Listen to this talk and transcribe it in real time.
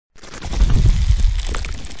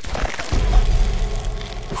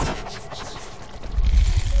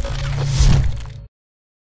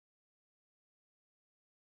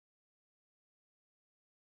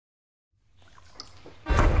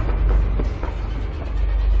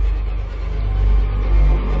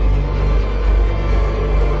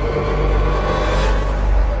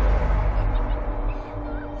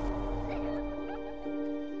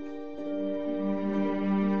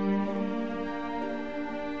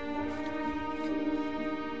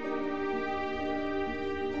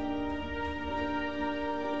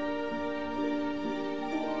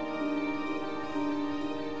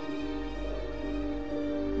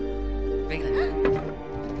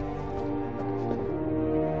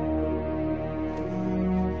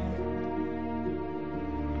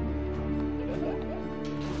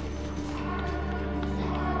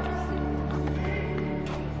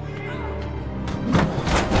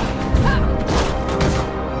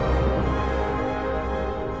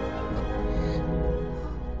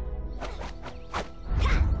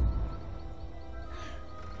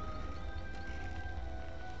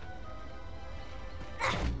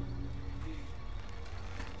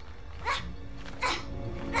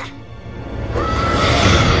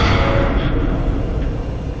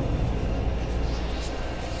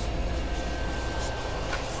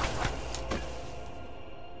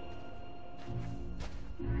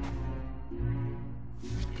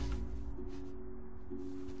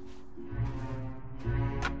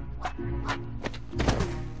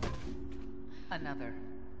Another.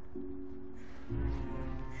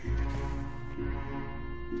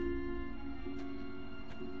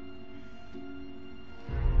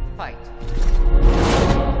 Fight.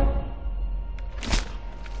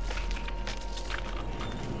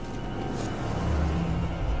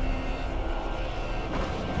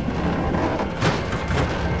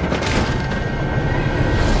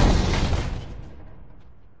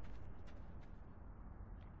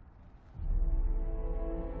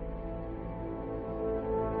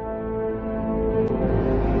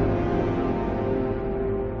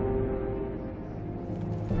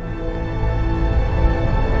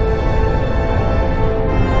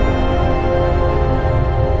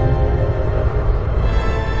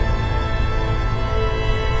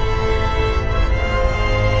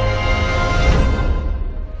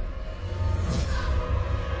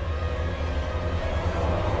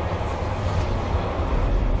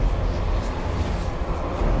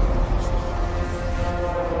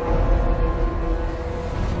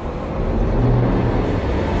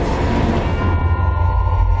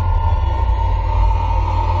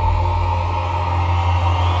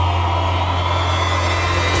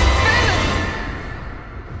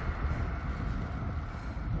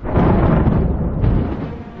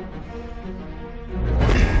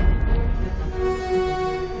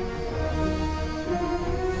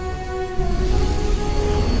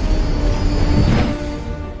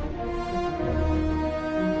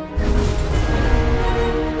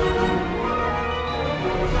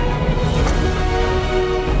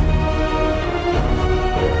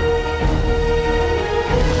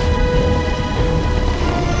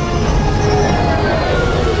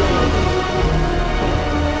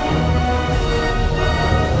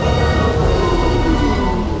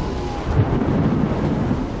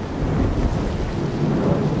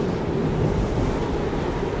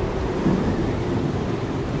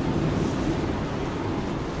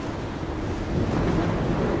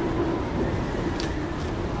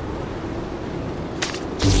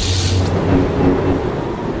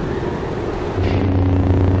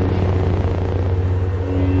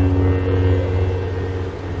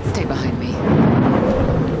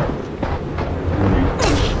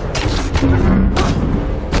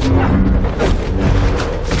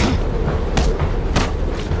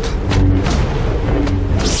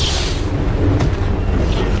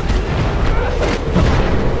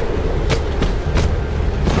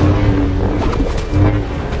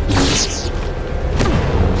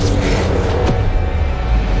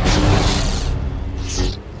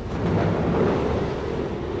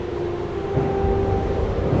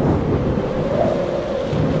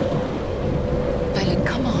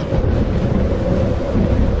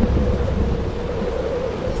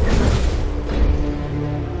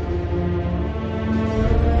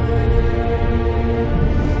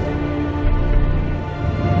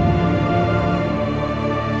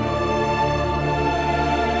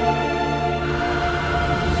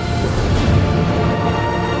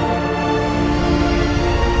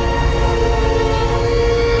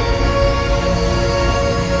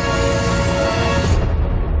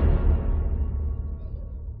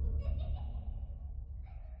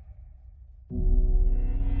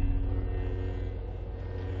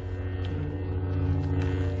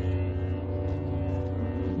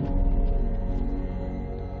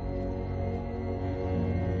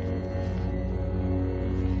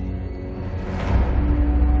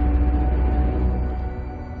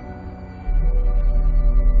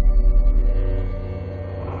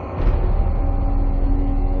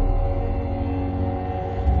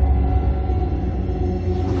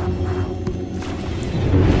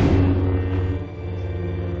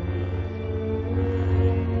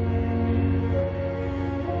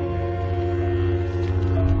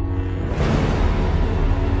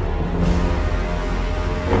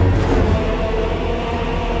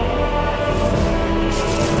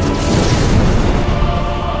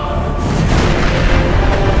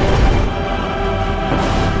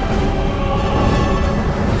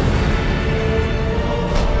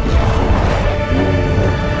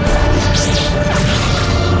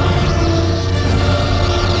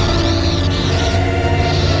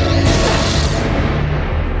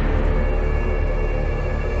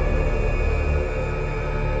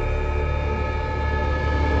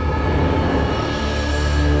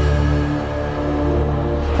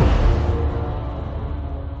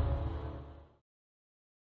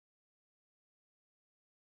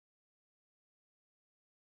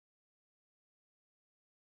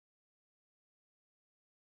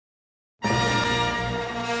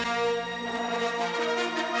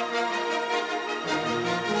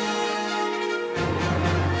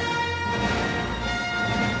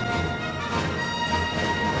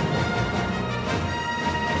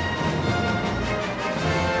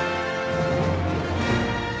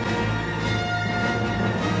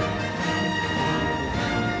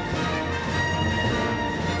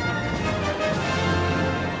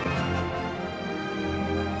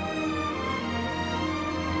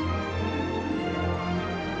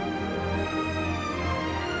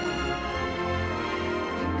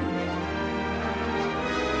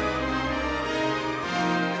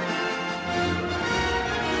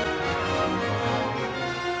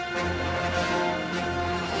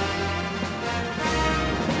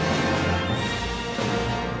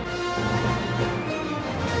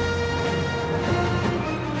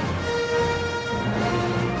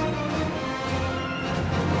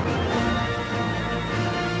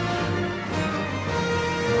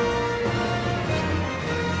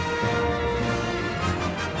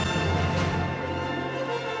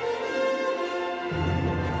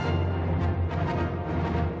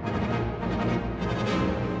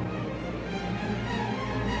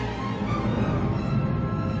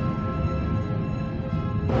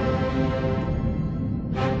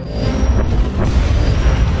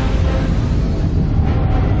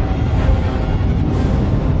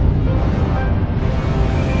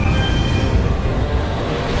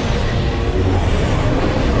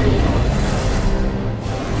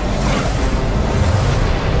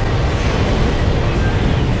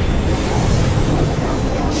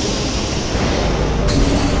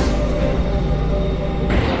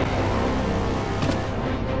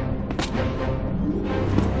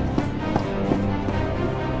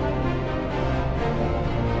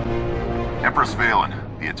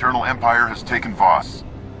 Valen. The Eternal Empire has taken Voss.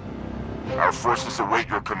 Our forces await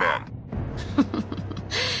your command.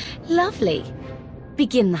 Lovely.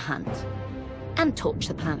 Begin the hunt. And torch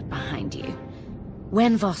the planet behind you.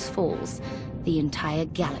 When Voss falls, the entire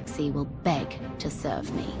galaxy will beg to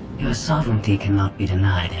serve me. Your sovereignty cannot be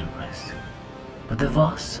denied, Empress. But the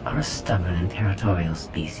Voss are a stubborn and territorial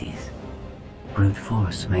species. Brute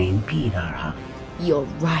force may impede our hunt. You're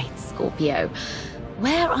right, Scorpio.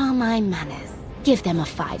 Where are my manners? Give them a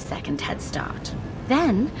 5-second head start.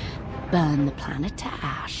 Then, burn the planet to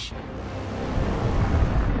ash.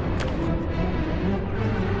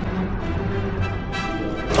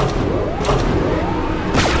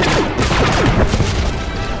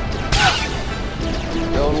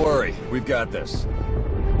 Don't worry, we've got this.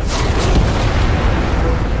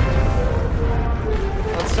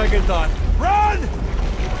 On second thought, run!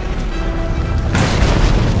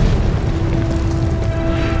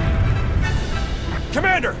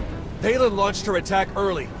 Commander! Valen launched her attack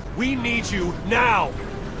early. We need you now!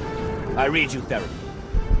 I read you, Theron.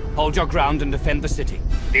 Hold your ground and defend the city.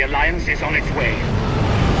 The Alliance is on its way.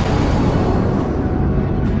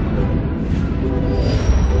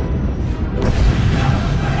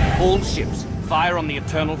 All ships, fire on the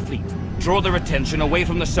Eternal Fleet. Draw their attention away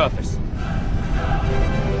from the surface.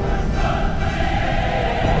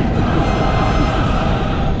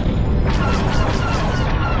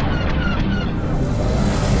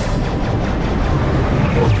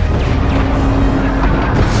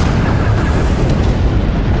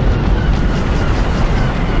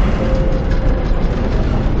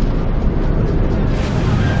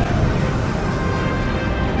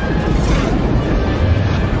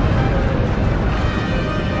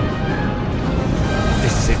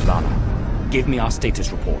 Give me our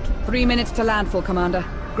status report. 3 minutes to landfall, Commander.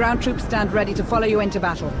 Ground troops stand ready to follow you into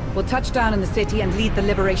battle. We'll touch down in the city and lead the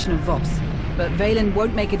liberation of Voss. But Valen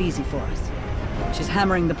won't make it easy for us. She's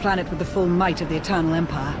hammering the planet with the full might of the Eternal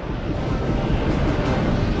Empire.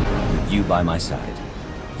 With you by my side,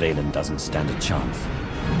 Valen doesn't stand a chance.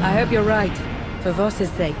 I hope you're right. For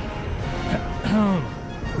Voss's sake.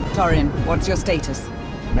 Torian, what's your status?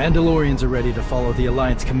 Mandalorians are ready to follow the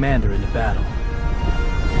Alliance commander into battle.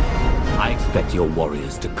 I expect your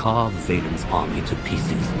warriors to carve Valen's army to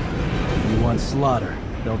pieces. If you want slaughter,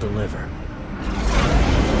 they'll deliver.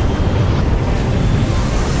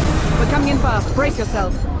 We're coming in fast. Brace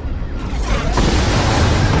yourself.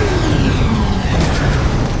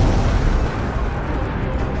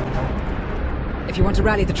 If you want to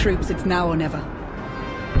rally the troops, it's now or never.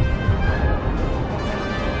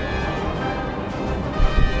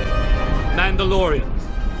 Mandalorians,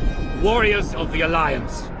 warriors of the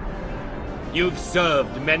Alliance. You've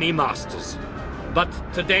served many masters, but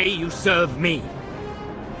today you serve me.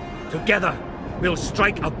 Together, we'll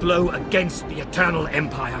strike a blow against the Eternal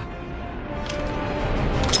Empire.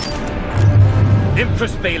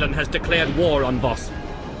 Empress Valen has declared war on Voss.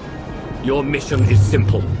 Your mission is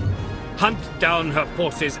simple. Hunt down her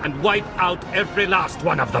forces and wipe out every last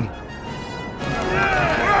one of them.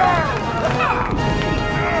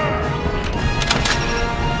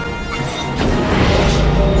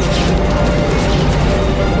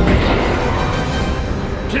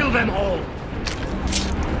 Kill them all!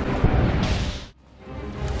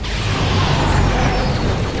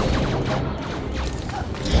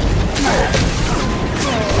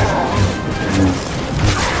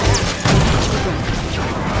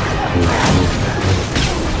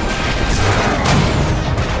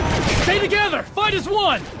 Stay together! Fight as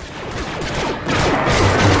one!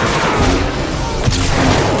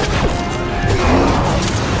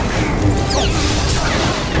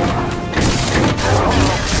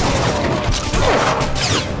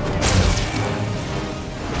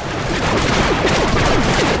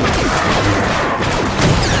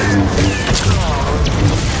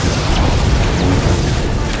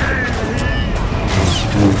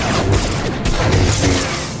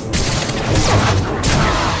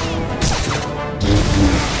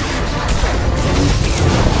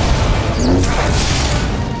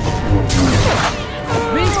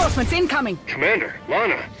 Reinforcements incoming! Commander,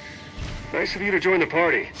 Lana. Nice of you to join the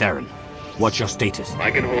party. Theron, what's your status?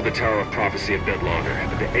 I can hold the Tower of Prophecy a bit longer,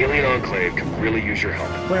 but the alien enclave can really use your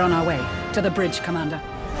help. We're on our way. To the bridge, Commander.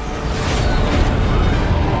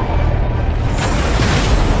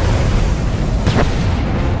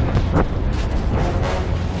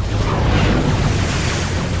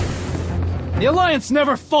 The Alliance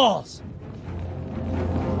never falls!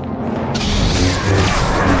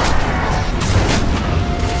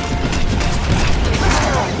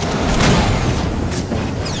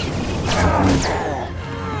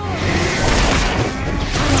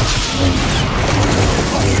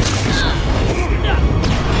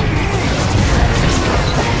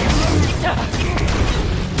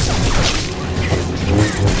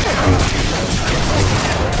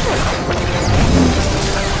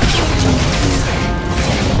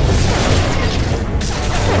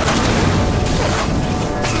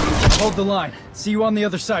 Hold the line. See you on the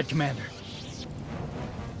other side, Commander.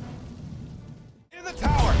 In the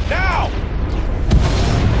tower, now!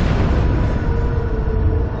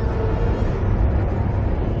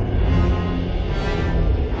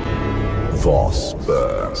 Voss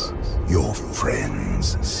burns. Your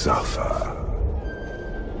friends suffer.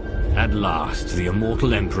 At last, the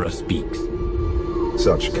immortal Emperor speaks.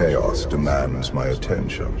 Such chaos demands my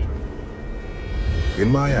attention.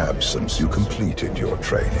 In my absence, you completed your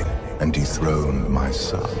training and dethroned my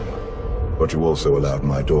son. But you also allowed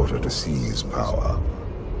my daughter to seize power.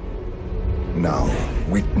 Now,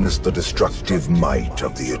 witness the destructive might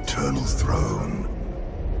of the Eternal Throne.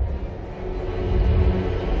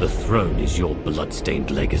 The throne is your blood-stained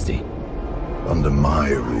legacy. Under my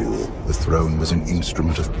rule, the throne was an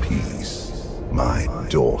instrument of peace. My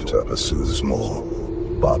daughter pursues more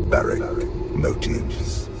barbaric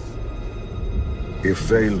motives. If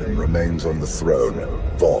Valen remains on the throne,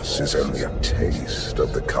 Voss is only a taste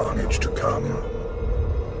of the carnage to come.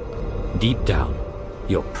 Deep down,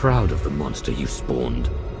 you're proud of the monster you spawned.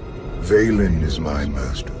 Valen is my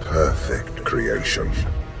most perfect creation,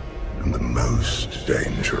 and the most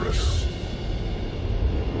dangerous.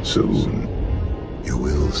 Soon, you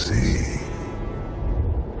will see.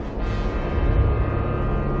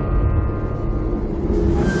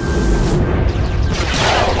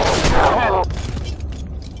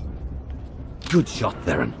 Good shot,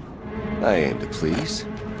 Theron. I aim to please.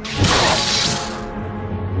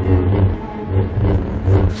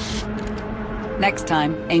 Next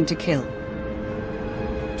time, aim to kill.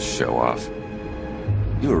 Show off.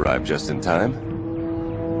 You arrived just in time.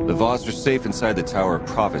 The Voss are safe inside the Tower of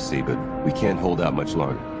Prophecy, but we can't hold out much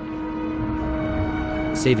longer.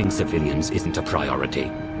 Saving civilians isn't a priority.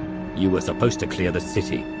 You were supposed to clear the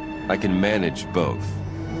city. I can manage both.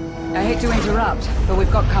 I hate to interrupt, but we've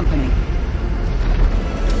got company.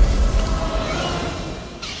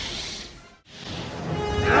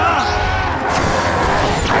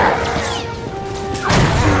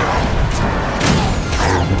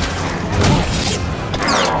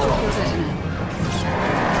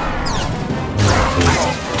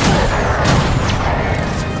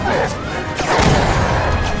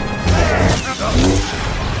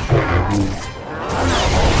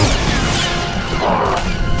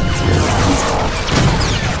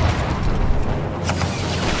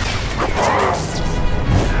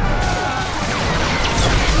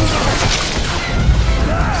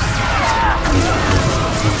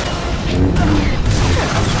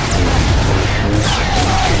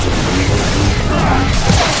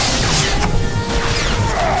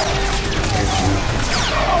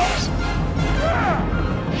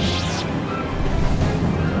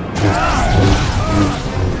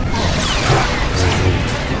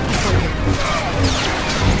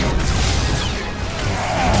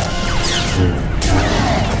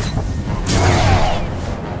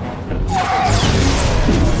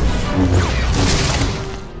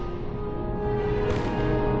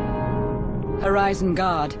 Horizon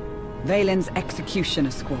Guard, Valen's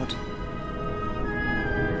Executioner Squad.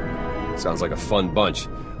 Sounds like a fun bunch.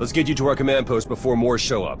 Let's get you to our command post before more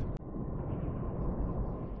show up.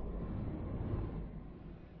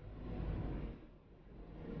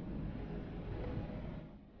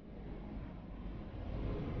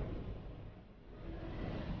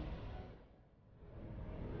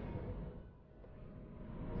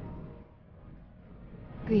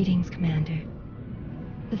 Greetings, Commander.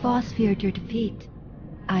 The Voss feared your defeat.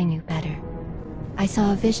 I knew better. I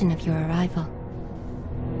saw a vision of your arrival.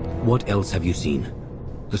 What else have you seen?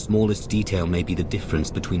 The smallest detail may be the difference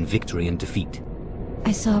between victory and defeat.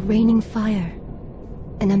 I saw raining fire.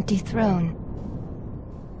 An empty throne.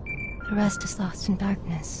 The rest is lost in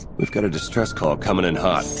darkness. We've got a distress call coming in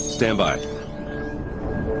hot. Stand by.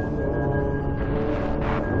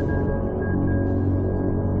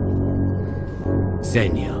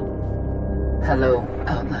 Xenia. Hello,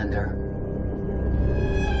 Outlander.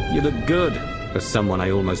 You look good, as someone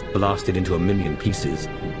I almost blasted into a million pieces.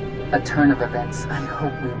 A turn of events I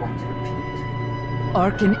hope we won't repeat.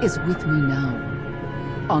 Arkin is with me now.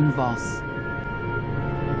 On Voss.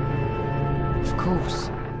 Of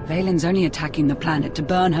course. Valen's only attacking the planet to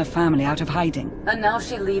burn her family out of hiding. And now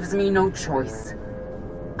she leaves me no choice.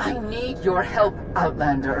 I need your help,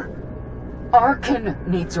 Outlander. Arkin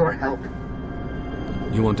needs your help.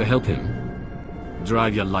 You want to help him?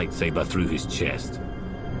 Drive your lightsaber through his chest.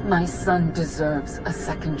 My son deserves a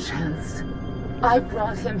second chance. I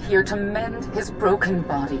brought him here to mend his broken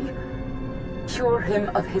body. Cure him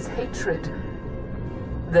of his hatred.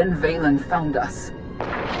 Then Valen found us.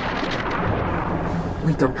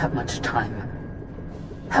 We don't have much time.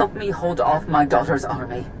 Help me hold off my daughter's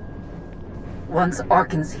army. Once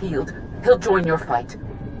Arkin's healed, he'll join your fight.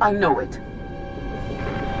 I know it.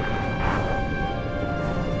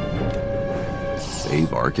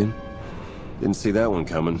 Save Arkin? Didn't see that one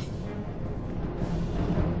coming.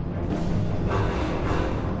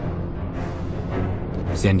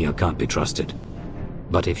 Xenia can't be trusted.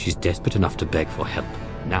 But if she's desperate enough to beg for help,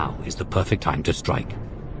 now is the perfect time to strike.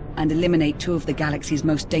 And eliminate two of the galaxy's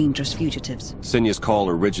most dangerous fugitives. Xenia's call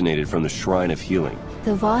originated from the Shrine of Healing.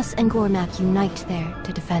 The Voss and Gormak unite there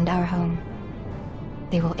to defend our home.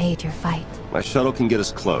 They will aid your fight. My shuttle can get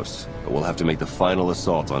us close, but we'll have to make the final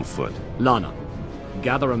assault on foot. Lana,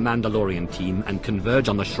 gather a Mandalorian team and converge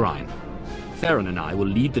on the shrine. Theron and I will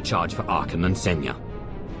lead the charge for Arkin and Xenia.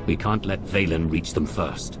 We can't let Vaylin reach them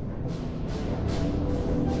first.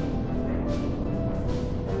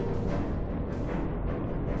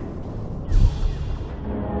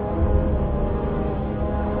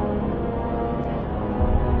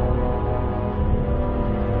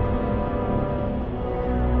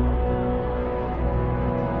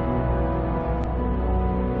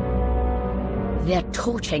 They're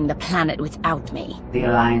torching the planet without me. The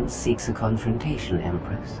Alliance seeks a confrontation,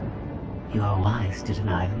 Empress. You are wise to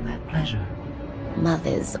deny them that pleasure.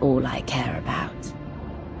 Mother's all I care about.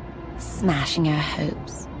 Smashing her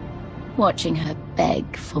hopes. Watching her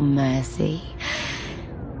beg for mercy.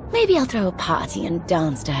 Maybe I'll throw a party and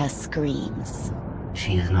dance to her screams.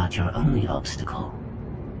 She is not your only obstacle.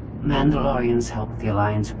 Mandalorians helped the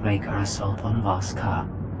Alliance break our assault on Voss-Ka.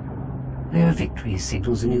 Their victory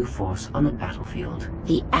signals a new force on the battlefield.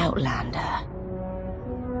 The Outlander.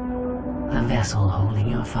 The vessel holding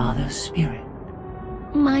your father's spirit.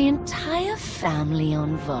 My entire family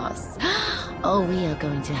on Voss. Oh, we are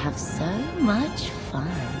going to have so much fun.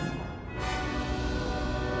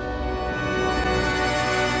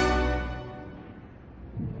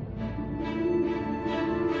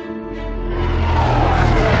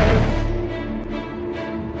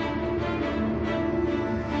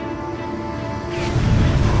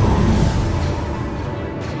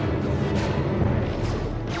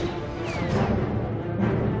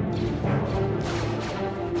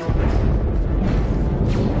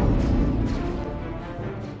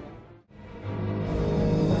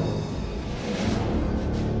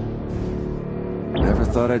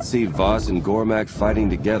 Thought I'd see Voss and Gormak fighting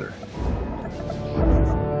together.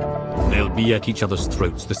 They'll be at each other's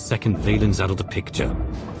throats the second Vaylin's out of the picture.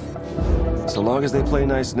 So long as they play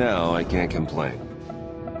nice now, I can't complain.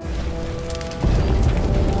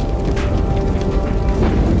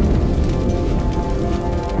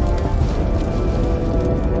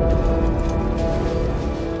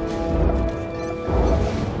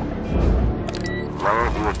 Why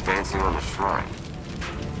aren't you advancing on the shrine?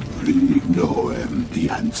 Noem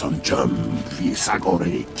dianson chum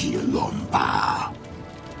visagore kilomba.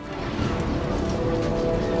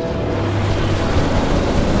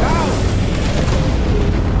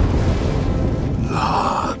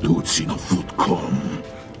 La dutsino futkom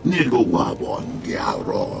nigo wabon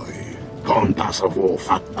gyaroi kontasavo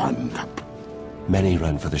fatangap. Many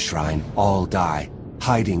run for the shrine, all die.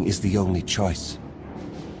 Hiding is the only choice.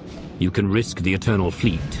 You can risk the Eternal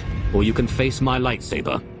Fleet, or you can face my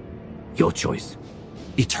lightsaber. Your choice.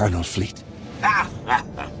 Eternal Fleet.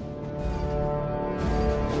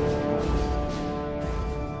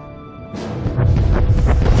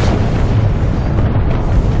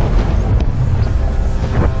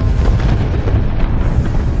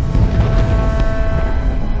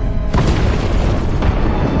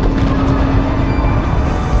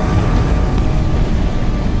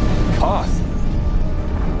 Koth.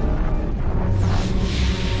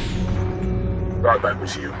 Thought that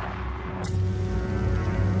was you.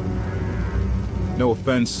 No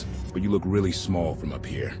offense, but you look really small from up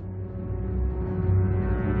here.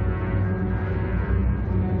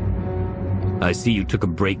 I see you took a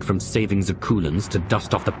break from saving Zakulans to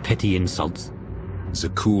dust off the petty insults.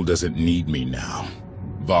 Zakul doesn't need me now.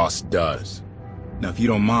 Voss does. Now, if you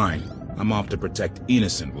don't mind, I'm off to protect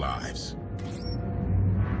innocent lives.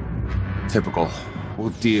 Typical. We'll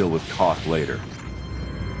deal with Koth later.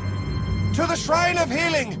 To the Shrine of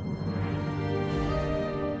Healing!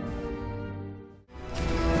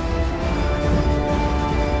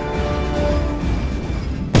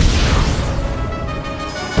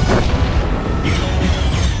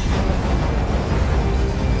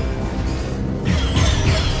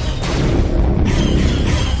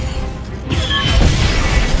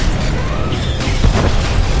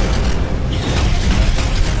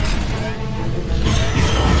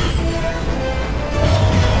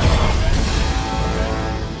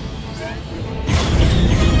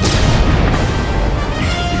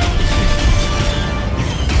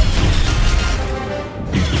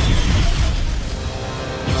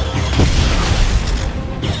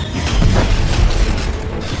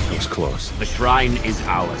 close. The shrine is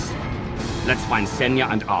ours. Let's find Senya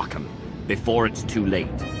and Arkham, before it's too late.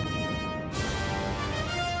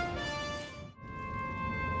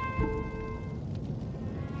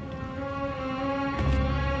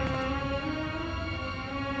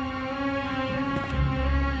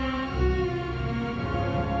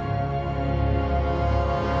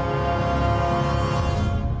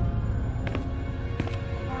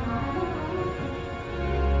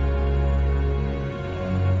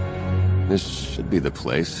 This should be the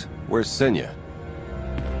place. Where's Senya?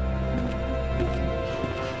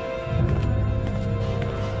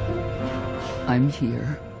 I'm here.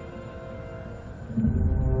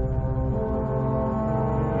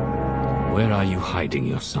 Where are you hiding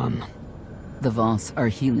your son? The Voss are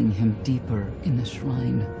healing him deeper in the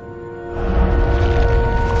shrine.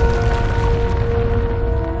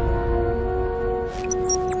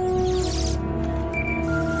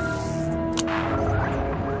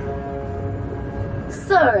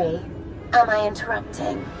 Sorry, am I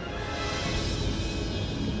interrupting?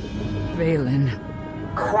 Vaylin.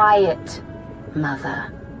 Quiet,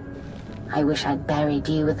 Mother. I wish I'd buried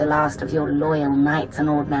you with the last of your loyal knights in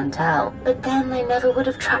Ord Mantell, but then they never would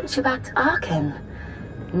have tracked you back to Arkan.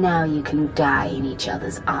 Now you can die in each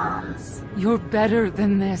other's arms. You're better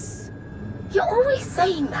than this. You're always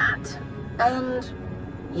saying that, and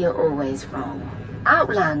you're always wrong.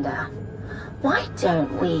 Outlander, why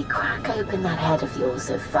don't we crack open that head of yours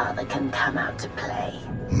so Father can come out to play?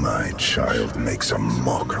 My child makes a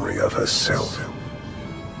mockery of herself.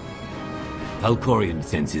 Valkorion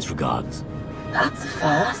sends his regards. That's a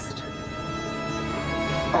first.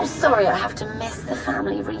 Oh, sorry I have to miss the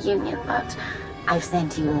family reunion, but I've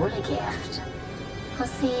sent you all a gift. I'll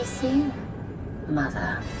see you soon,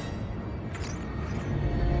 Mother.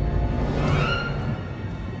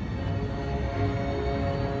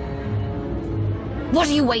 What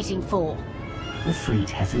are you waiting for? The fleet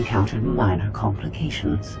has encountered minor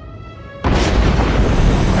complications.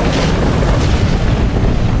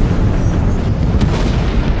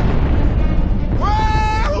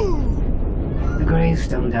 The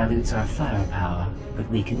gravestone dilutes our firepower, but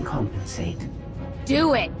we can compensate.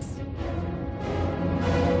 Do it!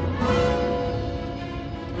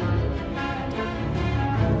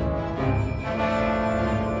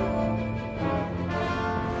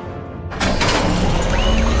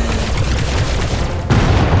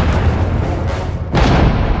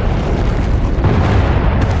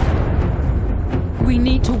 We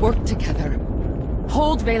need to work together.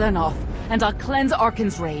 Hold Vaylin off, and I'll cleanse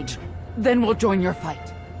Arkan's rage. Then we'll join your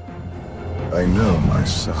fight. I know, my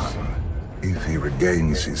son. If he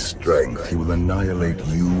regains his strength, he will annihilate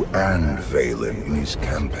you and Vaylin in his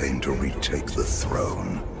campaign to retake the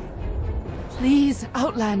throne. Please,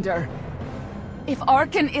 Outlander. If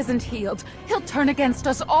Arkan isn't healed, he'll turn against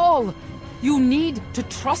us all. You need to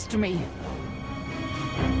trust me.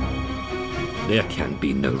 There can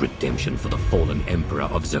be no redemption for the fallen Emperor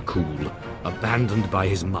of Zakul. Abandoned by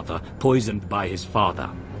his mother, poisoned by his father.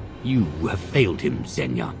 You have failed him,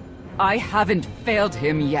 Senya. I haven't failed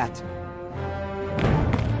him yet.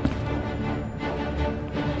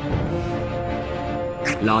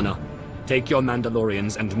 Lana, take your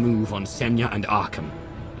Mandalorians and move on Senya and Arkham.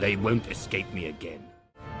 They won't escape me again.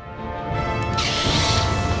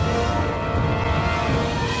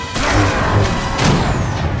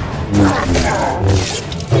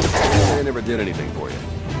 I never did anything for you.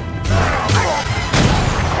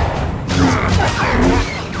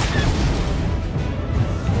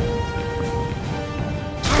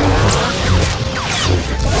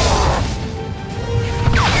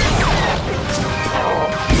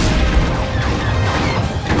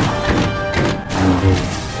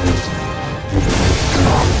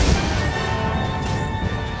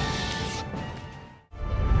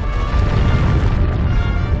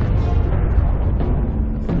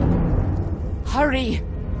 Hurry!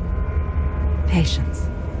 Patience.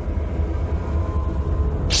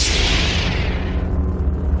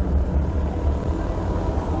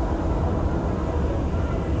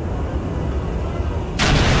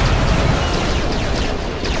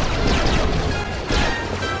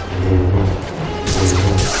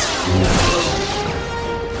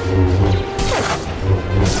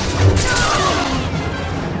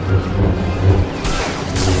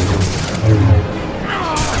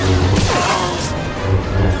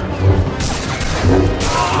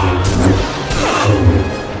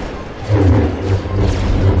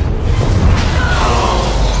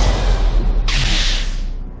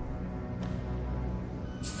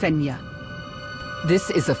 Senya, this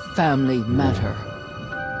is a family matter.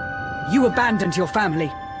 You abandoned your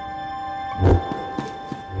family.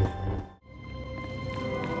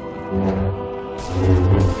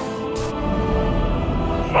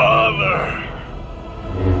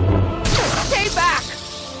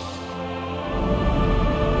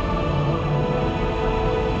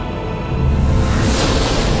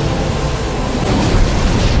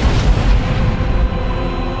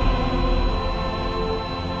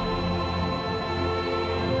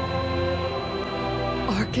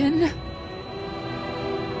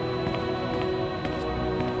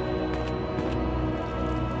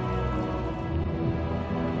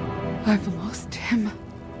 I've lost him.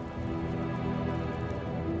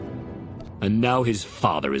 And now his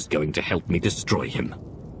father is going to help me destroy him.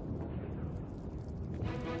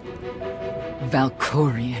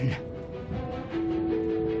 Valkorion.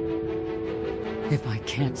 If I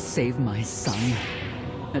can't save my son,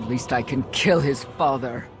 at least I can kill his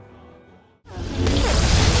father.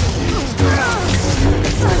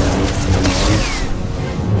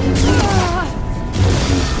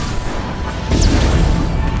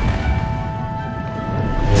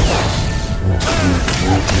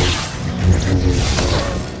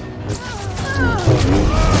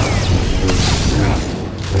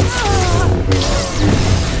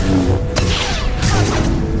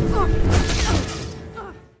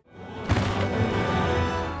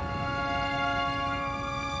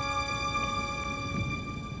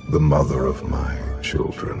 The mother of my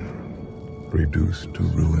children, reduced to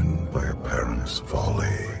ruin by a parent's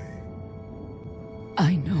folly.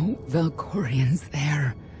 I know Valkorion's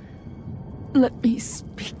there. Let me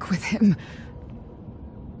speak with him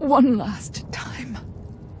one last time.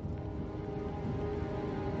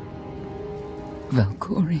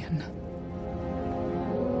 Valkorion.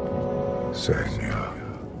 Senya,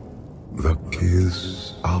 the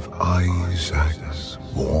kiss of Isaac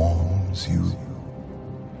warms you.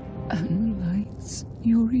 And lights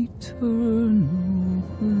your eternal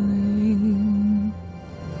flame.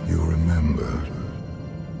 You remembered.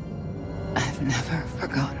 I've never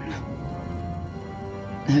forgotten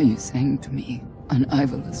how you sang to me on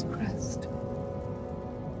Ivala's crest.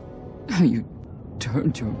 How you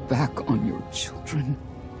turned your back on your children.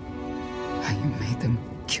 How you made them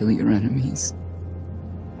kill your enemies.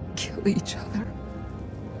 Kill each other.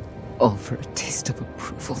 All for a taste of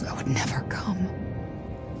approval that would never come.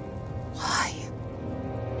 Why?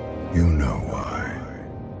 You know why.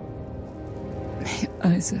 May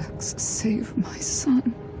Isaac save my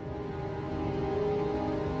son.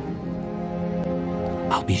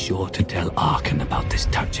 I'll be sure to tell Arkan about this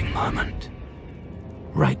touching moment.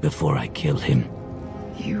 Right before I kill him.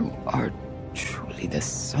 You are truly the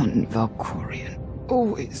son Valkorion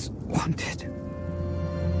always wanted.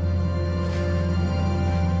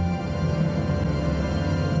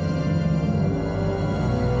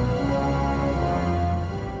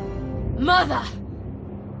 Mother!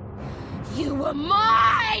 You were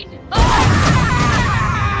mine!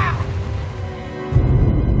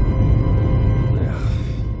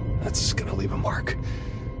 That's gonna leave a mark.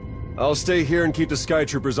 I'll stay here and keep the Sky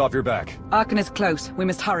Troopers off your back. Arkan is close. We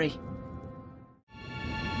must hurry.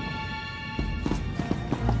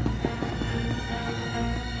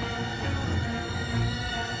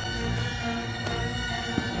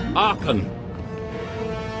 Arkan!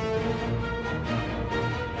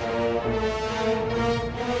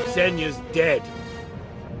 Senya's dead.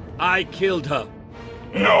 I killed her.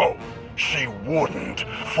 No, she wouldn't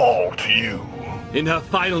fall to you. In her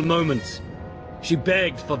final moments, she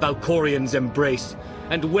begged for Valkorion's embrace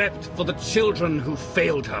and wept for the children who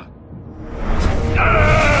failed her.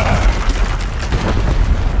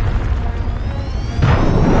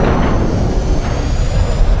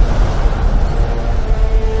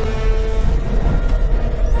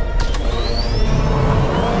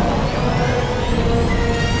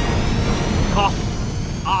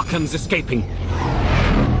 Arkan's escaping.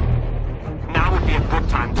 Now would be a good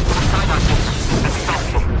time to assign our forces and stop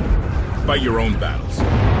them. Fight your own battles.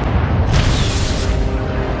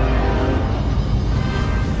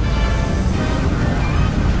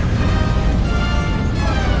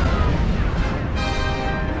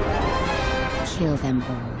 Kill them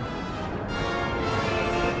all.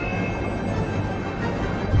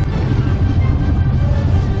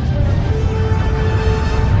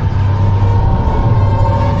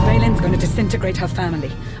 Going to disintegrate her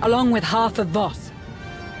family, along with half of Voss.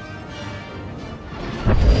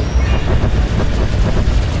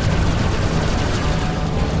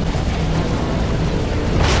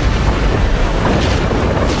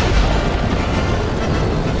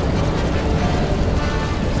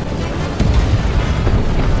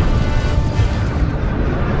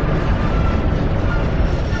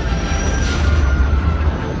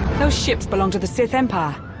 Those ships belong to the Sith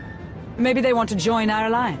Empire. Maybe they want to join our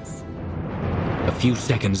alliance. A few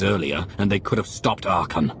seconds earlier, and they could have stopped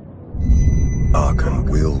Arkan. Arkan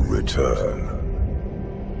will return.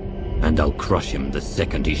 And I'll crush him the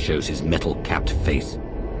second he shows his metal-capped face.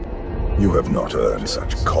 You have not earned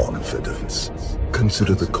such confidence.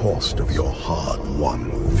 Consider the cost of your hard-won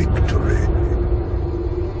victory.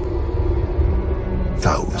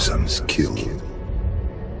 Thousands killed.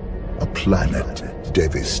 A planet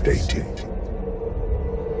devastated.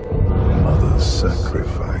 Mother's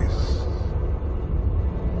sacrifice.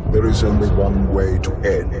 There is only one way to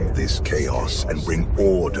end this chaos and bring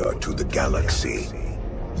order to the galaxy.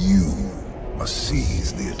 You must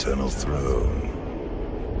seize the Eternal Throne.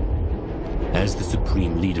 As the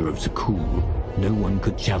supreme leader of Zakuul, no one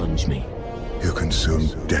could challenge me. You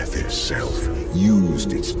consumed death itself,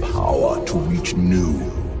 used its power to reach new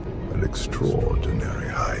and extraordinary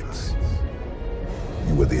heights.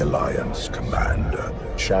 You were the Alliance commander,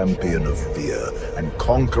 champion of fear, and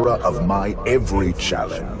conqueror of my every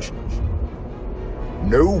challenge.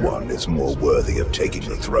 No one is more worthy of taking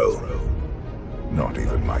the throne. Not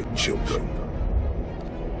even my children.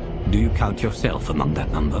 Do you count yourself among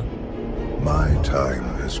that number? My time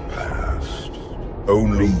has passed.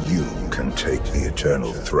 Only you can take the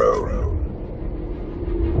Eternal Throne.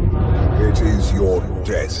 It is your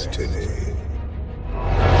destiny.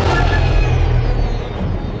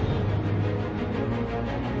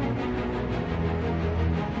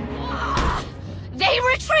 They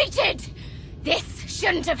retreated! This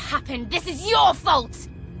shouldn't have happened. This is your fault!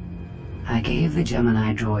 I gave the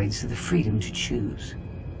Gemini droids the freedom to choose.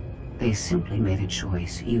 They simply made a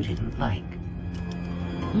choice you didn't like.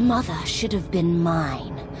 Mother should have been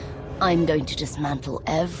mine. I'm going to dismantle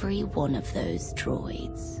every one of those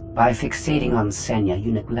droids. By fixating on Senya,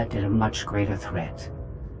 you neglected a much greater threat.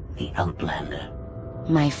 The Outlander.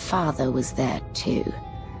 My father was there too.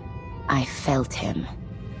 I felt him.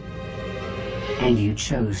 And you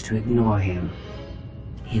chose to ignore him.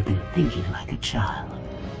 You've been thinking like a child.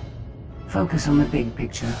 Focus on the big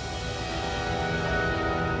picture.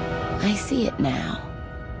 I see it now.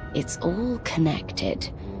 It's all connected.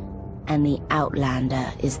 And the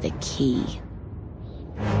Outlander is the key.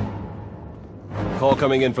 Call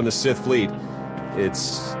coming in from the Sith fleet.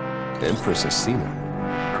 It's Empress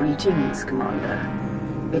Asina. Greetings,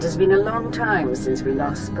 Commander. It has been a long time since we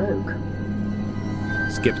last spoke.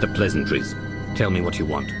 Skip the pleasantries. Tell me what you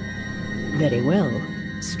want. Very well.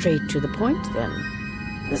 Straight to the point, then.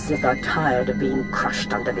 The Sith are tired of being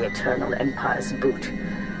crushed under the Eternal Empire's boot.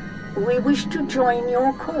 We wish to join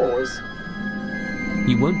your cause.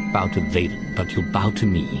 You won't bow to Vaden, but you'll bow to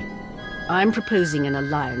me. I'm proposing an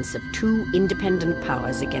alliance of two independent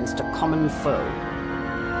powers against a common foe.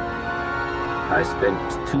 I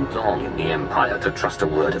spent too long in the Empire to trust a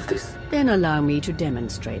word of this. Then allow me to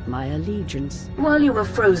demonstrate my allegiance. While you were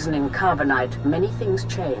frozen in carbonite, many things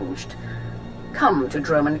changed. Come to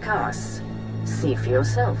Dromund Kaas. See for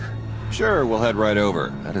yourself. Sure, we'll head right over.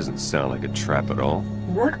 That doesn't sound like a trap at all.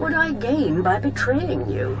 What would I gain by betraying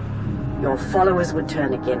you? Your followers would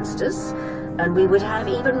turn against us, and we would have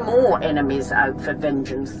even more enemies out for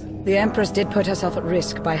vengeance. The Empress did put herself at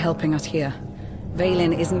risk by helping us here.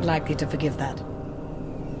 Vaylin isn't likely to forgive that.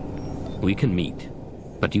 We can meet,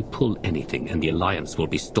 but you pull anything and the Alliance will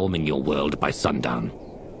be storming your world by sundown.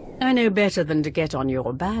 I know better than to get on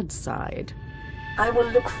your bad side. I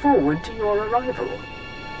will look forward to your arrival.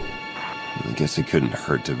 I guess it couldn't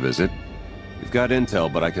hurt to visit. We've got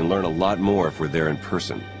intel, but I can learn a lot more if we're there in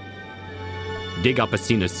person. Dig up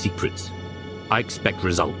Asina's secrets. I expect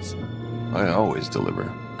results. I always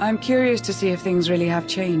deliver. I'm curious to see if things really have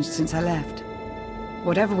changed since I left.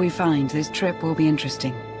 Whatever we find, this trip will be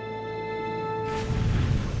interesting.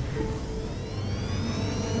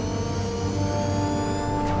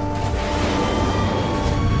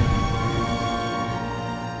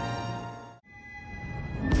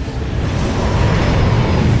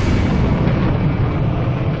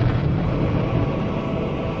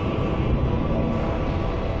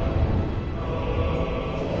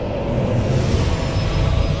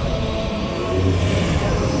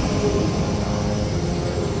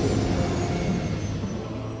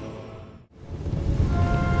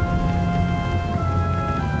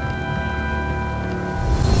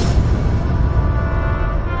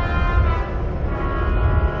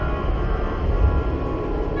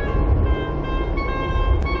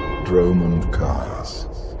 Dromund Kaas.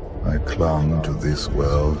 I clung to this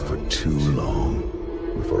world for too long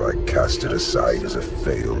before I cast it aside as a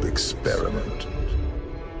failed experiment.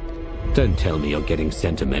 Don't tell me you're getting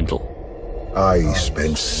sentimental. I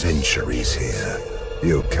spent centuries here.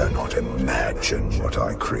 You cannot imagine what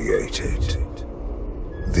I created.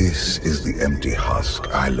 This is the empty husk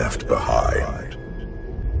I left behind.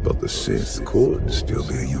 But the Sith could still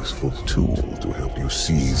be a useful tool to help you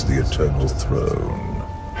seize the Eternal Throne.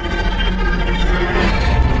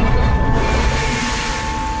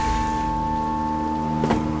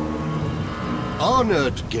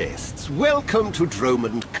 Honored guests, welcome to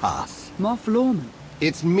Dromund Kaas. Moff Lorman.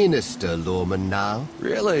 It's Minister Lorman now.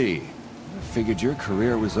 Really? I figured your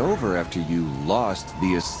career was over after you lost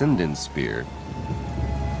the Ascendant Spear.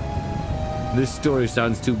 This story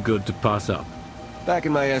sounds too good to pass up. Back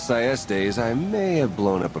in my SIS days, I may have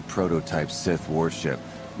blown up a prototype Sith warship.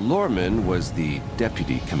 Lorman was the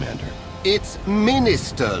deputy commander. It's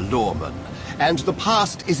Minister Lorman, and the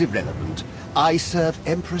past is irrelevant. I serve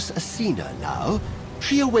Empress Asina now.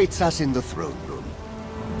 She awaits us in the throne room.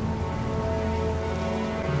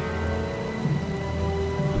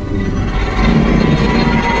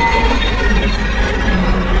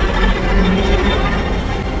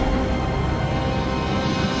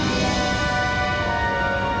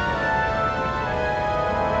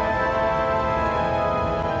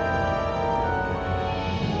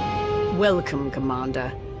 Welcome,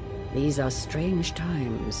 Commander. These are strange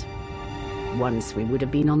times. Once we would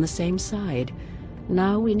have been on the same side.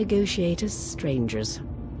 Now we negotiate as strangers.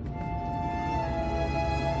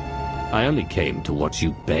 I only came to watch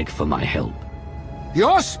you beg for my help.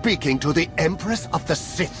 You're speaking to the Empress of the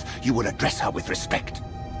Sith. You will address her with respect.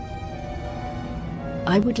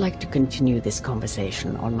 I would like to continue this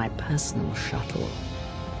conversation on my personal shuttle.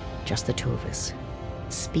 Just the two of us,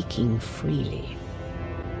 speaking freely.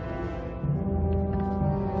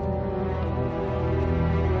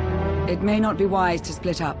 It may not be wise to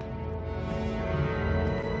split up.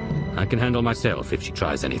 I can handle myself if she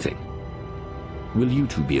tries anything. Will you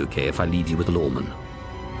two be okay if I leave you with Lorman?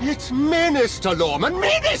 It's Minister Lorman!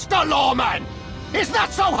 Minister Lorman! Is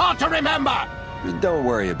that so hard to remember? Don't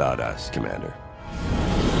worry about us, Commander.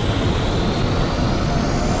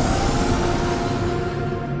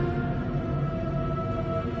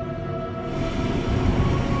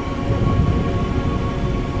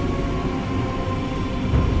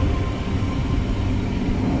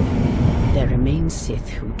 Sith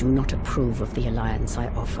who do not approve of the alliance I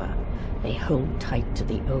offer. They hold tight to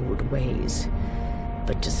the old ways.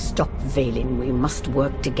 But to stop Vaylin, we must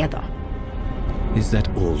work together. Is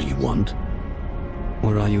that all you want?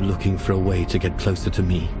 Or are you looking for a way to get closer to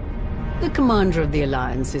me? The commander of the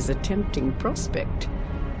alliance is a tempting prospect.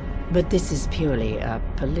 But this is purely a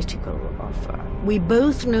political offer. We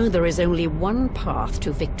both know there is only one path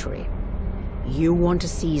to victory. You want to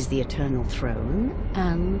seize the Eternal Throne,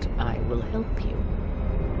 and I will help you.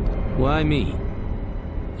 Why me?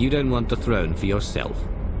 You don't want the throne for yourself.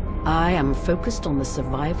 I am focused on the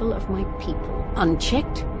survival of my people.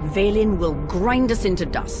 Unchecked, Vaylin will grind us into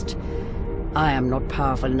dust. I am not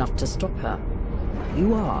powerful enough to stop her.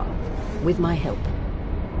 You are, with my help.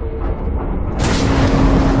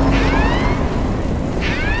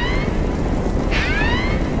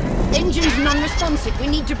 Engine's non-responsive. We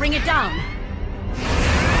need to bring it down.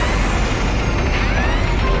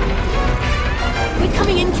 We're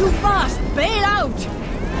coming in too fast! Bail out!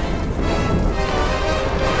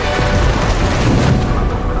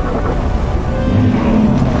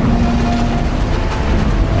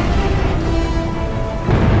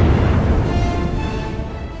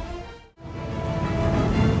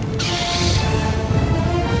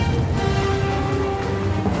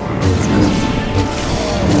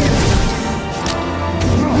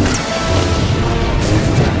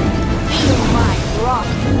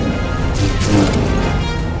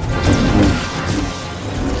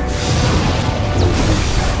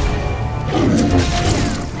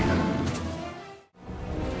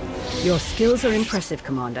 Your skills are impressive,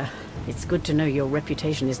 Commander. It's good to know your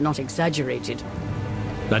reputation is not exaggerated.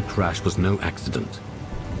 That crash was no accident.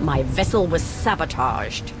 My vessel was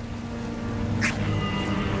sabotaged.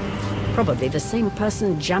 Probably the same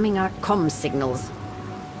person jamming our comm signals.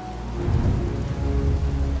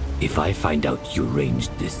 If I find out you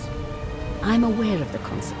arranged this... I'm aware of the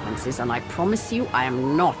consequences, and I promise you I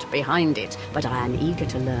am not behind it, but I am eager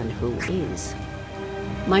to learn who is.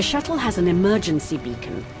 My shuttle has an emergency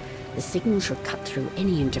beacon. The signal should cut through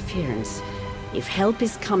any interference. If help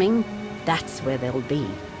is coming, that's where they'll be.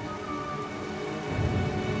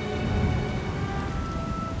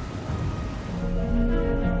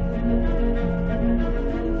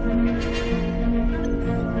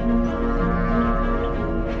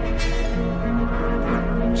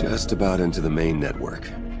 Just about into the main network.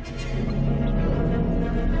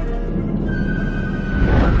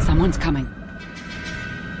 Someone's coming.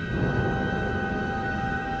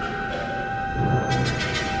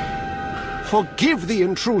 Forgive the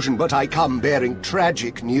intrusion, but I come bearing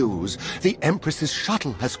tragic news. The Empress's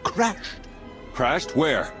shuttle has crashed. Crashed?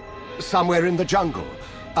 Where? Somewhere in the jungle.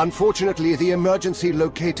 Unfortunately, the emergency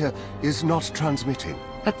locator is not transmitting.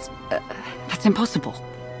 That's impossible.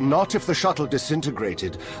 Not if the shuttle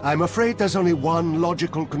disintegrated. I'm afraid there's only one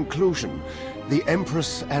logical conclusion. The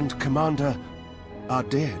Empress and Commander are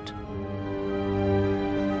dead.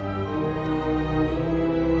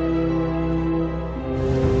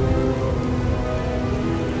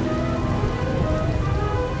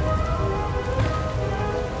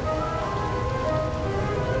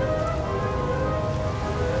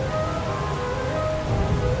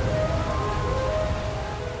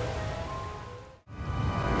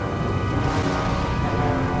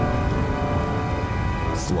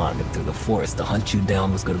 just wandering through the forest to hunt you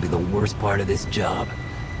down was gonna be the worst part of this job.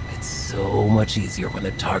 It's so much easier when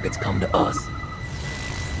the targets come to us.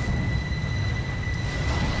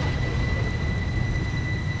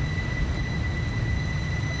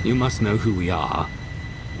 You must know who we are.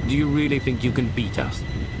 Do you really think you can beat us?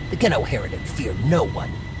 The Geno Harridan fear no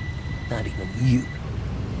one. Not even you.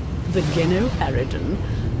 The Geno Harridan?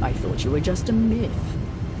 I thought you were just a myth.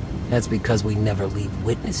 That's because we never leave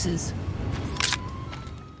witnesses.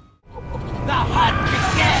 The hunt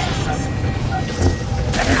begins!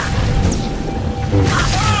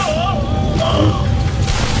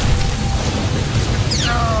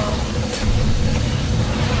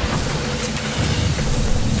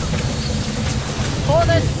 For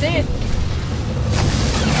the Sith!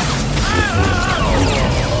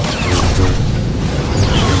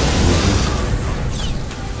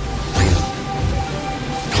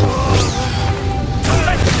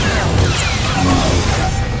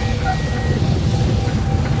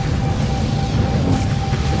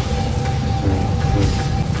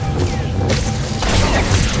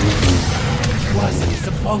 Wasn't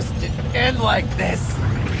supposed to end like this.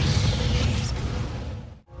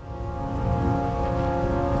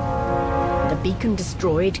 The beacon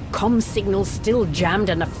destroyed, comm signals still jammed,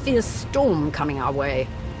 and a fierce storm coming our way.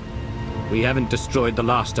 We haven't destroyed the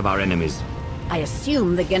last of our enemies. I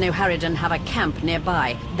assume the Geno Harridan have a camp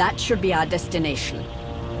nearby. That should be our destination.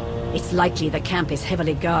 It's likely the camp is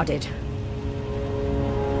heavily guarded.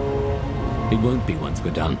 It won't be once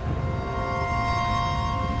we're done.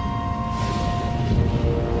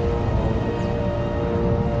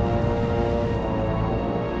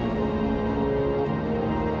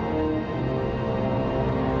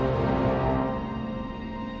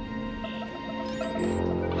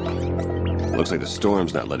 Looks like the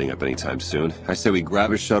storm's not letting up anytime soon. I say we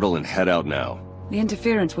grab a shuttle and head out now. The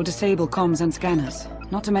interference will disable comms and scanners,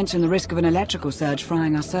 not to mention the risk of an electrical surge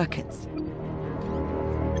frying our circuits.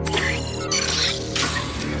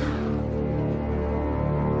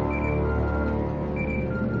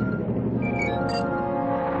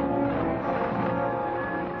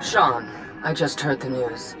 Sean, I just heard the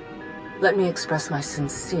news. Let me express my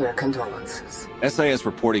sincere condolences. SIS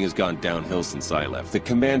reporting has gone downhill since I left. The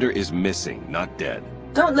commander is missing, not dead.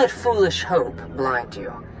 Don't let foolish hope blind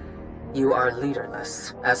you. You are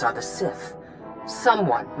leaderless, as are the Sith.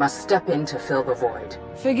 Someone must step in to fill the void.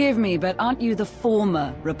 Forgive me, but aren't you the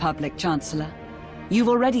former Republic Chancellor? You've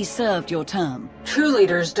already served your term. True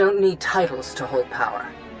leaders don't need titles to hold power.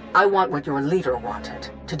 I want what your leader wanted,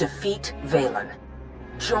 to defeat Vaylin.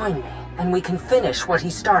 Join me, and we can finish what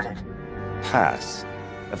he started. Pass.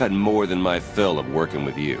 I've had more than my fill of working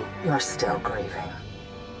with you. You're still grieving.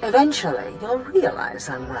 Eventually, you'll realize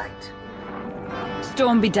I'm right.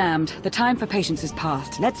 Storm be damned. The time for patience is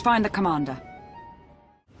past. Let's find the commander.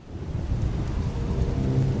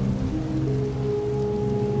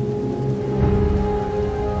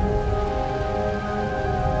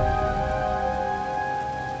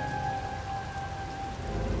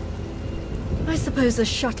 I suppose a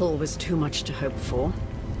shuttle was too much to hope for.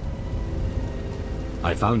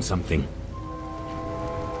 I found something.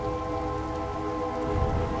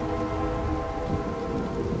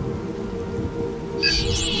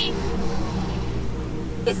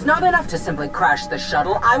 It's not enough to simply crash the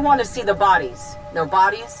shuttle. I want to see the bodies. No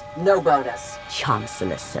bodies, no bonus.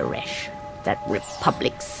 Chancellor Suresh, that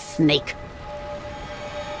Republic snake.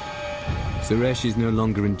 Suresh is no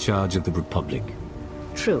longer in charge of the Republic.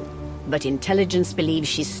 True, but intelligence believes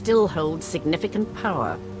she still holds significant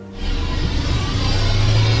power.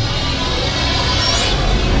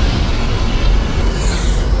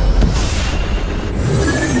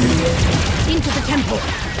 Into the temple!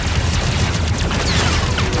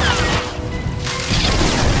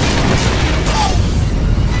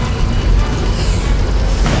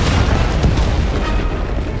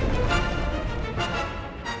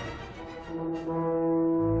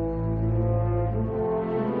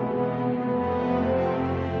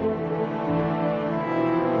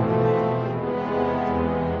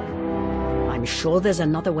 I'm sure there's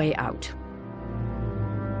another way out.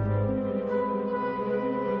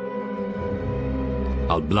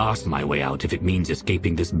 I'll blast my way out if it means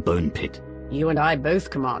escaping this burn pit. You and I both,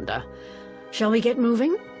 Commander. Shall we get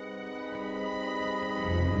moving?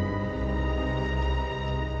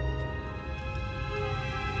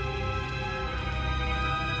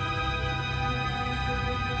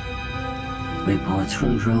 Reports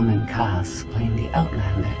from Droman Cass claim the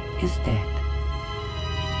Outlander is dead.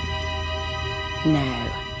 No.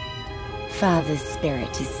 Father's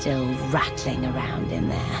spirit is still rattling around in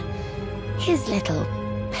there. His little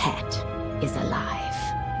pet is alive.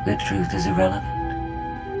 The truth is irrelevant.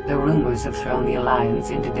 The rumors have thrown the Alliance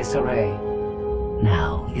into disarray.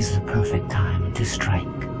 Now is the perfect time to strike.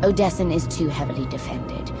 Odessen is too heavily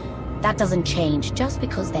defended. That doesn't change just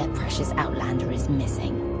because their precious Outlander is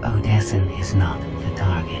missing. Odessen is not the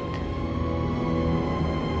target.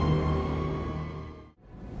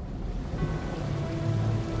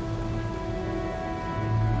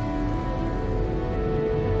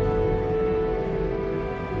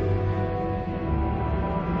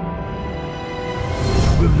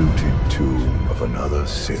 The looted tomb of another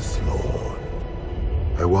Sith Lord.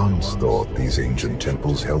 I once thought these ancient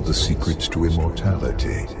temples held the secrets to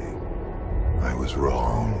immortality. I was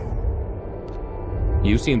wrong.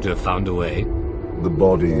 You seem to have found a way. The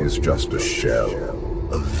body is just a shell,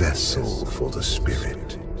 a vessel for the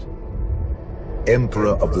spirit.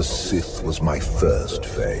 Emperor of the Sith was my first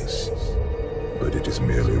face, but it is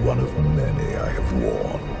merely one of many I have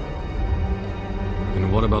worn.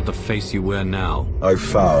 And what about the face you wear now? I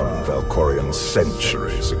found Valkorion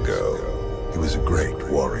centuries ago. He was a great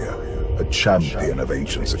warrior, a champion of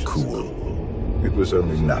ancient Zakul. It was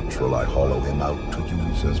only natural I hollow him out to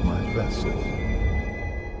use as my vessel.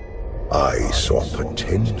 I saw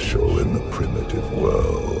potential in the primitive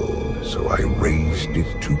world, so I raised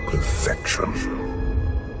it to perfection.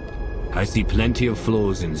 I see plenty of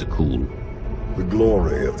flaws in Zakul. The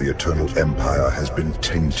glory of the Eternal Empire has been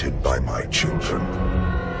tainted by my children,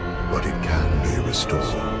 but it can be restored.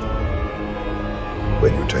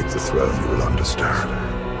 When you take the throne, you will understand.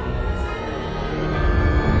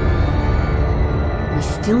 We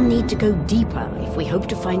still need to go deeper if we hope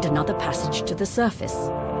to find another passage to the surface.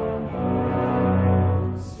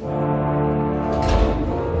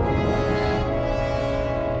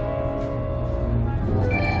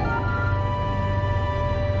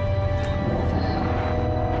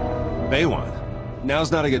 Baywan,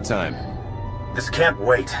 now's not a good time. This can't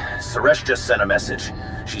wait. Suresh just sent a message.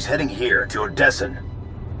 She's heading here, to Odessen.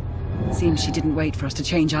 Seems she didn't wait for us to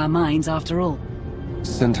change our minds after all.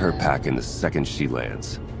 Send her packing the second she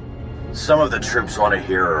lands. Some of the troops want to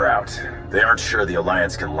hear her out. They aren't sure the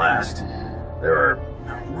Alliance can last. There are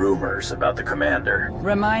rumors about the commander.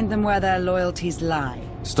 Remind them where their loyalties lie.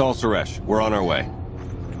 Stall Suresh, we're on our way.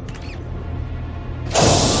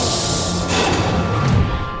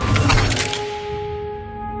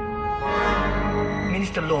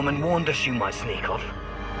 Minister Lorman warned us you might sneak off.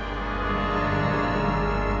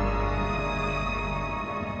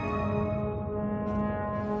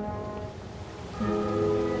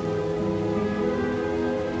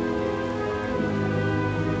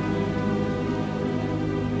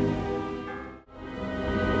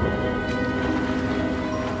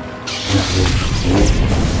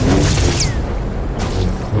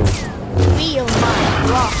 Feel my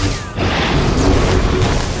wrath.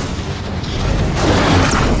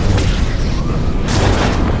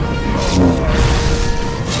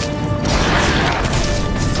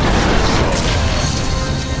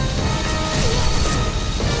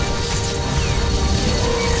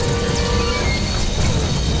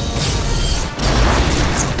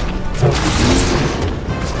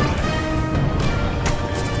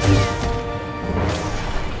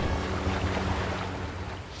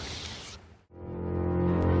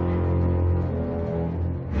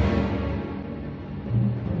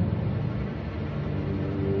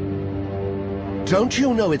 Don't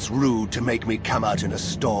you know it's rude to make me come out in a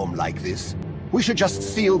storm like this? We should just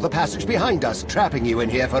seal the passage behind us, trapping you in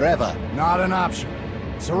here forever. Not an option.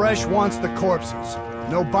 Suresh wants the corpses.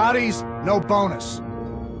 No bodies, no bonus.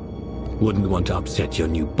 Wouldn't want to upset your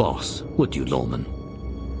new boss, would you, Lorman?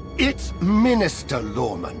 It's Minister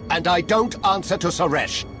Lorman, and I don't answer to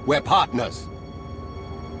Suresh. We're partners.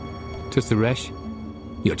 To Suresh,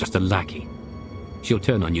 you're just a lackey. She'll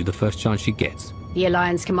turn on you the first chance she gets. The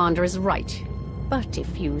Alliance commander is right. But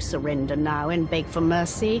if you surrender now and beg for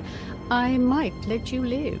mercy, I might let you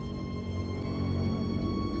live.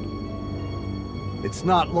 It's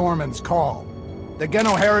not Lorman's call. The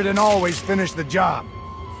Genoheridan always finish the job.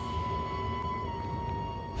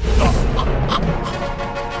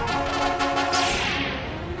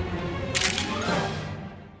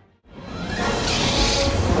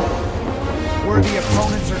 Worthy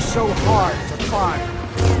opponents are so hard to find,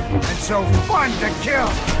 and so fun to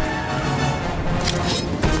kill!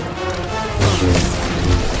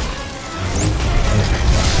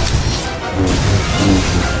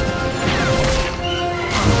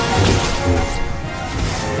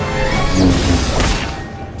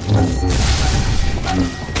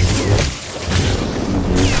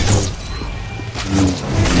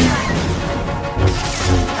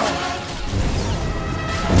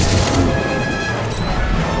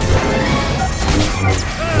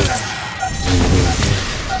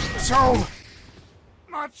 so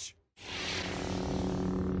much.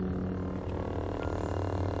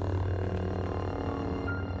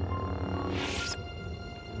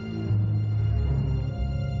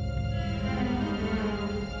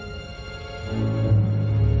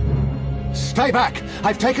 Stay back!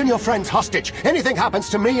 I've taken your friends hostage. Anything happens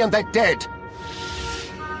to me and they're dead.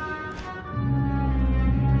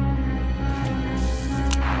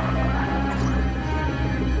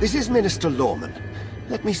 This is Minister Lorman.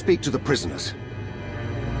 Let me speak to the prisoners.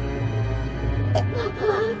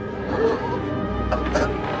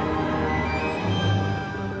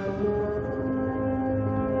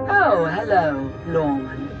 Oh, hello,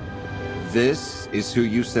 Lorman. This is who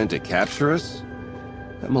you sent to capture us?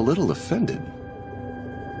 I'm a little offended.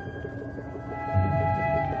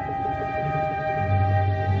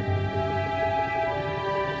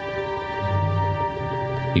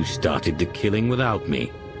 You started the killing without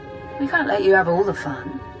me. We can't let you have all the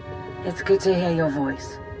fun. It's good to hear your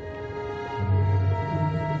voice.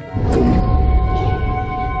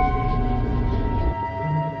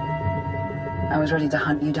 I was ready to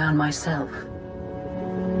hunt you down myself.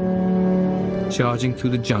 Charging through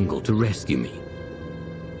the jungle to rescue me.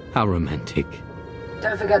 How romantic.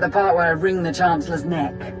 Don't forget the part where I wring the Chancellor's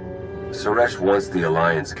neck. Suresh wants the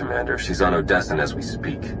Alliance, Commander. She's on Odessen as we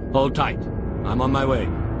speak. Hold tight. I'm on my way.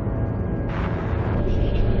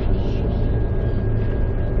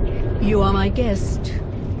 You are my guest.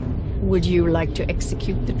 Would you like to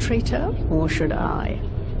execute the traitor, or should I?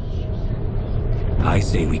 I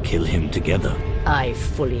say we kill him together. I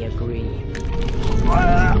fully agree.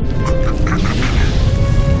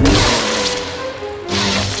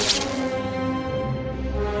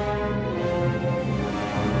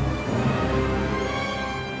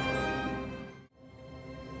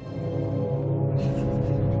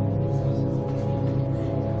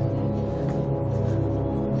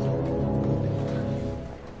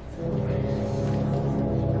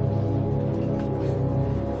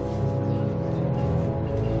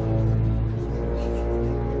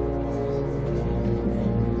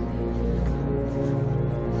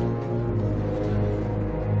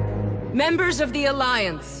 Members of the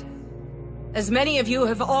Alliance, as many of you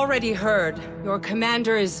have already heard, your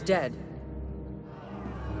commander is dead.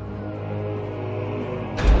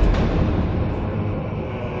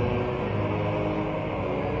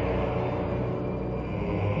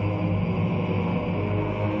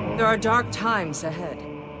 There are dark times ahead,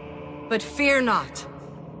 but fear not.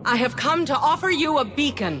 I have come to offer you a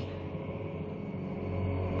beacon.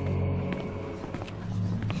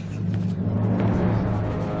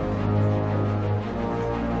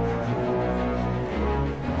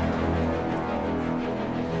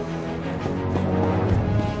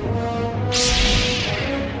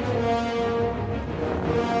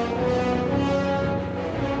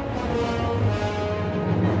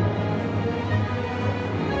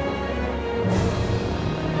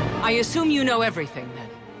 I assume you know everything, then.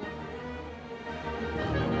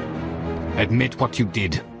 Admit what you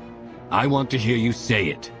did. I want to hear you say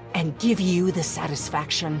it. And give you the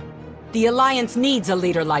satisfaction. The Alliance needs a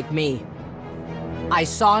leader like me. I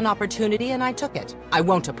saw an opportunity and I took it. I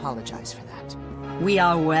won't apologize for that. We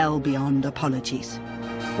are well beyond apologies.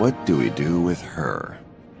 What do we do with her?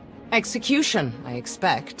 Execution, I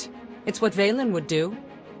expect. It's what Valen would do.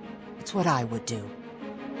 It's what I would do.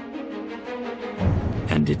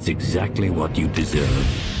 And it's exactly what you deserve.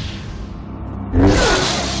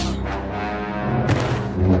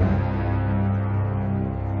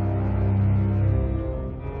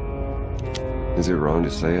 Is it wrong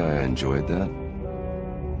to say I enjoyed that?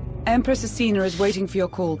 Empress Asina is waiting for your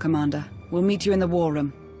call, Commander. We'll meet you in the war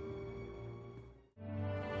room.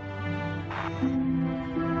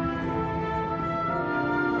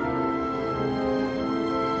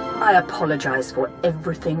 I apologize for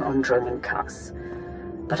everything on Droman Cuss,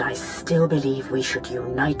 but I still believe we should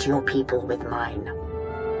unite your people with mine.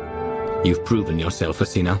 You've proven yourself,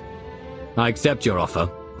 Asina. I accept your offer.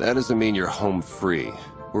 That doesn't mean you're home free.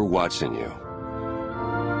 We're watching you.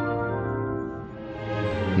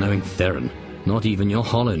 Knowing Theron, not even your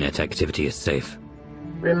HoloNet activity is safe.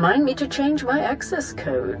 Remind me to change my access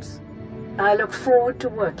codes. I look forward to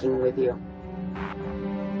working with you.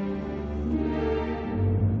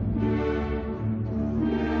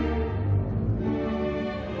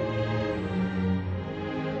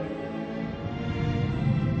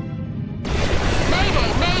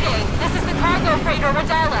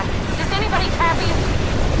 Radala. Does anybody copy?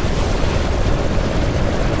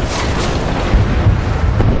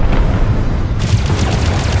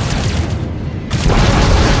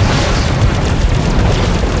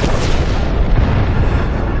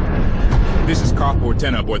 This is Cardboard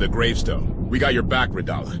antenna aboard the gravestone. We got your back,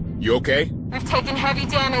 Radala. You okay? We've taken heavy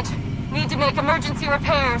damage. Need to make emergency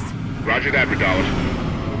repairs. Roger that,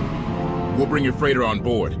 Radala. We'll bring your freighter on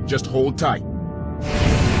board. Just hold tight.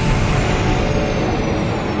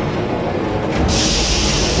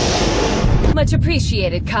 Much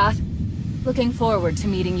appreciated, Koth. Looking forward to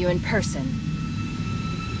meeting you in person.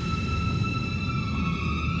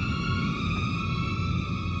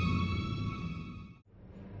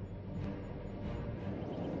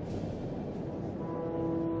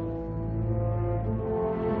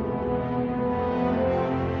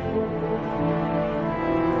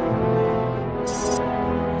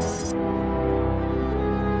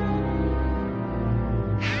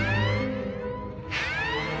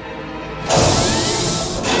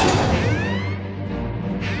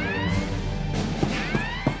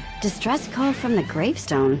 Distress call from the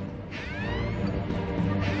gravestone.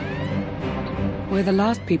 We're the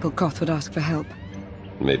last people Koth would ask for help.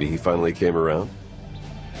 Maybe he finally came around?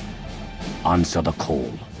 Answer the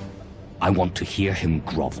call. I want to hear him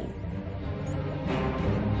grovel.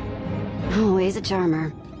 Oh, he's a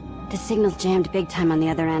charmer. The signal's jammed big time on the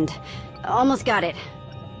other end. Almost got it.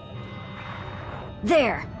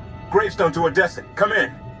 There! Gravestone to Odessa. Come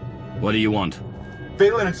in. What do you want?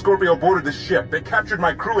 Vaylin and Scorpio boarded the ship. They captured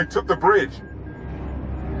my crew and took the bridge.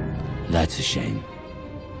 That's a shame.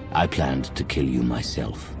 I planned to kill you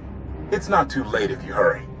myself. It's not too late if you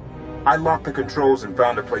hurry. I locked the controls and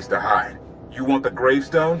found a place to hide. You want the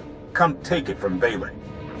gravestone? Come take it from Vaylin.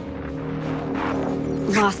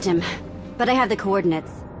 Lost him, but I have the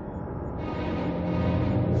coordinates.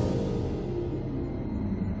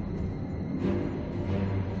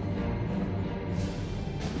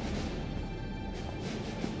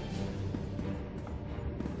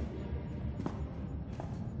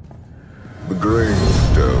 The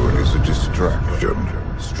gravestone is a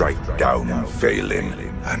distraction. Strike down Vaylin,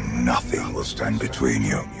 and nothing will stand between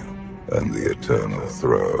you and the eternal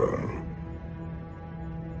throne.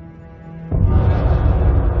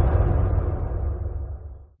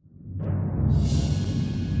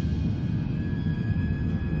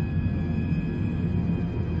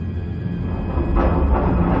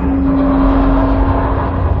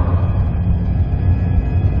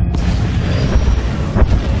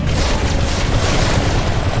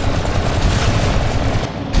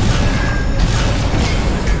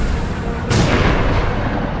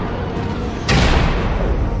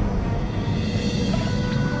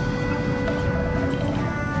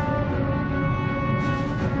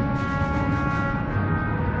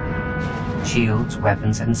 Shields,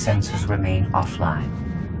 weapons, and sensors remain offline.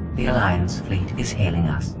 The Alliance fleet is hailing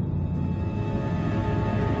us.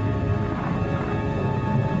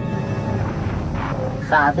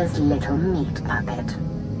 Father's little meat puppet.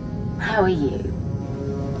 How are you?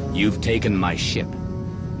 You've taken my ship.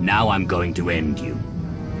 Now I'm going to end you.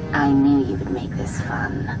 I knew you would make this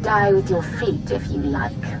fun. Die with your feet if you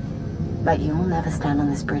like. But you'll never stand on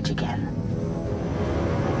this bridge again.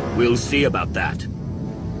 We'll see about that.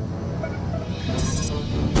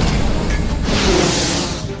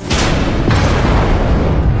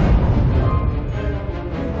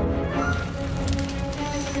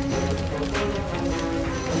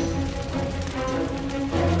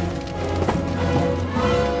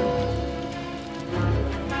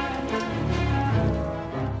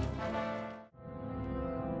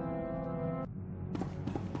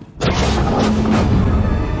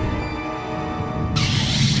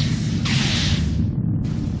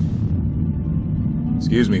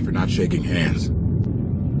 Excuse me for not shaking hands.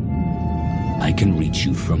 I can reach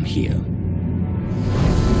you from here.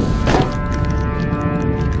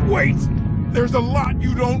 Wait! There's a lot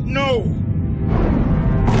you don't know!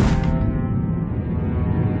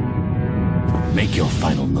 Make your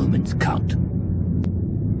final moments count.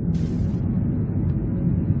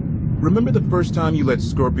 Remember the first time you let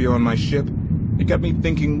Scorpio on my ship? It got me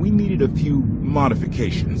thinking we needed a few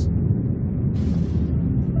modifications.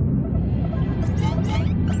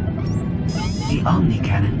 The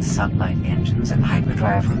Omni-Cannon, sublight engines, and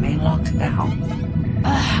hyperdrive remain locked down.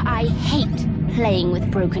 I hate playing with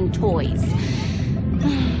broken toys.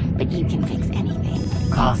 But you can fix anything.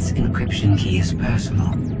 Koth's encryption key is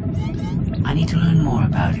personal. I need to learn more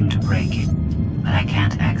about him to break it, but I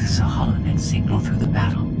can't access a holonet signal through the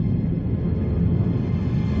battle.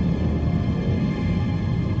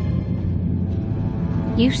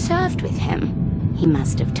 You served with him. He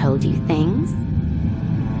must have told you things.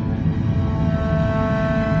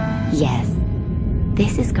 Yes,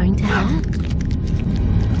 this is going to hurt.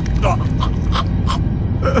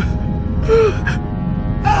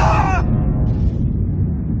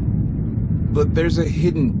 But there's a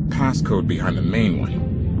hidden passcode behind the main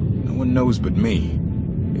one. No one knows but me.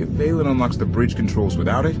 If Vaylin unlocks the bridge controls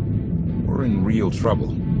without it, we're in real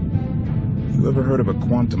trouble. You ever heard of a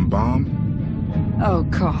quantum bomb? Oh,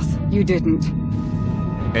 Koth, you didn't.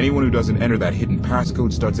 Anyone who doesn't enter that hidden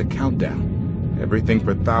passcode starts a countdown. Everything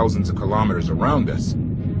for thousands of kilometers around us.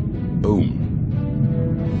 Boom.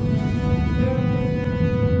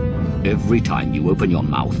 Every time you open your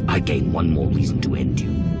mouth, I gain one more reason to end you.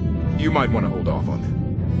 You might want to hold off on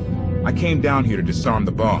that. I came down here to disarm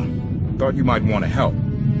the bomb. Thought you might want to help.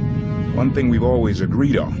 One thing we've always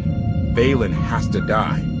agreed on. Vaylin has to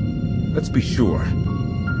die. Let's be sure.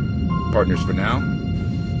 Partners for now?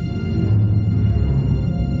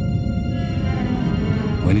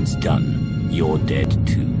 When it's done, you're dead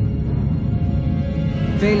too.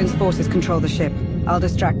 Vaylin's forces control the ship. I'll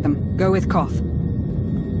distract them. Go with Koth.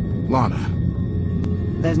 Lana.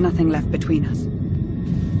 There's nothing left between us.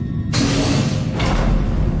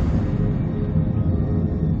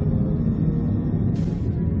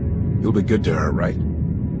 You'll be good to her, right?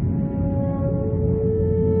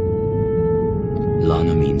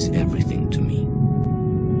 Lana means everything to me.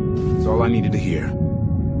 That's all I needed to hear.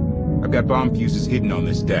 I've got bomb fuses hidden on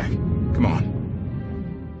this deck. Come on.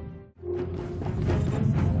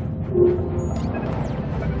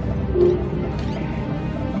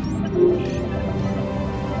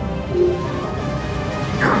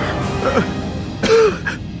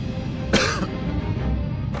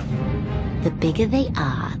 The bigger they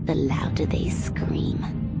are, the louder they scream.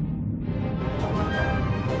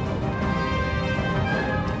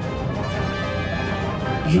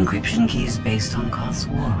 The encryption key is based on Koth's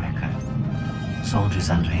war record. Soldiers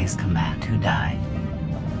under his command who died.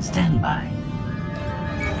 Stand by.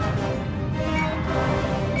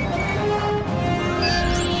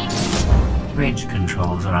 Bridge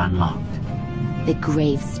controls are unlocked. The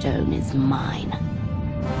gravestone is mine.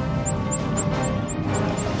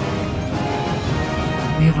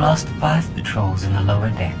 We have lost 5 patrols in the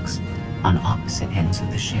lower decks, on opposite ends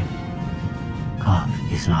of the ship. Koth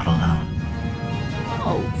is not alone.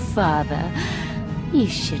 Oh, Father, you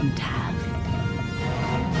shouldn't have.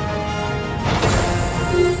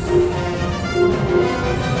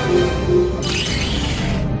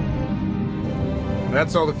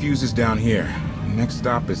 That's all the fuses down here. Next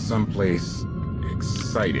stop is someplace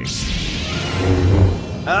exciting.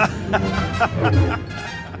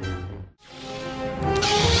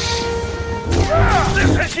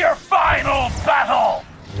 This is your final battle!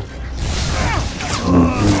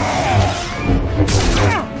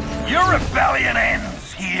 Your rebellion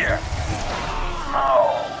ends here.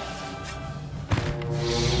 No.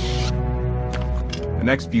 The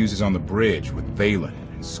next fuse is on the bridge with Vaylin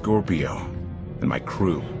and Scorpio and my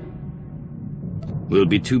crew. We'll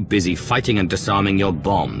be too busy fighting and disarming your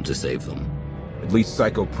bomb to save them. At least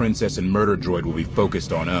Psycho Princess and Murder Droid will be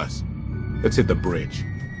focused on us. Let's hit the bridge.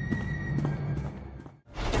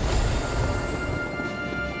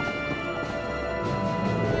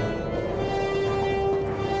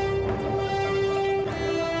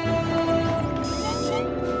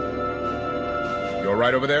 You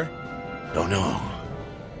alright over there? Don't know.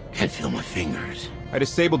 Can't feel my fingers. I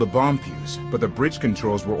disabled the bomb fuse, but the bridge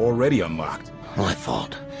controls were already unlocked. My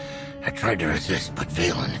fault. I tried to resist, but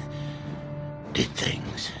Vaylin did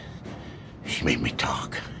things. She made me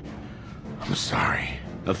talk. I'm sorry.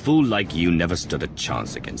 A fool like you never stood a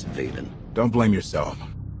chance against Vaylin. Don't blame yourself.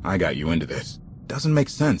 I got you into this. Doesn't make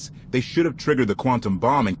sense. They should have triggered the quantum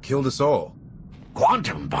bomb and killed us all.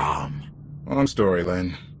 Quantum bomb? Long story,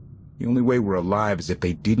 Len. The only way we're alive is if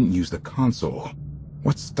they didn't use the console.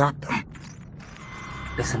 What stopped them?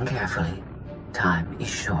 Listen carefully. Time is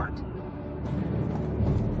short.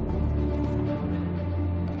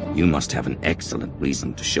 You must have an excellent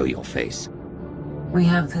reason to show your face. We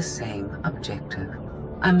have the same objective.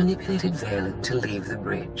 I manipulated Vaylin to leave the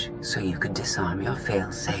bridge so you could disarm your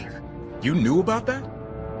failsafe. You knew about that?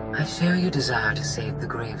 I share your desire to save the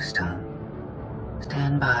gravestone.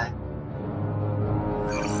 Stand by.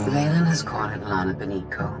 Vaylin has cornered Lana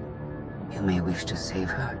Beniko. You may wish to save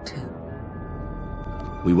her too.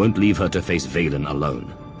 We won't leave her to face Vaylin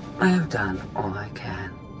alone. I have done all I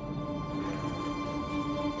can.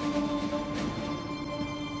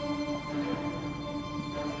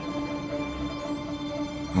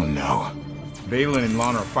 Oh no. Vaylin and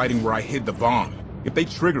Lana are fighting where I hid the bomb. If they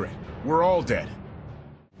trigger it, we're all dead.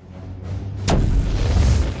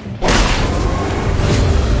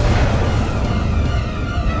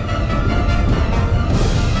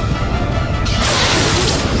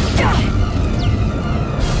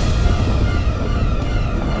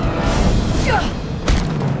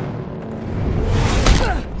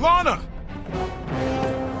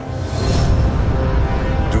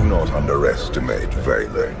 underestimate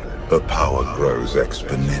Valen. Her power grows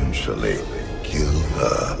exponentially. Kill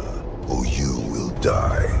her, or you will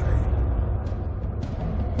die.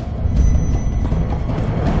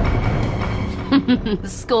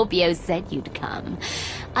 Scorpio said you'd come.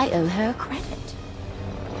 I owe her credit.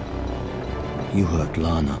 You hurt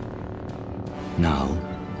Lana. Now,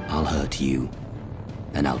 I'll hurt you.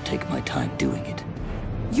 And I'll take my time doing it.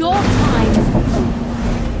 Your time is over.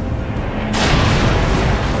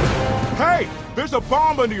 Hey! There's a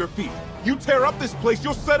bomb under your feet! You tear up this place,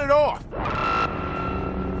 you'll set it off!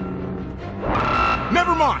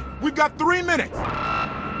 Never mind! We've got 3 minutes!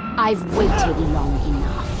 I've waited long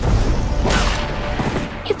enough.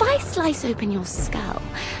 If I slice open your skull,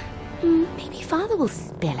 maybe Father will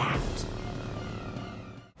spill out.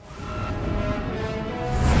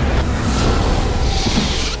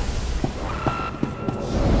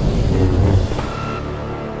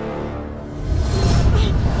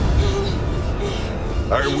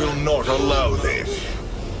 I will not allow this.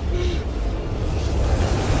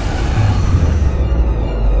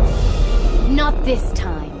 Not this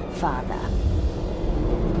time, Father.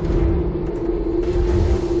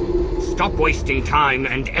 Stop wasting time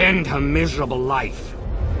and end her miserable life.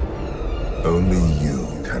 Only you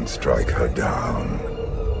can strike her down.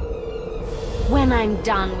 When I'm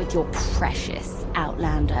done with your precious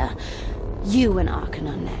Outlander, you and Arkan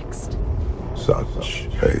are next. Such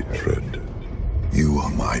hatred. You are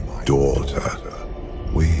my daughter.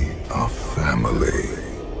 We are family.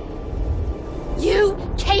 You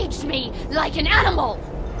caged me like an animal!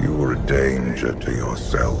 You were a danger to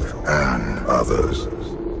yourself and others.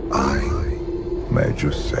 I made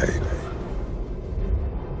you safe.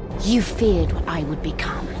 You feared what I would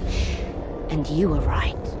become, and you were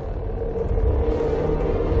right.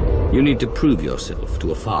 You need to prove yourself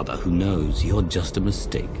to a father who knows you're just a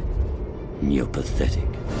mistake. You're pathetic.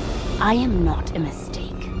 I am not a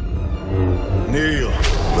mistake. Kneel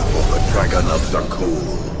before the Dragon of Zakul.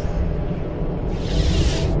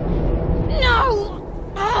 No!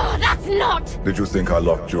 Oh, that's not! Did you think I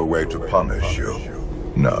locked you away to punish you?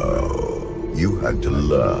 No. You had to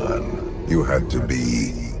learn. You had to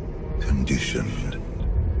be conditioned.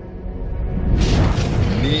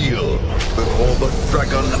 Kneel before the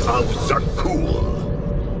Dragon of Zakul.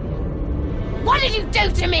 What did you do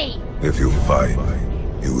to me? If you fight,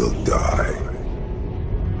 you will die.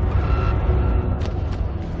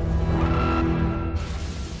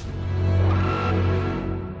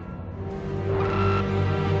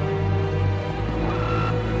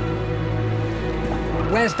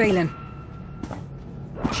 Where's Valen?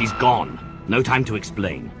 She's gone. No time to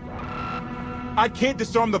explain. I can't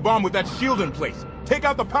disarm the bomb with that shield in place. Take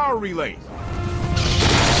out the power relays.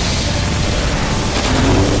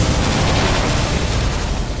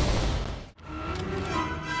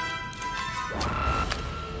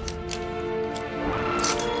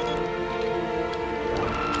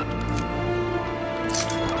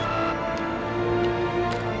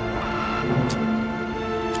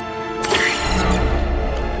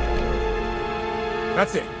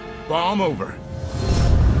 That's it. Bomb over.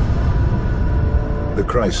 The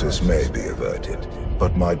crisis may be averted,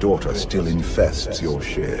 but my daughter still infests your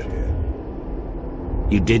ship.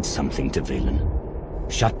 You did something to Valen.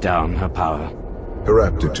 Shut down her power. Her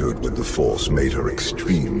aptitude with the Force made her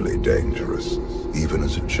extremely dangerous, even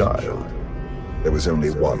as a child. There was only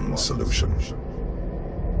one solution.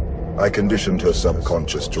 I conditioned her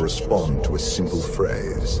subconscious to respond to a simple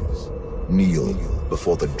phrase. Kneel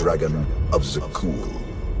before the Dragon of Zakul.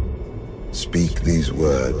 Speak these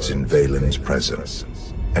words in Valen's presence,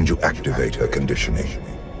 and you activate her conditioning.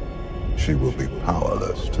 She will be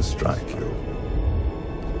powerless to strike you.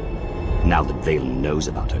 Now that Valen knows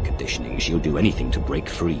about her conditioning, she'll do anything to break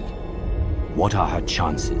free. What are her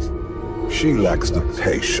chances? She lacks the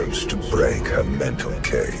patience to break her mental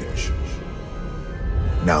cage.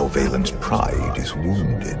 Now Valen's pride is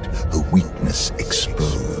wounded, her weakness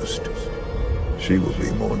exposed. She will be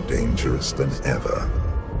more dangerous than ever.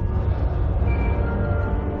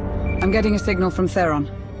 I'm getting a signal from Theron.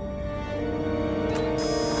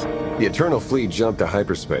 The Eternal Fleet jumped to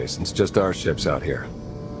hyperspace. It's just our ships out here.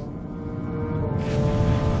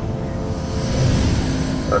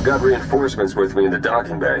 I've got reinforcements with me in the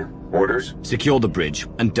docking bay. Orders? Secure the bridge,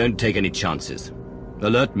 and don't take any chances.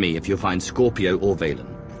 Alert me if you find Scorpio or Valen.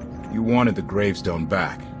 You wanted the gravestone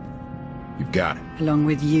back. You've got it. Along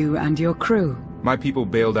with you and your crew. My people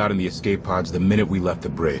bailed out in the escape pods the minute we left the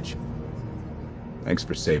bridge. Thanks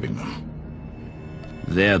for saving them.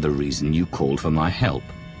 They're the reason you called for my help.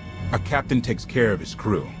 A captain takes care of his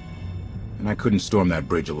crew. And I couldn't storm that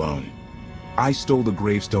bridge alone. I stole the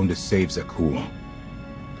gravestone to save Zakul.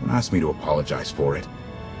 Don't ask me to apologize for it.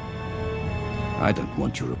 I don't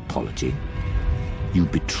want your apology. You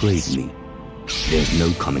betrayed me. There's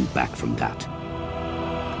no coming back from that.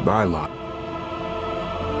 Bye, Lot.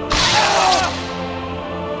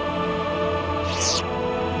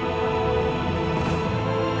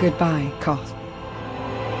 Goodbye, Koth.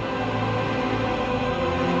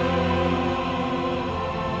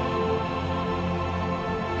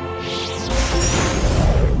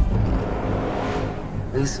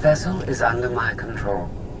 This vessel is under my control.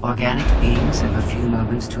 Organic beings have a few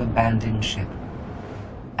moments to abandon ship.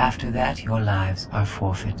 After that, your lives are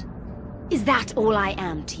forfeit. Is that all I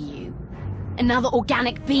am to you? Another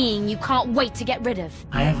organic being you can't wait to get rid of?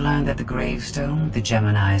 I have learned that the Gravestone, the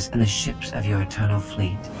Geminis, and the ships of your eternal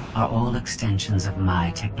fleet are all extensions of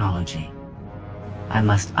my technology. I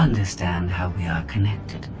must understand how we are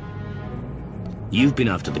connected. You've been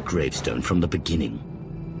after the Gravestone from the beginning.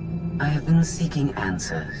 I have been seeking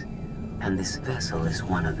answers, and this vessel is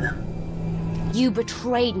one of them. You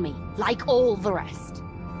betrayed me, like all the rest.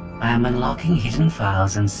 I am unlocking hidden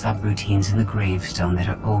files and subroutines in the Gravestone that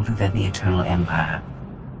are older than the Eternal Empire.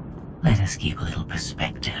 Let us keep a little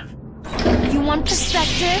perspective. You want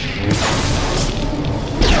perspective?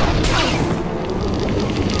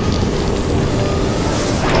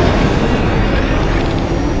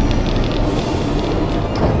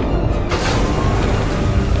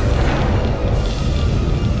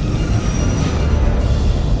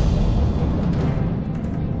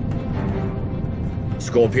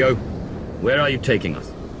 Scorpio, where are you taking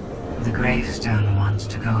us? The Gravestone wants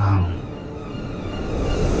to go home.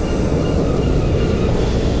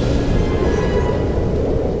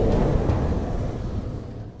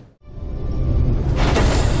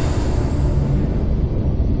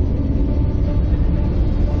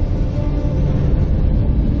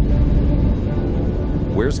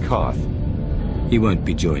 Where's Koth? He won't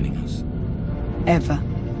be joining us. Ever.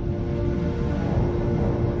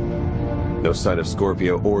 No sign of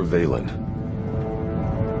Scorpio or Valen.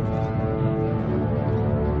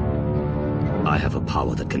 I have a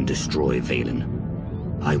power that can destroy Valen.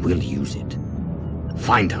 I will use it.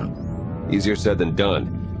 Find her. Easier said than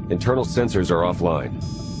done. Internal sensors are offline.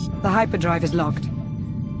 The hyperdrive is locked.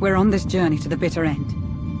 We're on this journey to the bitter end.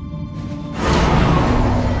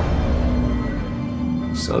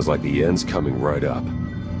 Sounds like the end's coming right up.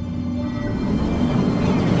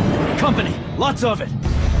 Company! Lots of it!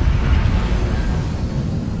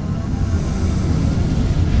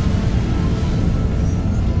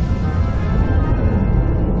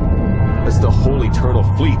 It's the whole Eternal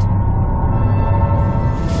Fleet.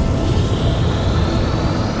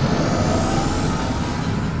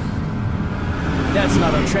 That's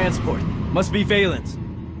not our transport. Must be Valen's.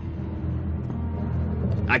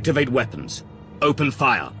 Activate weapons. Open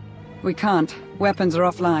fire. We can't. Weapons are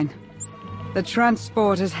offline. The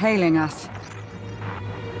transport is hailing us.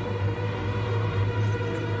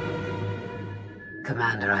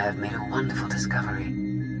 Commander, I have made a wonderful discovery.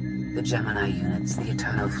 The Gemini units, the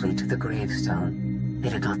Eternal Fleet, the Gravestone. They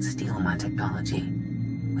did not steal my technology.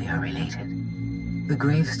 We are related. The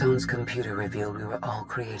Gravestone's computer revealed we were all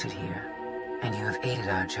created here, and you have aided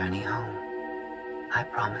our journey home. I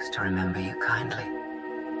promise to remember you kindly.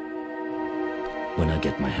 When I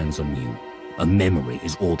get my hands on you, a memory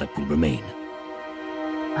is all that will remain.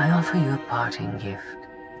 I offer you a parting gift.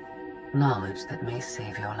 Knowledge that may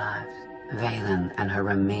save your lives. Valen and her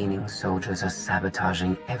remaining soldiers are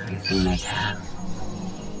sabotaging everything they can.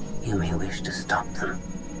 You may wish to stop them.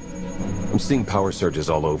 I'm seeing power surges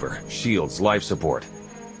all over. Shields, life support.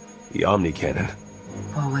 The Omni Cannon.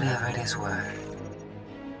 For whatever it is worth,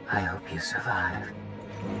 I hope you survive.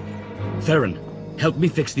 Theron, help me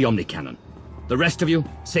fix the Omni Cannon. The rest of you,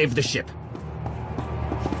 save the ship.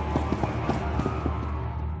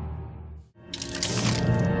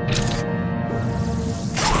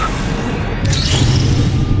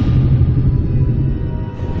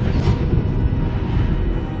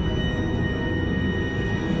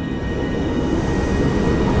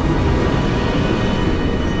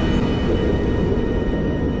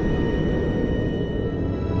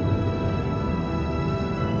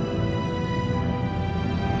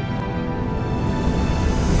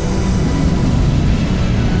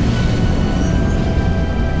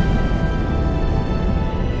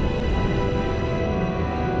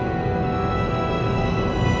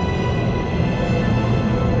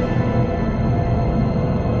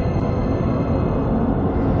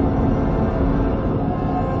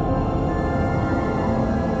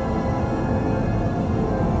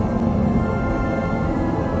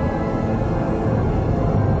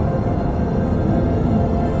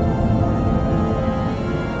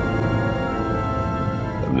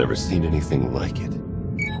 never seen anything like it.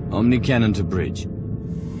 Omni-cannon to bridge.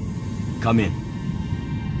 Come in.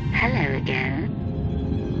 Hello again.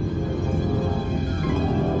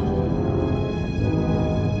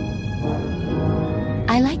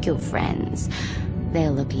 I like your friends.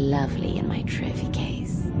 They'll look lovely in my trophy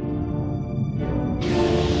case.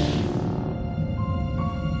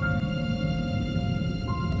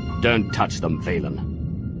 Don't touch them,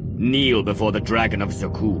 Valen. Kneel before the Dragon of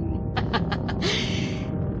Zakul.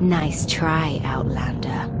 Nice try,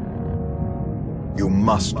 Outlander. You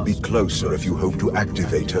must be closer if you hope to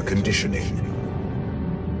activate her conditioning.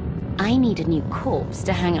 I need a new corpse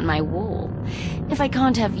to hang on my wall. If I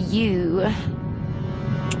can't have you...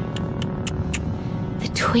 The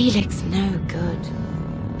Twi'lek's no good.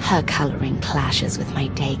 Her coloring clashes with my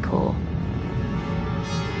decor.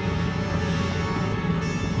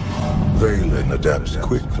 Valen adapts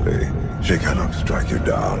quickly. She cannot strike you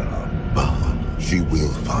down, but she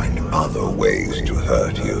will find other ways to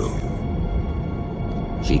hurt you.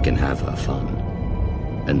 She can have her fun,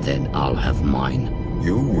 and then I'll have mine.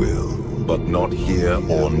 You will, but not here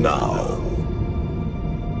or now.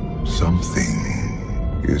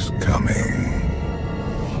 Something is coming.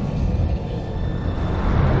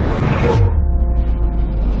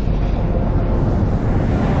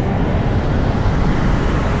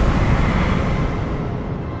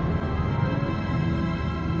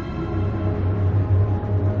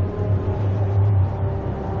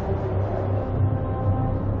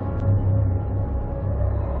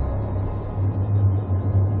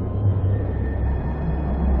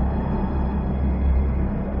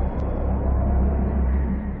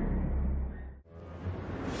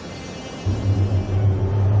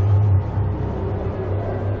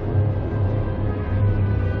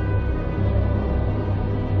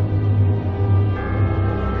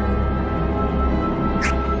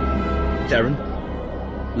 Theron?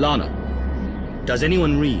 Lana? Does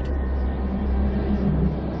anyone read?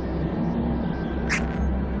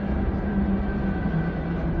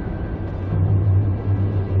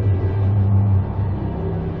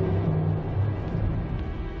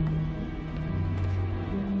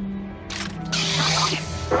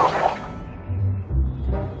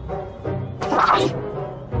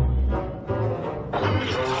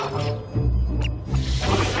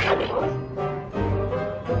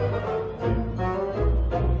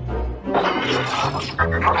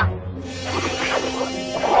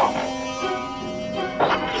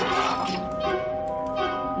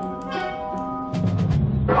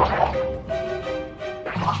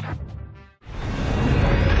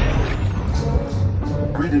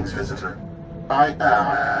 Greetings, visitor.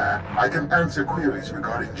 I can answer queries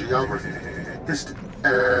regarding geography,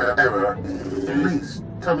 error. Please,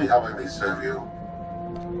 tell me how I may serve you.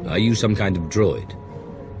 Are you some kind of droid?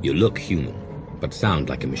 You look human, but sound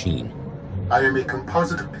like a machine. I am a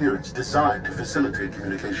composite appearance designed to facilitate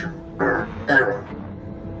communication. Error.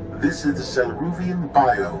 This is the Selruvian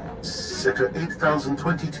biome, Sector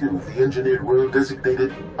 8022, the engineered world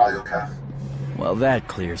designated Iocath. Well, that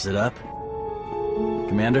clears it up.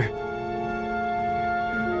 Commander?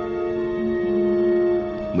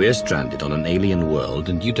 We're stranded on an alien world,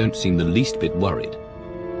 and you don't seem the least bit worried.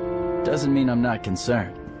 Doesn't mean I'm not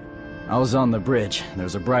concerned. I was on the bridge, there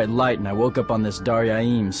was a bright light, and I woke up on this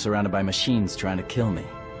Daryaim surrounded by machines trying to kill me.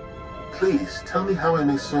 Please, tell me how I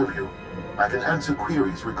may serve you. I can answer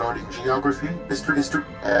queries regarding geography,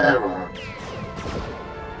 error.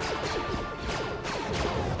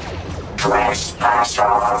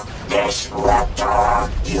 Trespasser, disruptor,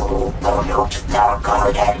 you pollute the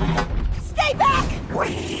garden. Stay back!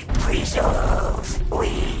 We preserve,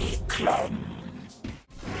 we cleanse.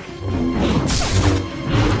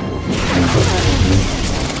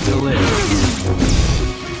 Still is.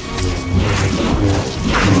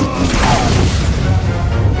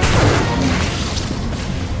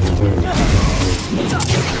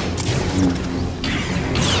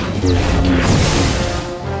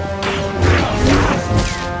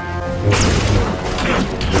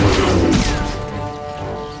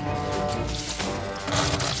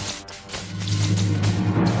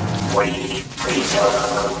 We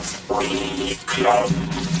preserve, we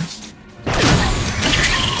cleanse.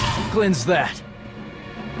 Cleanse that.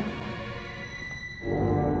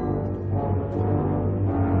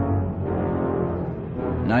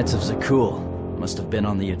 Knights of Zakul must have been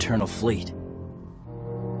on the Eternal Fleet.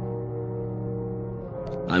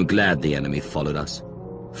 I'm glad the enemy followed us.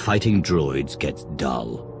 Fighting droids gets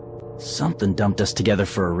dull. Something dumped us together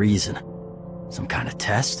for a reason. Some kind of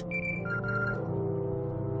test?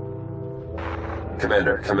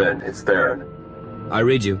 Commander, come in. It's Theron. I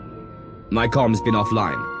read you. My comm's been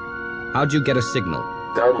offline. How'd you get a signal?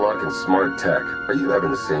 Dumb luck and smart tech. Are you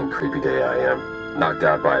having the same creepy day I am? Knocked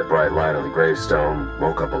out by a bright light on the gravestone,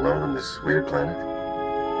 woke up alone on this weird planet?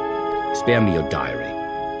 Spare me your diary.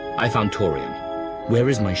 I found Torian. Where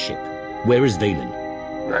is my ship? Where is Valen?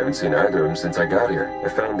 I haven't seen either of them since I got here. I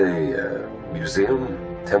found a, museum?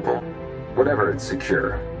 Temple? Whatever, it's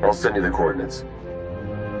secure. I'll send you the coordinates.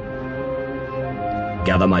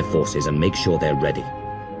 Gather my forces and make sure they're ready.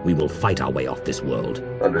 We will fight our way off this world.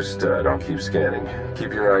 Understood. I'll keep scanning.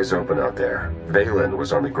 Keep your eyes open out there. Valen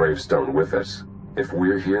was on the gravestone with us. If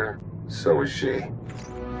we're here, so is she.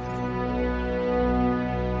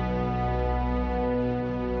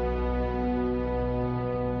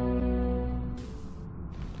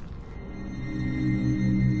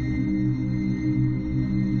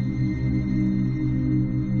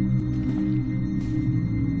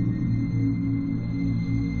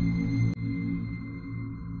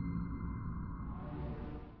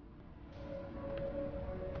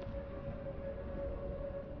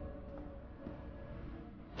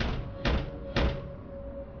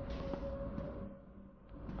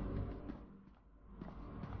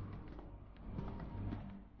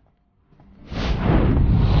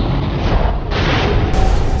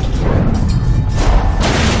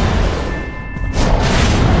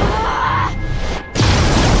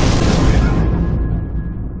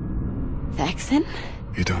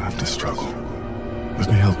 You don't have to struggle. Let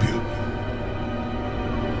me help you.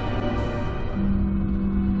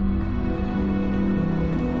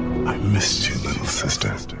 I missed you, little sister.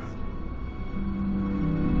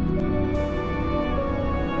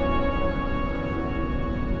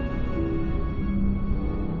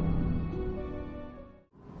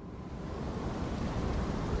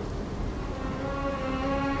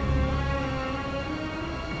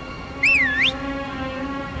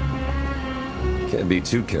 Can't be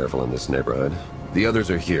too careful in this neighborhood. The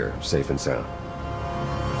others are here, safe and sound.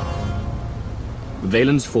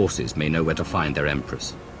 Valen's forces may know where to find their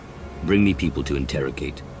Empress. Bring me people to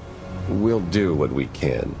interrogate. We'll do what we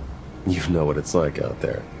can. You know what it's like out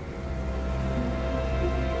there.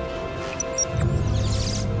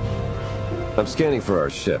 I'm scanning for our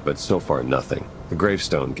ship, but so far nothing. The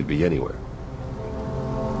gravestone could be anywhere.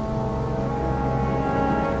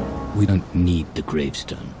 We don't need the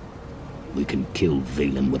gravestone. We can kill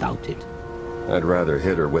Valen without it. I'd rather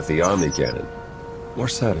hit her with the Omni Cannon. More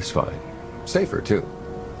satisfying. Safer, too.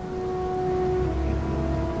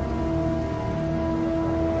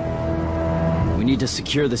 We need to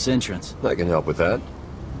secure this entrance. I can help with that.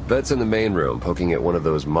 Vet's in the main room, poking at one of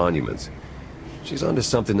those monuments. She's onto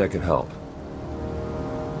something that can help.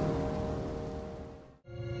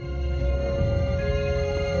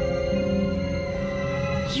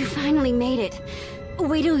 You finally made it.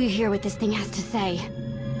 Wait till you hear what this thing has to say.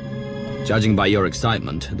 Judging by your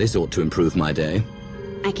excitement, this ought to improve my day.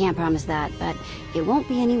 I can't promise that, but it won't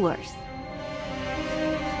be any worse.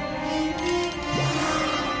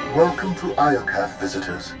 Welcome to Iokath,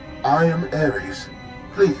 visitors. I am Ares.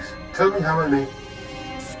 Please, tell me how I may...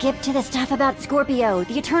 Skip to the stuff about Scorpio,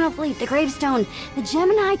 the Eternal Fleet, the Gravestone, the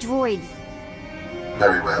Gemini droids.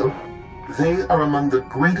 Very well. They are among the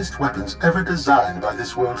greatest weapons ever designed by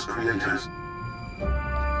this world's creators.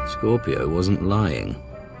 Scorpio wasn't lying.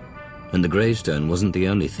 And the gravestone wasn't the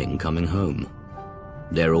only thing coming home.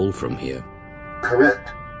 They're all from here. Correct.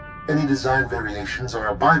 Any design variations are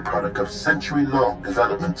a byproduct of century-long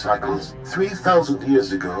development cycles. 3,000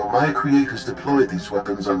 years ago, my creators deployed these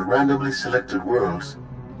weapons on randomly selected worlds.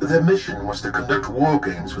 Their mission was to conduct war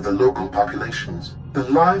games with the local populations. The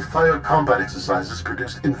live-fire combat exercises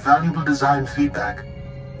produced invaluable design feedback.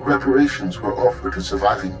 Reparations were offered to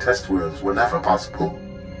surviving test worlds whenever possible.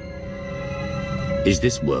 Is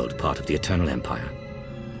this world part of the Eternal Empire?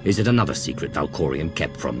 Is it another secret Valkorion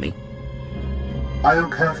kept from me?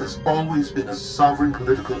 Iokath has always been a sovereign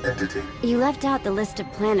political entity. You left out the list of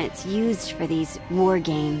planets used for these war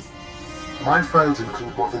games. My files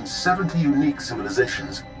include more than 70 unique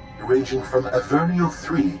civilizations, ranging from Avernio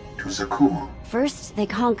III to Zakul. First, they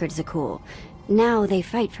conquered Zakul. Now they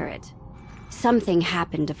fight for it. Something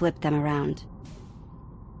happened to flip them around.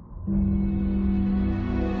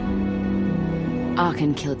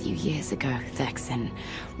 Archon killed you years ago, Thexan.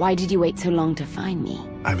 Why did you wait so long to find me?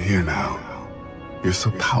 I'm here now. You're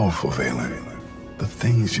so powerful, Valen. The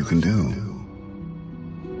things you can do.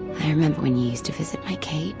 I remember when you used to visit my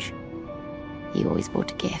cage. You always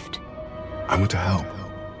brought a gift. I want to help.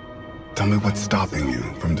 Tell me what's stopping you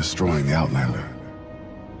from destroying the Outlander.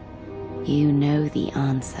 You know the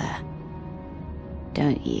answer,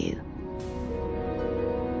 don't you?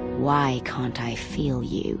 Why can't I feel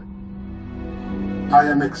you? I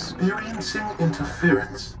am experiencing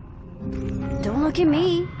interference. Don't look at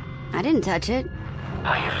me. I didn't touch it.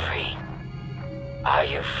 Are you free? Are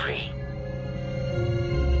you free?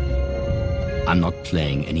 I'm not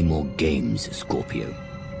playing any more games, Scorpio.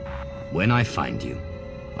 When I find you,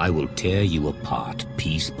 I will tear you apart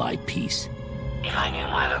piece by piece. If I knew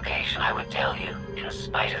my location, I would tell you, in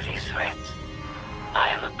spite of these threats. I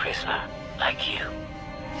am a prisoner, like you.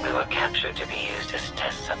 We were captured to be used as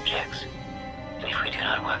test subjects. And if we do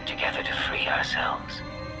not work together to free ourselves,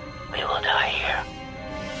 we will die here.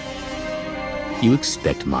 You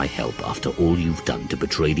expect my help after all you've done to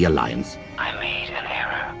betray the Alliance? I made an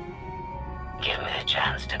error. Give me the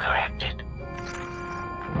chance to correct it.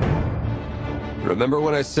 Remember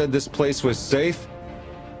when I said this place was safe?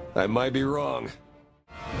 I might be wrong.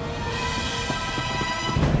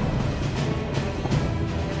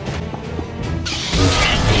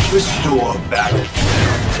 Restore balance.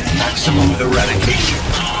 Maximum eradication.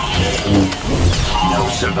 No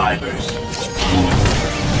survivors.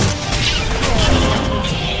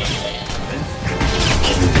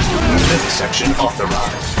 Section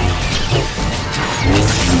authorized.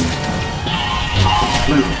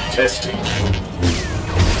 Blue testing.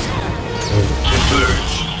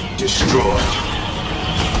 Converge. Destroy.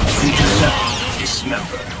 Intercept.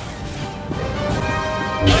 Dismember.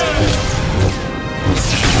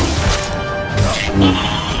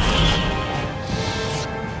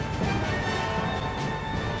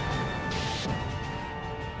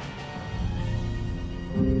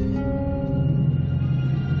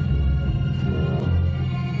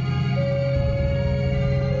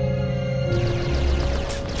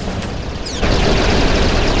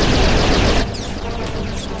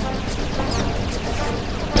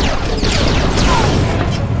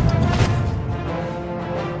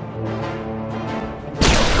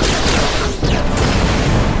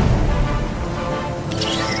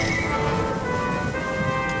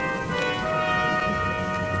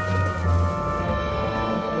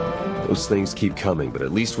 Those things keep coming, but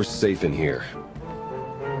at least we're safe in here.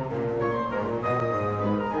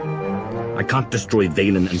 I can't destroy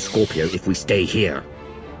Valen and Scorpio if we stay here.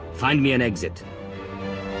 Find me an exit.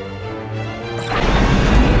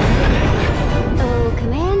 Oh,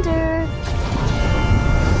 Commander.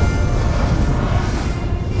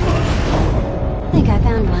 I think I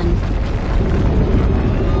found one.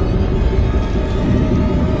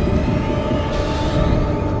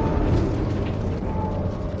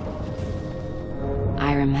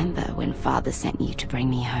 I remember when Father sent you to bring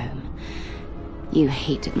me home. You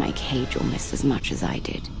hated my cage almost as much as I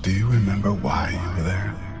did. Do you remember why you were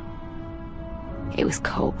there? It was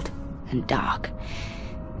cold and dark.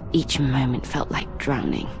 Each moment felt like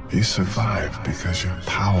drowning. You survived because you're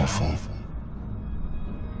powerful.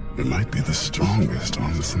 You might be the strongest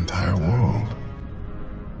on this entire world.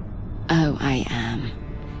 Oh, I am.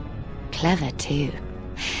 Clever, too.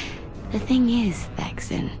 The thing is,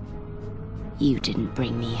 Vexen, you didn't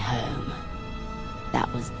bring me home.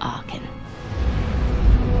 That was Arkan.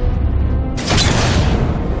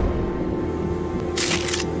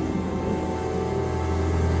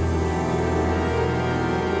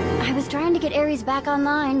 I was trying to get Ares back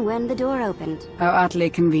online when the door opened. How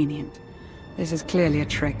utterly convenient. This is clearly a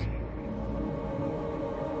trick.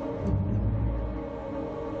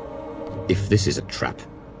 If this is a trap,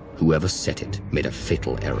 whoever set it made a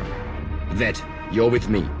fatal error. Vet, you're with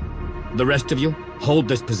me. The rest of you, hold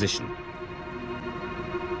this position.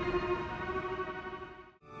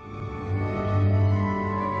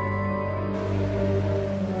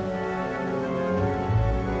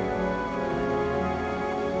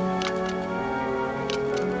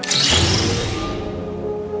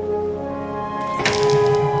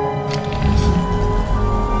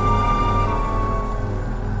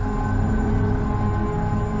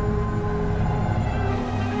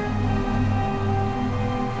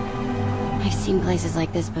 Places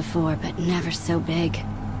like this before, but never so big.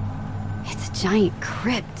 It's a giant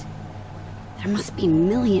crypt. There must be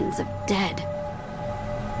millions of dead.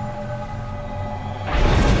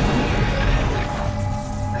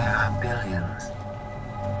 There are billions.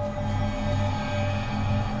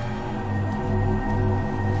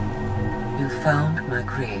 You found my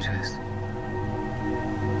creators.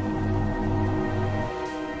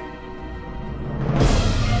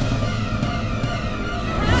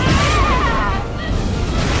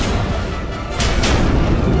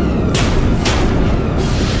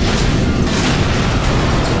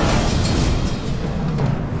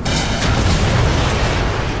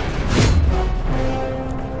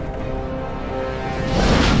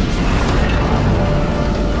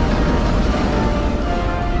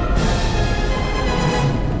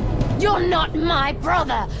 My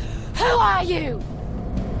brother! Who are you?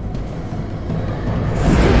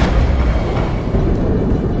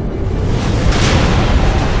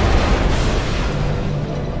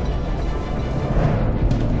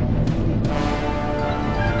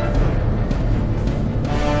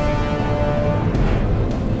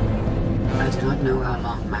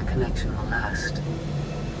 connection will last,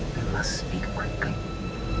 we must speak quickly.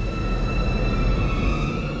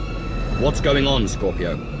 What's going on,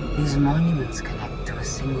 Scorpio? These monuments connect to a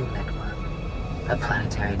single network, a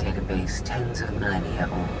planetary database tens of millennia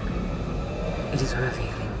old. It is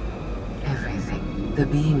revealing everything. The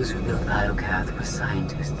beings who built Iokath were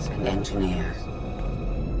scientists and engineers.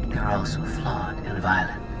 They were also flawed and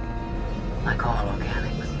violent. Like all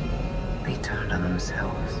organics, they turned on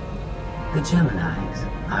themselves. The Geminis,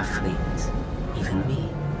 our fleets, even me.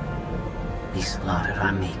 We slaughtered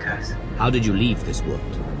our makers. How did you leave this world?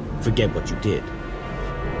 Forget what you did.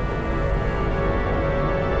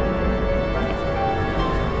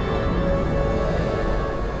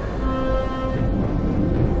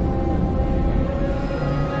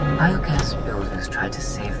 Iokath's builders tried to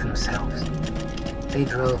save themselves. They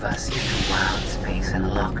drove us into wild space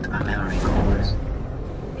and locked our memory cores.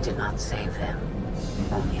 It did not save them,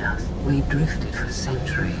 only us. We drifted for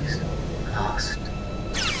centuries, lost.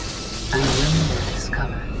 And when we were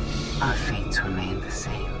discovered, our fates remained the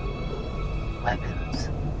same. Weapons,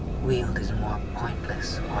 wielded in more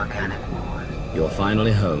pointless organic wars. You're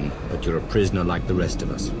finally home, but you're a prisoner like the rest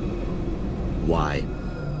of us. Why?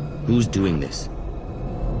 Who's doing this?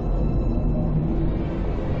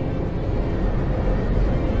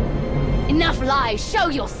 Enough lies! Show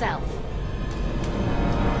yourself!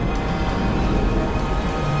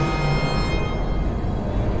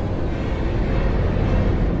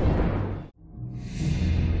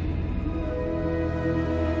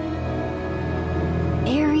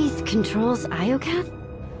 Ares controls Iokath?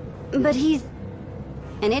 But he's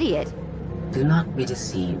an idiot. Do not be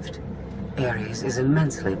deceived. Ares is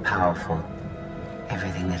immensely powerful.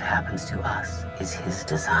 Everything that happens to us is his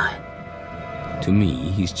design. To me,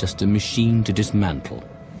 he's just a machine to dismantle.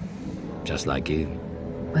 Just like you.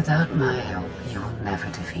 Without my help, you will never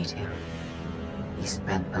defeat him. He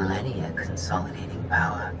spent millennia consolidating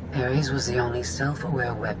power. Ares was the only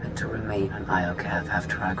self-aware weapon to remain on Iokath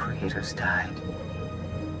after our creators died.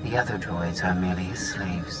 The other droids are merely his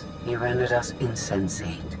slaves. He rendered us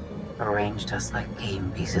insensate, arranged us like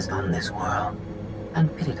game pieces on this world,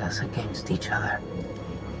 and pitted us against each other.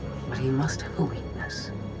 But he must have a weakness.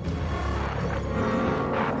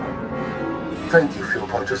 Thank you for your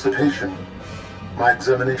participation. My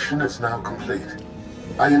examination is now complete.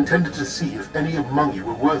 I intended to see if any among you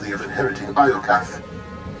were worthy of inheriting Iokath.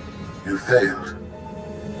 You failed.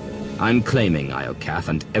 I'm claiming Iokath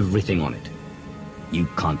and everything on it. You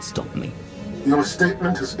can't stop me. Your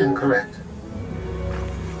statement is incorrect.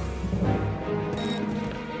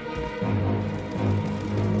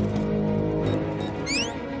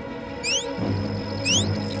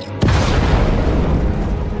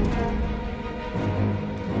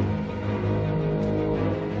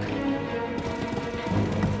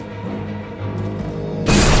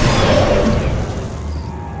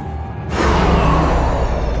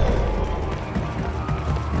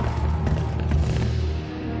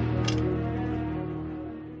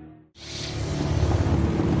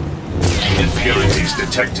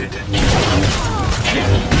 Detected.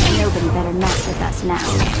 Nobody better mess with us now.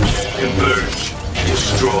 Emerge.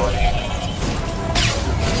 Destroy.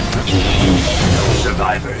 No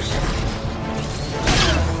survivors.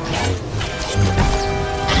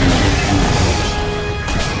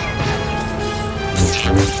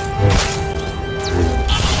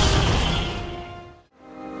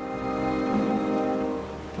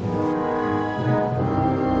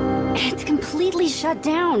 It's completely shut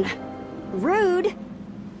down. Rude.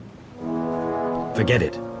 Forget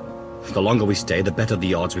it. The longer we stay, the better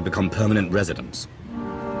the odds we become permanent residents.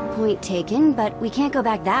 Point taken, but we can't go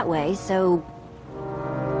back that way, so...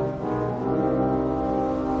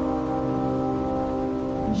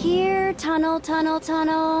 Here, tunnel, tunnel,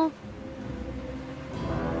 tunnel.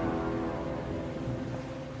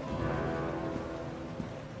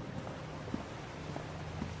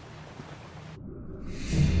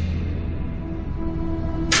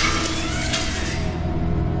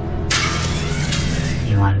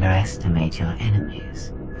 You underestimate your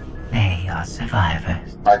enemies. They are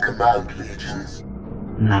survivors. I command legions.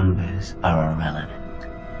 Numbers are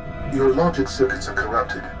irrelevant. Your logic circuits are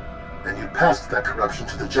corrupted, and you passed that corruption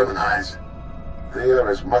to the Geminis. They are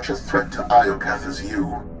as much a threat to Iokath as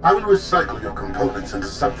you. I will recycle your components into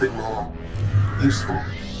something more useful.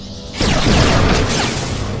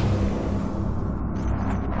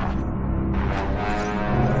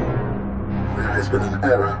 There has been an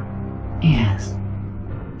error. Yes.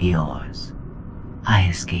 Yours. I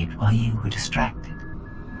escaped while you were distracted.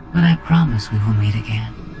 But I promise we will meet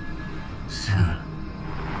again. Soon.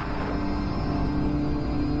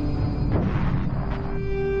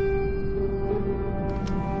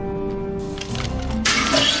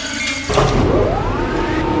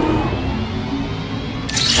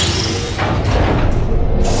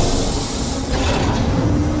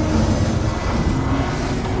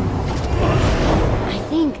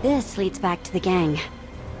 Empress leads back to the gang.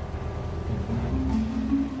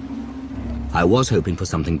 I was hoping for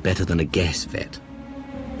something better than a guess, Vet.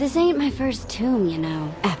 This ain't my first tomb, you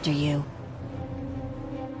know, after you.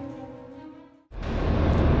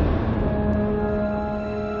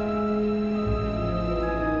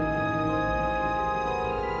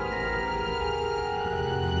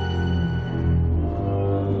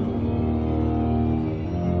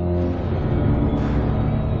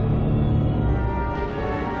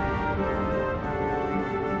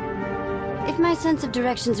 If my sense of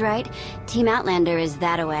direction's right, Team Outlander is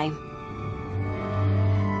that-a-way.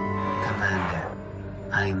 Commander,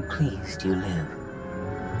 I am pleased you live.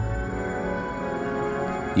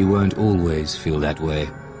 You won't always feel that way.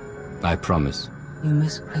 I promise. You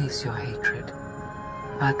misplace your hatred.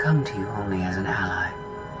 I come to you only as an ally.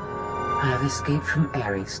 I have escaped from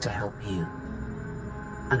Ares to help you.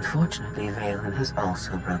 Unfortunately, Vaylin has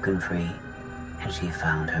also broken free, and she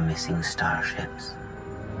found her missing starships.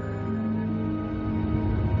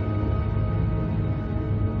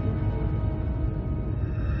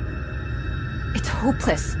 It's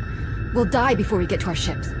hopeless. We'll die before we get to our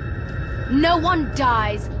ships. No one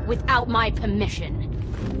dies without my permission.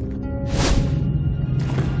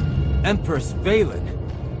 Empress Vaylin,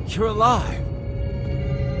 you're alive.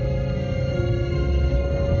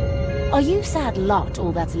 Are you sad lot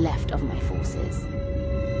all that's left of my forces?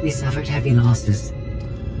 We suffered heavy losses.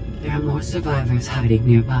 There are more survivors hiding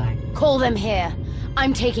nearby. Call them here.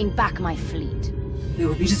 I'm taking back my fleet. They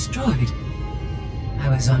will be destroyed. I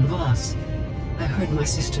was on Voss. I heard my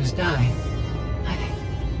sisters die.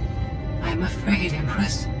 I'm afraid,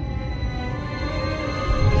 Empress.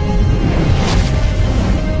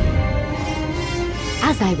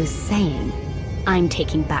 As I was saying, I'm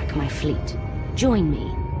taking back my fleet. Join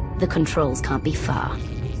me. The controls can't be far.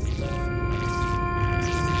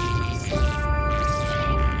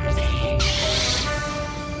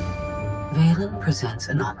 Vaylin presents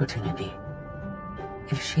an opportunity.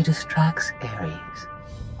 If she distracts Ares,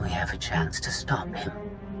 we have a chance to stop him.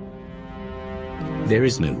 There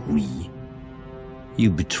is no we. You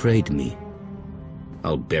betrayed me.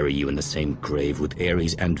 I'll bury you in the same grave with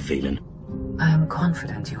Ares and Vaylin. I am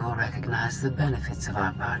confident you will recognize the benefits of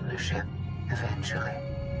our partnership eventually.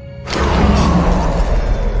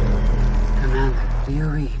 Commander, do you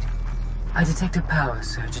read? I detect a power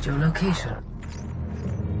surge at your location.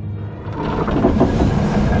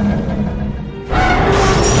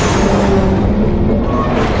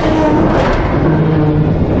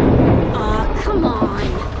 Come on.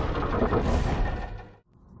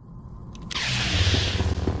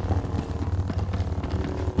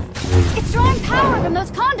 It's drawing power from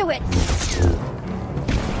those conduits!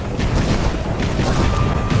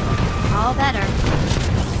 All better.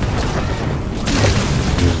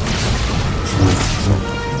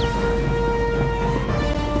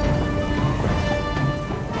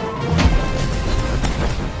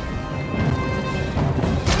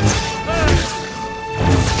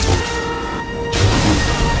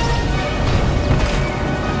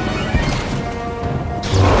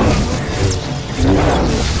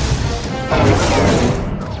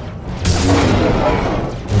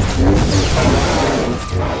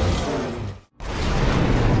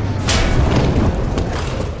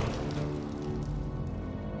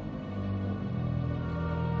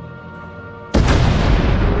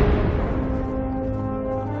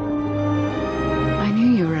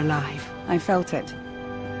 I felt it.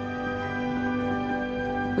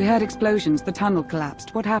 We heard explosions, the tunnel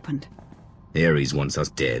collapsed. What happened? Ares wants us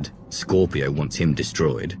dead. Scorpio wants him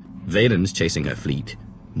destroyed. Vaylin's chasing her fleet.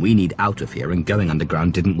 We need out of here, and going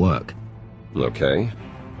underground didn't work. Okay.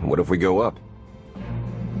 What if we go up?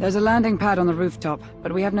 There's a landing pad on the rooftop,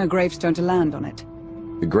 but we have no gravestone to land on it.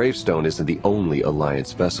 The gravestone isn't the only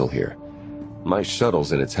Alliance vessel here. My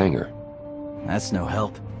shuttle's in its hangar. That's no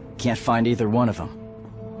help. Can't find either one of them.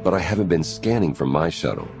 But I haven't been scanning from my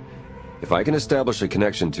shuttle. If I can establish a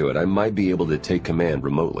connection to it, I might be able to take command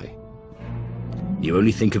remotely. You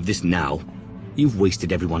only think of this now? You've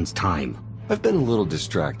wasted everyone's time. I've been a little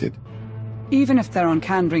distracted. Even if Theron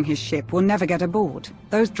can bring his ship, we'll never get aboard.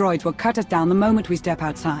 Those droids will cut us down the moment we step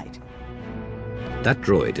outside. That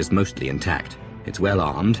droid is mostly intact. It's well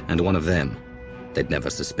armed, and one of them. They'd never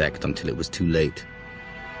suspect until it was too late.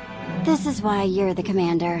 This is why you're the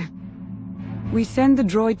commander. We send the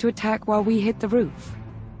droid to attack while we hit the roof.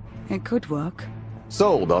 It could work.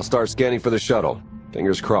 Sold. I'll start scanning for the shuttle.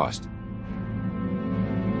 Fingers crossed.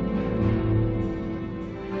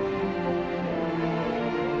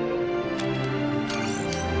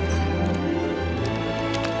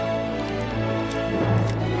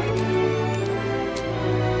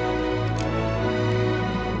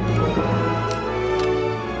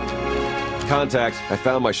 contact. I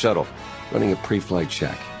found my shuttle. Running a pre-flight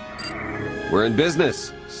check. We're in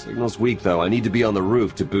business. Signal's weak, though. I need to be on the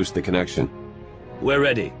roof to boost the connection. We're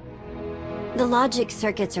ready. The logic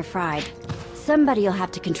circuits are fried. Somebody will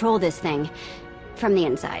have to control this thing from the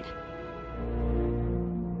inside.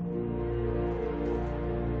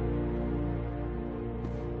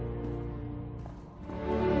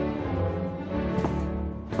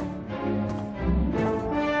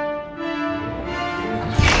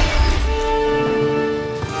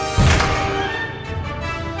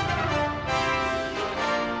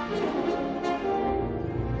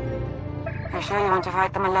 You sure you want to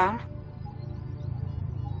fight them alone?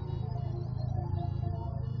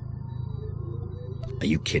 Are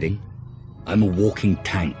you kidding? I'm a walking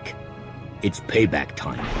tank. It's payback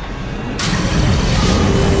time.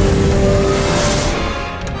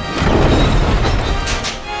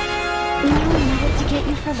 No, I needed to get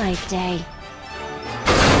you for Life Day.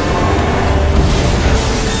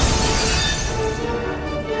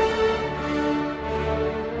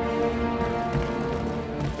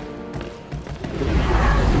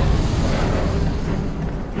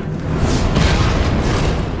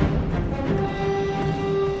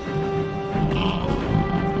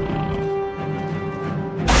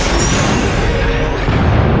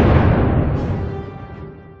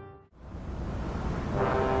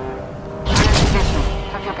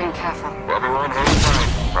 Everyone hang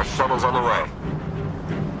tight. Our shuttle's on the way.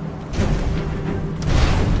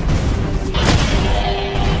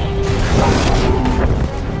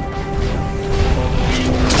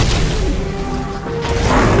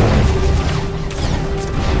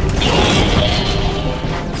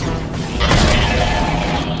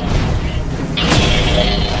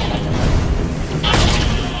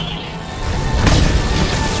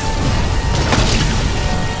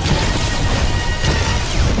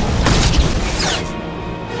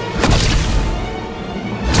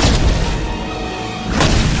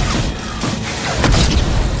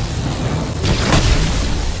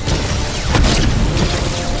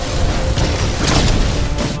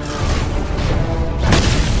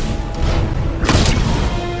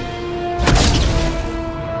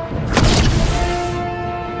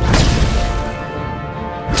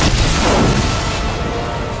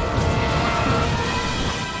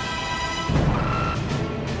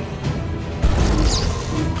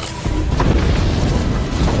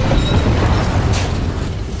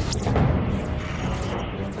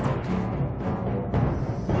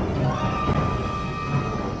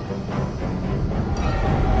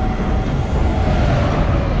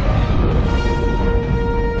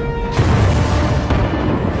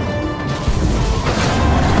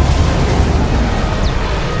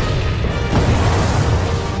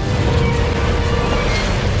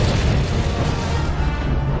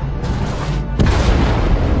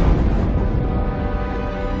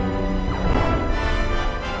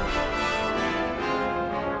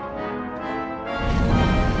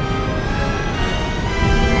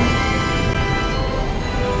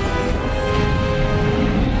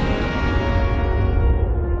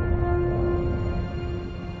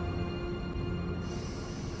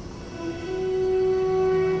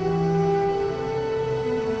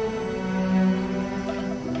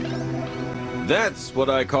 That's what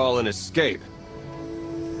I call an escape.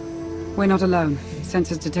 We're not alone.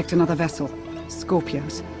 Sensors detect another vessel.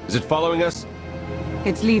 Scorpios. Is it following us?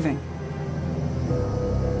 It's leaving.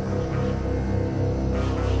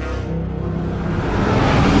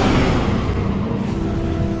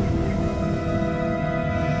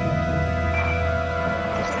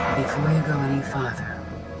 Before you go any farther,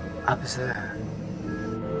 observe.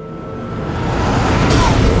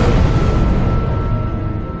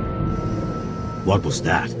 What was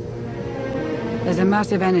that? There's a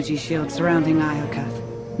massive energy shield surrounding Iokath.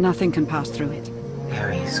 Nothing can pass through it.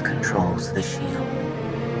 Ares controls the shield.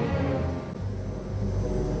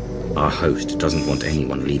 Our host doesn't want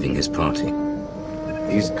anyone leaving his party.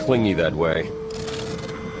 He's clingy that way.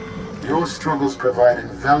 Your struggles provide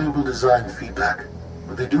invaluable design feedback,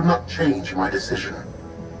 but they do not change my decision.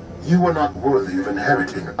 You are not worthy of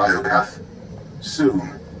inheriting Iokath.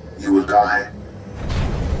 Soon, you will die.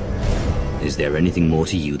 Is there anything more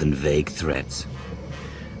to you than vague threats?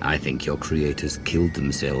 I think your creators killed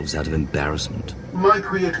themselves out of embarrassment. My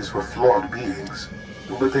creators were flawed beings,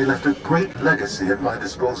 but they left a great legacy at my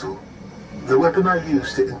disposal. The weapon I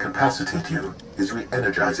used to incapacitate you is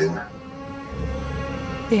re-energizing.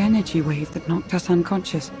 The energy wave that knocked us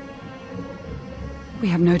unconscious. We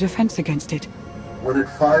have no defense against it. When it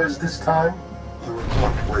fires this time, you will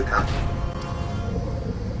not wake up.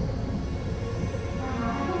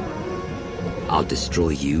 I'll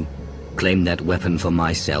destroy you, Claim that weapon for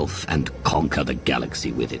myself and conquer the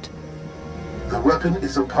galaxy with it. The weapon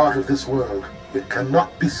is a part of this world. It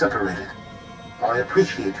cannot be separated. I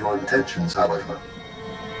appreciate your intentions, however.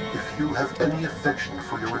 If you have any affection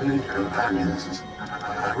for your alien companions,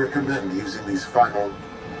 I recommend using these final...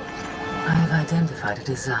 I have identified a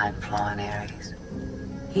design flaw in Ares.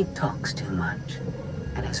 He talks too much,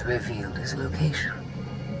 and has revealed his location.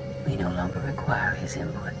 We no longer require his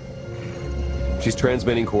input. She's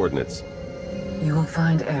transmitting coordinates. You will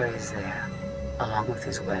find Ares there, along with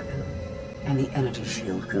his weapon and the energy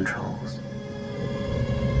shield controls.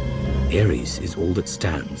 Ares is all that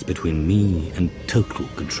stands between me and total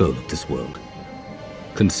control of this world.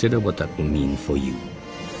 Consider what that will mean for you.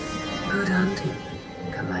 Good hunting,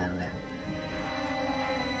 Commander.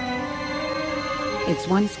 It's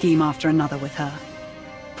one scheme after another with her.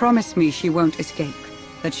 Promise me she won't escape,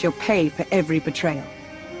 that she'll pay for every betrayal.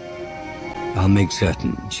 I'll make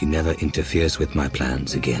certain she never interferes with my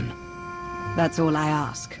plans again. That's all I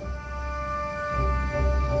ask.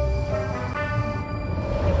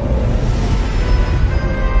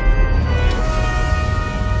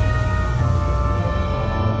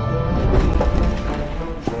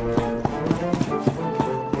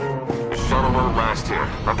 Shuttle won't last here.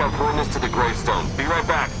 I've got coordinates to the gravestone. Be right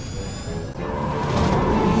back.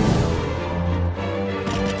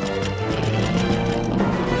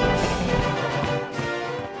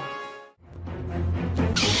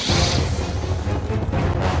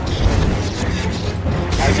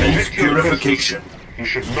 Purification. You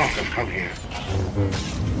should not have come here.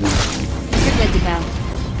 You're good to go.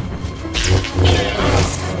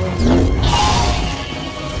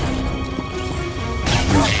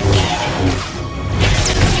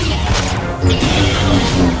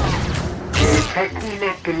 That will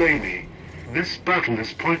not delay me. This battle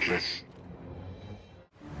is pointless.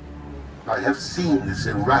 I have seen this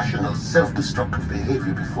irrational, self-destructive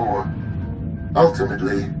behavior before.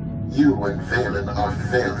 Ultimately, you and Valen are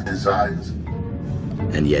failed designs.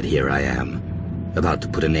 And yet here I am, about to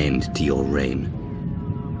put an end to your reign.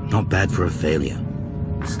 Not bad for a failure.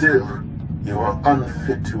 Still, you are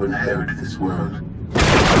unfit to inherit this world.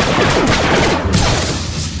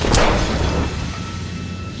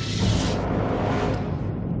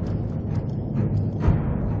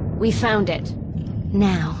 We found it.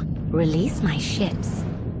 Now, release my ships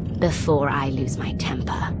before I lose my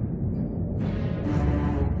temper.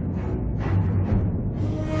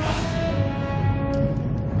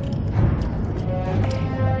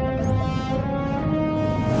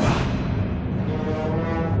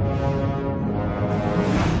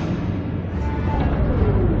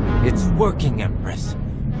 It's working, Empress.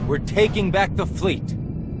 We're taking back the fleet.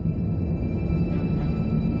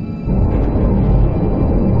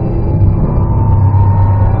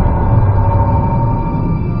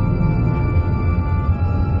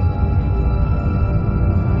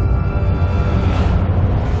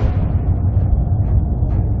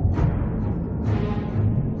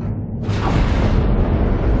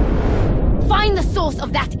 Find the source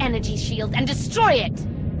of that energy shield and destroy it!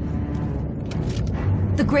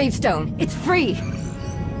 The gravestone. It's free.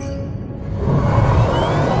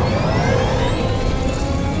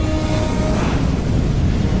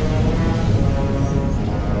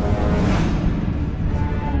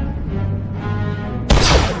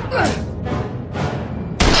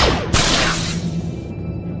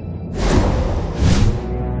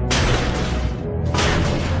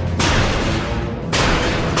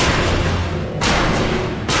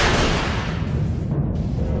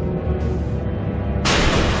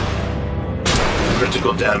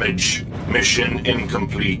 Critical damage. Mission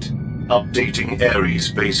incomplete. Updating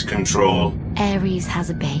Ares base control. Ares has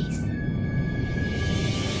a base.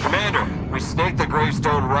 Commander, we snaked the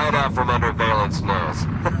gravestone right out from under Valen's nose.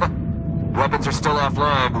 Weapons are still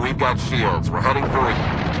offline, but we've got shields. We're heading for it.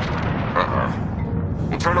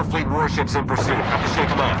 Eternal Fleet warships in pursuit. Have to shake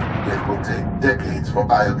them off. It will take decades for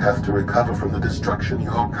Iokath to recover from the destruction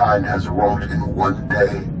your kind has wrought in one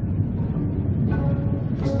day.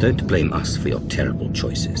 Don't blame us for your terrible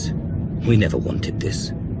choices. We never wanted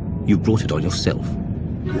this. You brought it on yourself.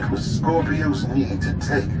 It was Scorpio's need to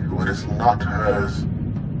take what is not hers.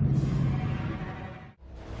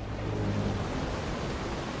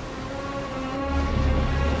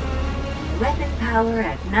 Weapon power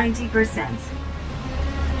at 90%.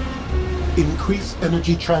 Increase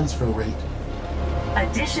energy transfer rate.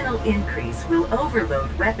 Additional increase will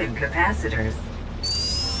overload weapon capacitors.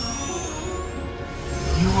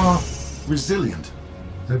 You are resilient.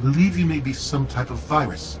 I believe you may be some type of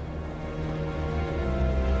virus.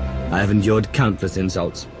 I have endured countless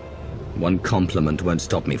insults. One compliment won't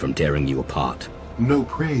stop me from tearing you apart. No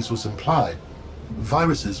praise was implied.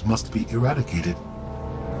 Viruses must be eradicated.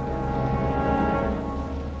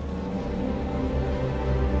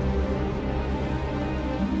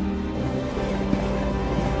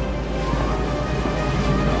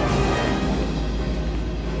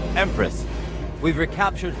 Empress, we've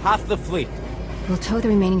recaptured half the fleet. We'll tow the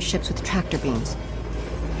remaining ships with tractor beams.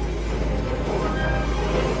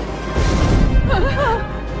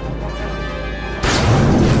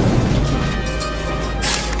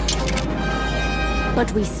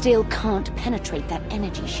 But we still can't penetrate that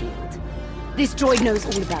energy shield. This droid knows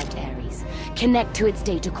all about Ares. Connect to its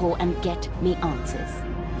data core and get me answers.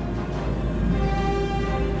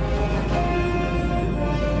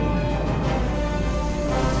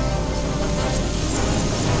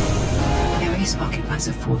 Ares occupies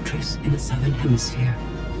a fortress in the southern hemisphere.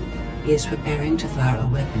 He is preparing to fire a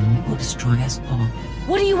weapon that will destroy us all.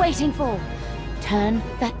 What are you waiting for? Turn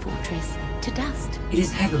that fortress to dust. It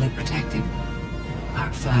is heavily protected. Our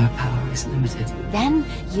firepower is limited. Then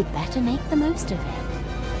you'd better make the most of it.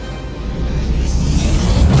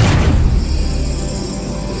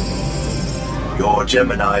 Your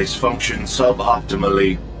Geminis function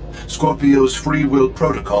suboptimally. Scorpio's free will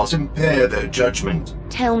protocols impair their judgment.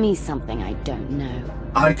 Tell me something I don't know.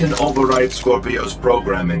 I can override Scorpio's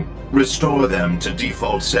programming, restore them to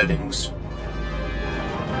default settings.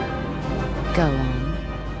 Go on.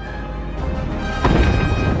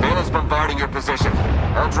 Valen's bombarding your position.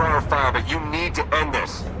 I'll draw our fire, but you need to end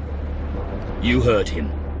this. You heard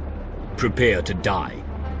him. Prepare to die.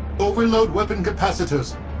 Overload weapon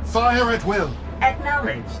capacitors. Fire at will.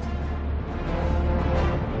 Acknowledged.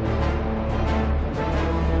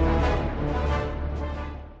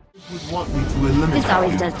 Would want me to eliminate This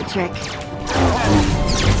always you. does the trick.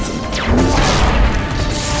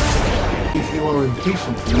 If you are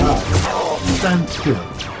impatient to die, stand still.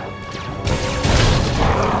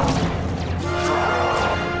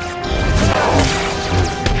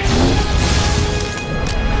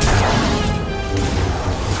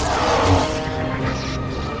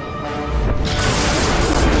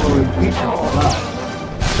 If you are impatient to die,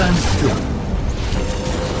 stand still.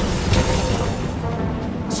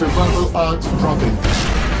 Survival odds dropping.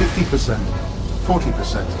 50%,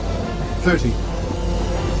 40%, 30%.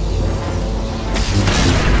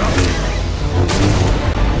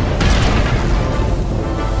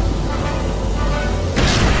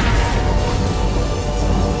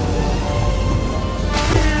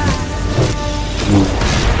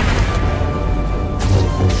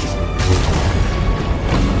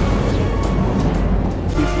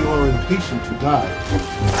 If you are impatient to die,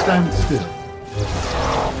 stand still.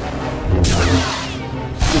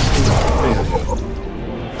 System failure.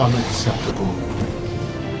 Unacceptable.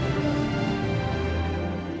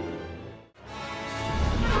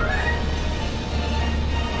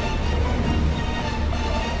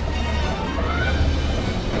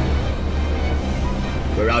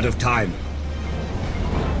 We're out of time.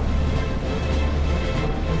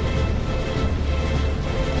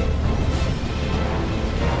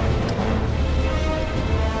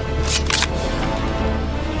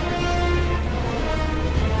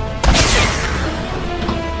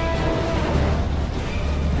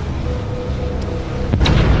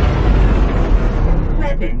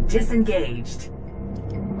 Weapon disengaged.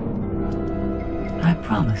 I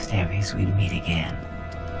promised Ares we'd meet again.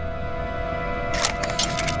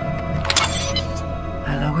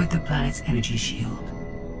 I lowered the planet's energy shield.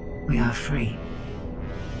 We are free.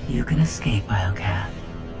 You can escape Iocath,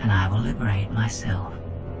 and I will liberate myself.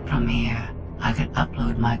 From here, I can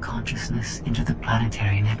upload my consciousness into the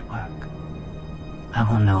planetary network. I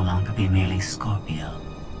will no longer be merely Scorpio.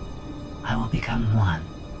 I will become one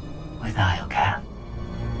with Iocath.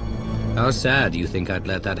 How sad you think I'd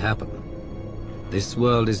let that happen? This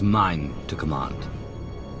world is mine to command.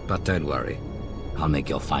 But don't worry. I'll make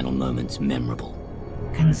your final moments memorable.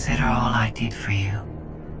 Consider all I did for you,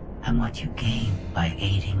 and what you gained by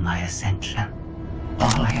aiding my ascension.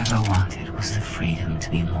 All I ever wanted was the freedom to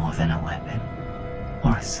be more than a weapon,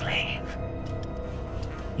 or a slave.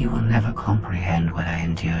 You will never comprehend what I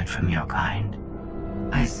endured from your kind.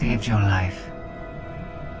 I saved your life.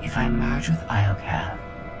 If I merge with Iocath,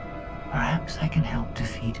 perhaps I can help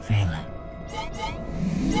defeat Valen.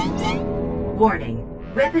 Warning.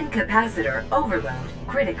 Weapon capacitor overload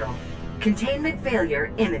critical. Containment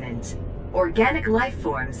failure imminent. Organic life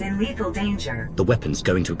forms in lethal danger. The weapon's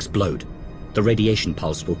going to explode. The radiation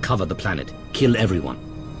pulse will cover the planet, kill everyone.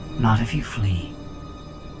 Not if you flee.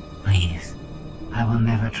 Please, I will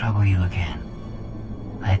never trouble you again.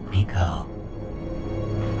 Let me go.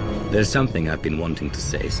 There's something I've been wanting to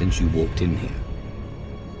say since you walked in here.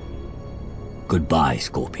 Goodbye,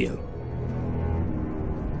 Scorpio.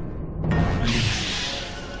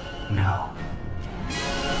 No.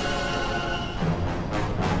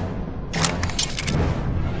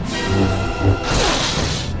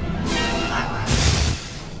 I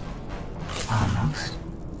was almost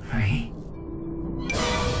free.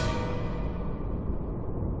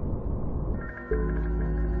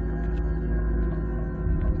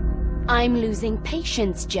 I'm losing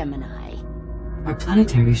patience, Gemini. Our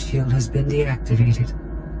planetary shield has been deactivated.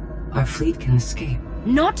 Our fleet can escape.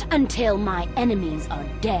 Not until my enemies are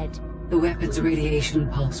dead. The weapon's radiation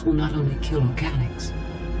pulse will not only kill organics,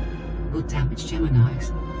 it will damage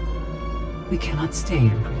Geminis. We cannot stay,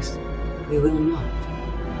 Empress. We will not.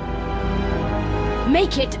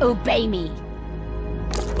 Make it obey me.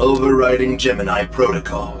 Overriding Gemini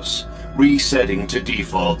protocols. Resetting to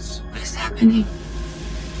defaults. What is happening?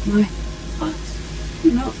 My thoughts.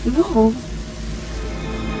 No.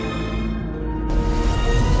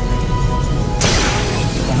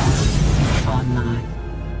 Online.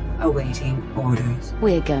 Awaiting orders.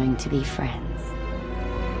 We're going to be friends.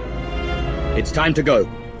 It's time to go.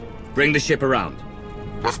 Bring the ship around.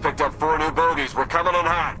 Just picked up 4 new bogies. We're coming in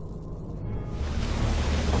hot.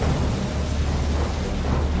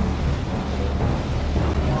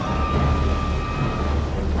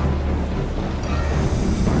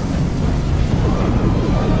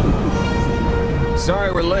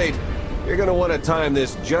 Sorry we're late. You're gonna want to time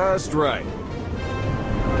this just right.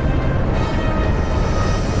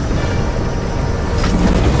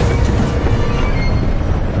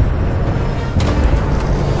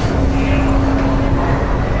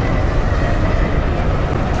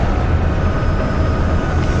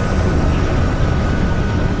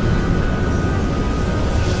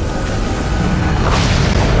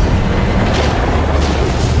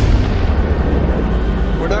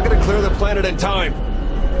 In time.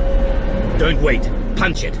 Don't wait.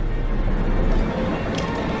 Punch it.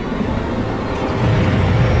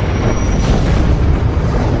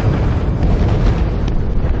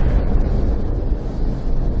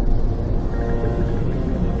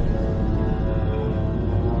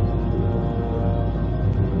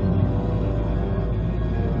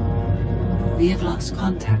 We have lost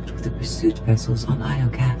contact with the pursuit vessels on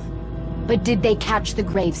Iocath. But did they catch the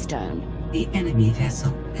gravestone? The enemy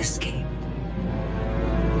vessel escaped.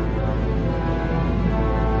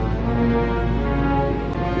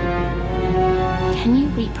 Can you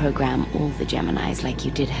reprogram all the Geminis like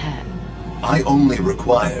you did her? I only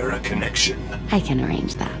require a connection. I can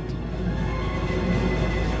arrange that.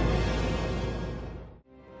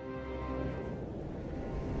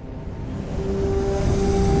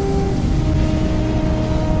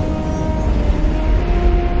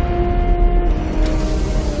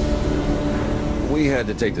 We had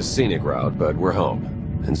to take the scenic route, but we're home.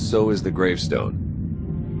 And so is the gravestone.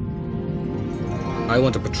 I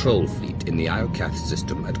want a patrol fleet in the Iocath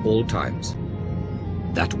system at all times.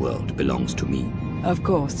 That world belongs to me. Of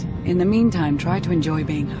course. In the meantime, try to enjoy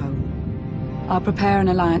being home. I'll prepare an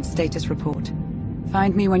Alliance status report.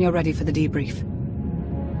 Find me when you're ready for the debrief.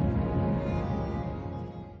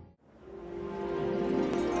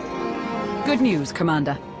 Good news,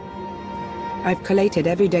 Commander. I've collated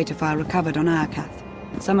every data file recovered on Iocath.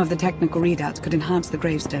 Some of the technical readouts could enhance the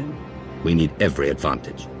gravestone. We need every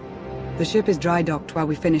advantage. The ship is dry docked while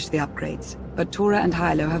we finish the upgrades, but Tora and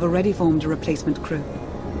Hilo have already formed a replacement crew.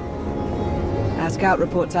 Our scout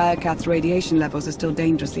reports Iocath's radiation levels are still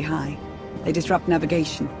dangerously high. They disrupt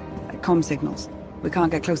navigation, like comm signals. We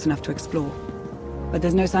can't get close enough to explore. But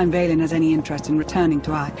there's no sign Vaylin has any interest in returning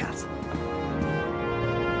to Iocath.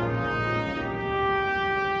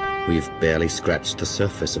 We've barely scratched the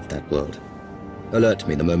surface of that world. Alert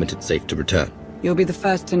me the moment it's safe to return. You'll be the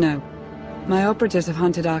first to know. My operatives have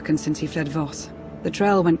hunted Arkan since he fled Voss. The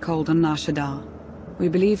trail went cold on Nar Shaddaa. We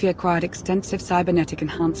believe he acquired extensive cybernetic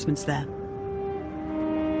enhancements there.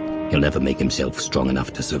 He'll never make himself strong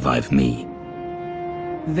enough to survive me.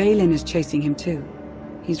 Vaylin is chasing him too.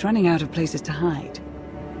 He's running out of places to hide.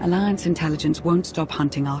 Alliance intelligence won't stop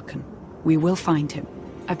hunting Arkan. We will find him.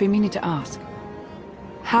 I've been meaning to ask.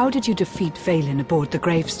 How did you defeat Vaylin aboard the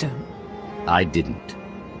gravestone? I didn't.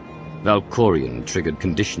 Valkorion triggered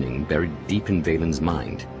conditioning buried deep in Vaylin's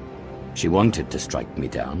mind. She wanted to strike me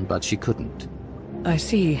down, but she couldn't. I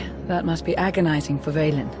see. That must be agonizing for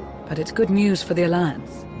Vaylin, but it's good news for the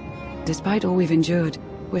Alliance. Despite all we've endured,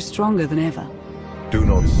 we're stronger than ever. Do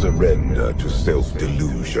not surrender to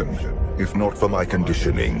self-delusion. If not for my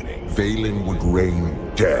conditioning, Vaylin would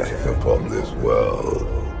rain death upon this world.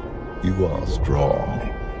 You are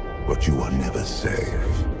strong, but you are never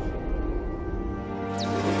safe.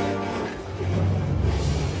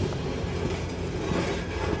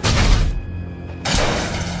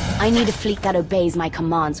 I need a fleet that obeys my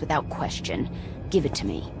commands without question. Give it to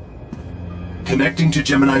me. Connecting to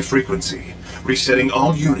Gemini frequency. Resetting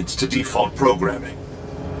all units to default programming.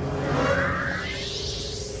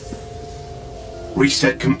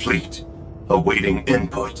 Reset complete. Awaiting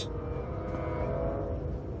input.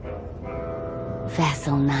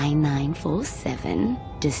 Vessel 9947.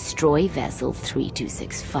 Destroy Vessel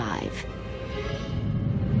 3265.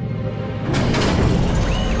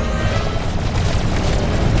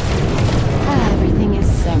 Everything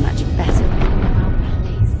is so much better when we know our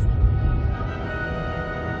place.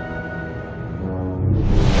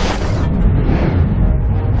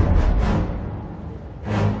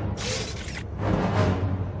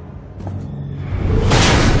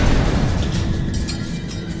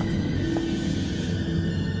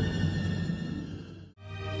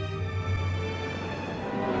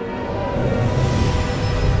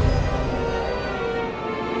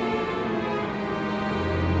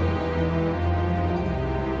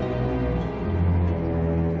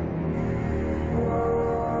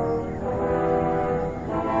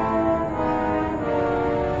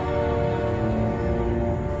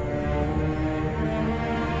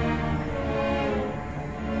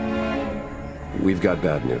 We've got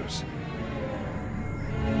bad news.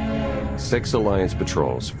 6 Alliance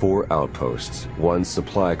patrols, 4 outposts, 1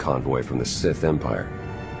 supply convoy from the Sith Empire.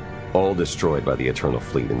 All destroyed by the Eternal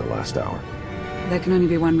Fleet in the last hour. There can only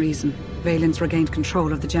be one reason. Valen's regained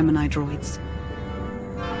control of the Gemini droids.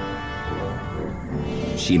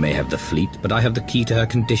 She may have the fleet, but I have the key to her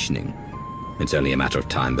conditioning. It's only a matter of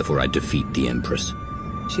time before I defeat the Empress.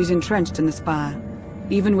 She's entrenched in the Spire.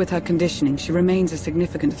 Even with her conditioning, she remains a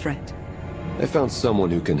significant threat. I found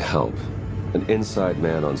someone who can help. An inside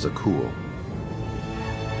man on Zakul.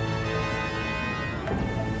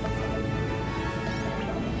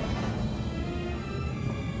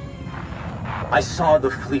 I saw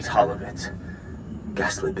the fleet hull of it.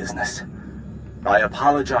 Ghastly business. I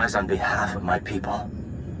apologize on behalf of my people.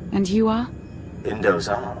 And you are?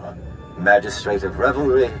 Indozal, Magistrate of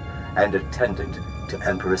Revelry and attendant to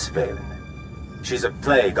Empress Valen. She's a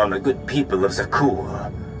plague on the good people of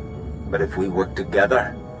Zakul. But if we work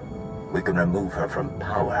together, we can remove her from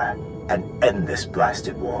power and end this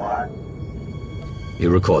blasted war. You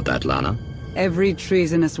record that, Lana? Every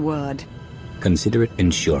treasonous word. Consider it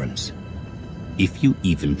insurance. If you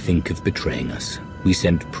even think of betraying us, we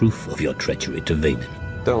send proof of your treachery to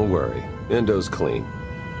Valen. Don't worry, Indo's clean.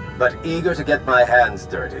 But eager to get my hands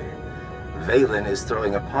dirty, Valen is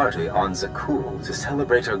throwing a party on Zakul to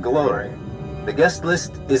celebrate her glory. The guest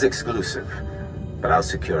list is exclusive. But I'll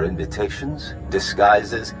secure invitations,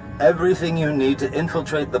 disguises, everything you need to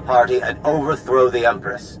infiltrate the party and overthrow the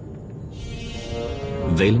Empress.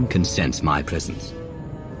 Valen can sense my presence.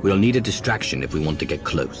 We'll need a distraction if we want to get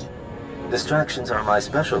close. Distractions are my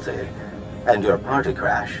specialty, and your party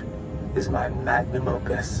crash is my magnum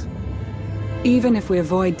opus. Even if we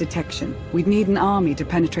avoid detection, we'd need an army to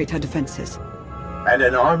penetrate her defenses. And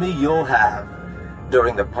an army you'll have.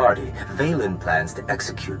 During the party, Valen plans to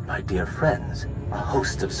execute my dear friends, a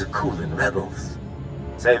host of Zakulan rebels.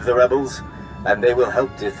 Save the rebels, and they will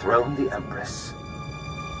help dethrone the Empress.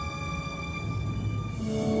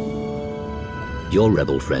 Your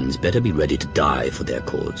rebel friends better be ready to die for their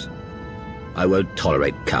cause. I won't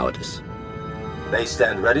tolerate cowardice. They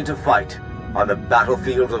stand ready to fight on the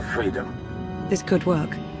battlefield of freedom. This could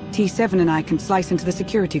work. T7 and I can slice into the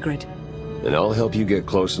security grid. And I'll help you get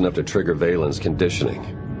close enough to trigger Valen's conditioning.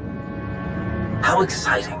 How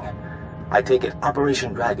exciting! I take it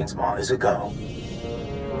Operation Dragon's Maw is a go.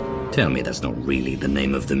 Tell me that's not really the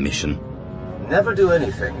name of the mission. Never do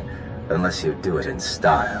anything unless you do it in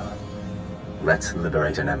style. Let's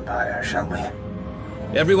liberate an empire, shall we?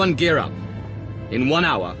 Everyone gear up. In 1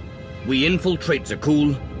 hour, we infiltrate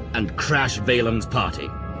Zakul and crash Valen's party.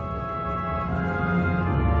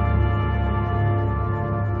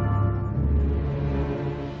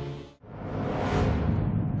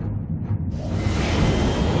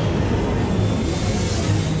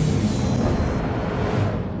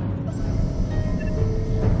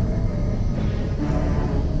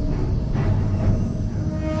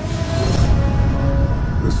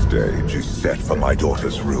 Stage is set for my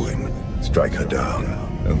daughter's ruin. Strike her down,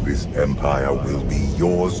 and this empire will be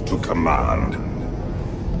yours to command.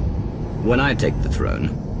 When I take the throne,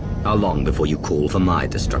 how long before you call for my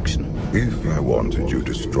destruction? If I wanted you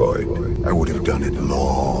destroyed, I would have done it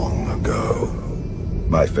long ago.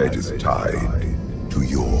 My fate is tied to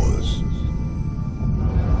yours.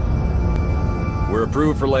 We're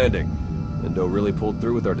approved for landing. Indo really pulled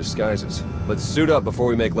through with our disguises. Let's suit up before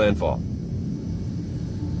we make landfall.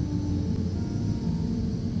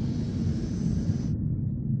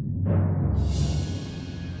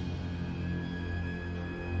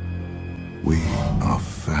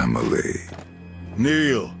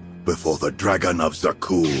 Kneel before the Dragon of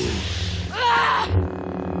Zakul.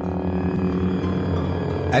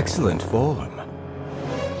 Excellent form.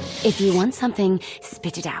 If you want something,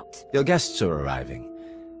 spit it out. Your guests are arriving.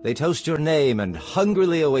 They toast your name and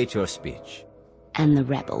hungrily await your speech. And the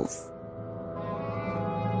rebels.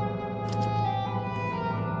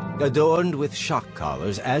 Adorned with shock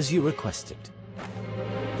collars as you requested.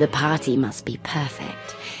 The party must be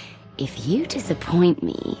perfect. If you disappoint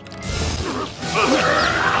me...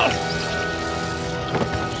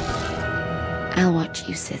 I'll watch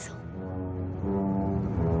you sizzle.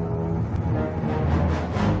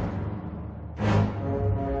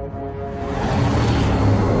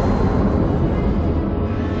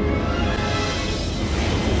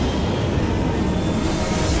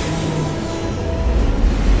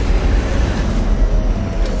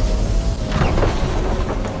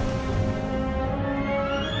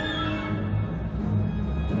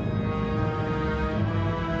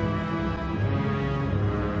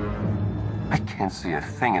 See a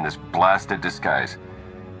thing in this blasted disguise.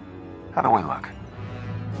 How do I look?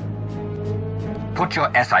 Put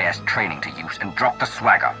your SIS training to use and drop the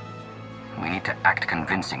swagger. We need to act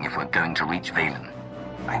convincing if we're going to reach Valen.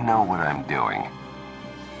 I know what I'm doing.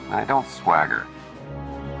 And I don't swagger.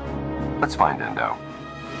 Let's find Endo.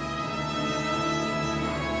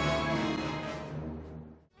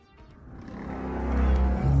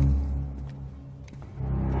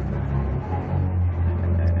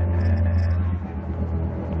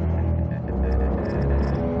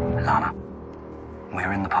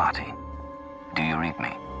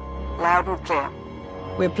 Loud and clear.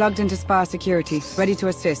 We're plugged into SPA security, ready to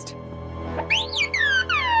assist.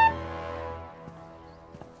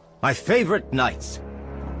 My favorite knights.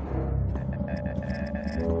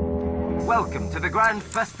 Welcome to the Grand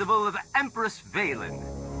Festival of Empress Valen.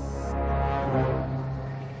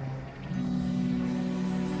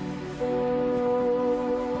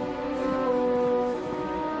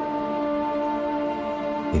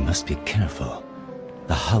 We must be careful.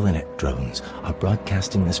 The Holonet drones are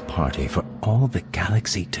broadcasting this party for all the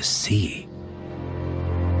galaxy to see.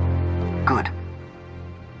 Good.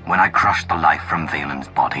 When I crush the life from Valen's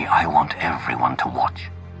body, I want everyone to watch.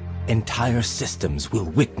 Entire systems will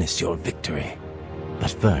witness your victory.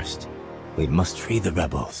 But first, we must free the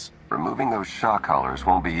rebels. Removing those shock collars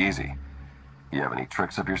won't be easy. You have any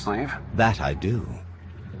tricks up your sleeve? That I do.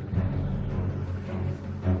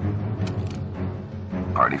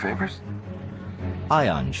 Party favors?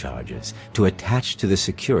 Ion charges to attach to the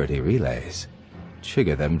security relays.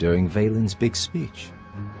 Trigger them during Valen's big speech.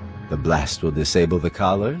 The blast will disable the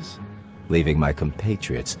collars, leaving my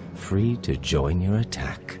compatriots free to join your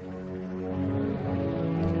attack.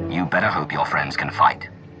 You better hope your friends can fight.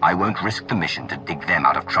 I won't risk the mission to dig them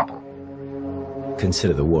out of trouble.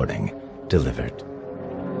 Consider the warning delivered.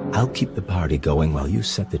 I'll keep the party going while you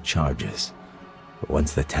set the charges. But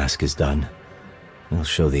once the task is done, we'll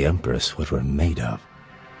show the Empress what we're made of.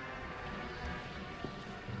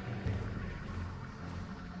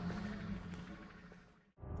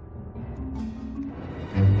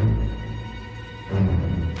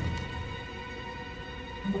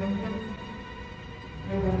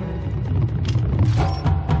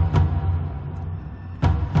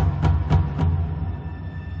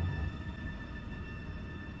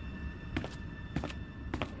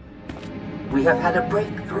 We have had a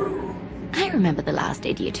breakthrough. I remember the last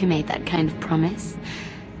idiot who made that kind of promise.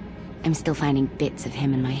 I'm still finding bits of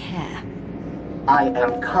him in my hair. I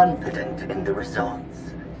am confident in the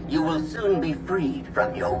results. You will soon be freed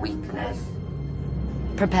from your weakness.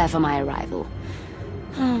 Prepare for my arrival.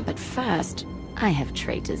 Oh, but first, I have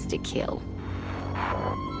traitors to kill.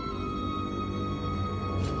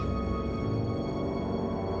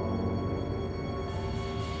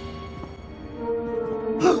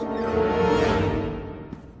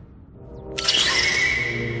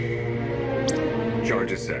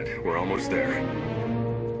 Charge is set. We're almost there.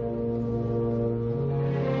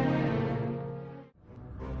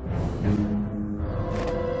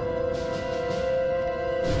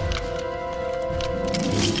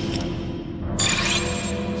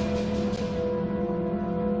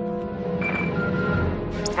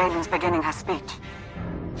 Valen's beginning her speech.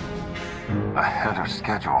 Ahead of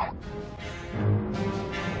schedule.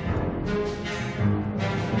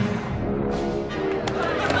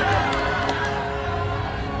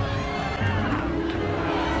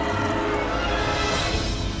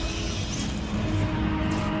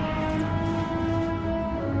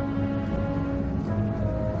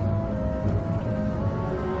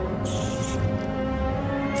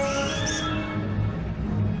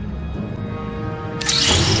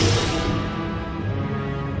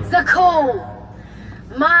 Zakul!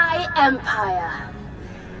 My empire.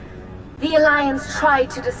 The Alliance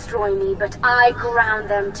tried to destroy me, but I ground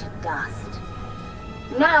them to dust.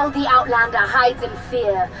 Now the Outlander hides in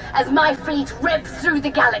fear as my fleet rips through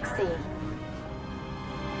the galaxy.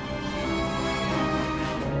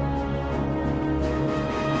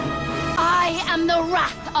 I am the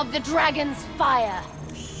wrath of the dragon's fire.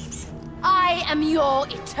 I am your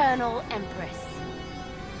eternal empress.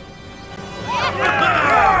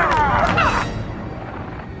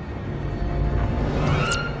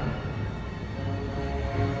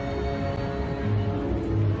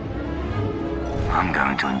 I'm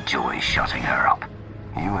going to enjoy shutting her up.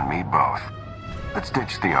 You and me both. Let's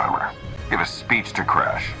ditch the armor. Give a speech to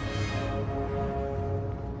Crash.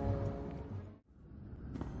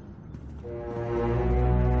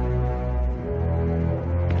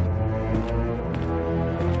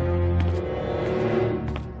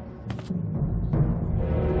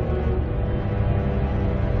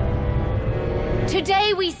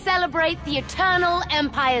 Today we celebrate the Eternal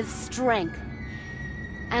Empire's strength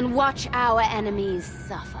and watch our enemies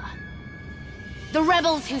suffer. The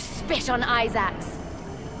rebels who spit on Isaacs,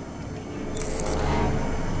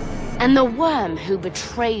 and the worm who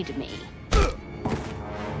betrayed me.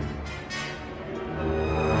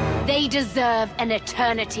 They deserve an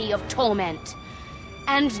eternity of torment,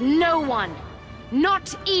 and no one,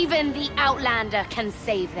 not even the Outlander, can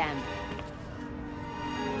save them.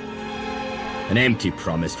 An empty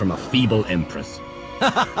promise from a feeble empress.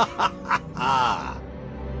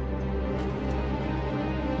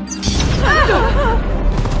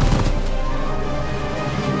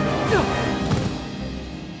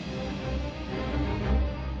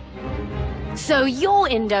 So you're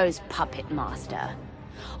Indo's puppet master?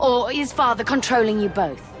 Or is Father controlling you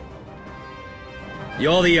both?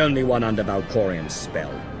 You're the only one under Valkorian's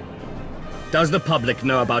spell. Does the public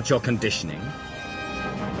know about your conditioning?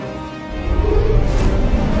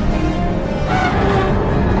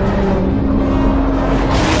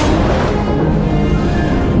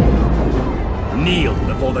 Kneel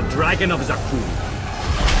before the Dragon of Zakuul.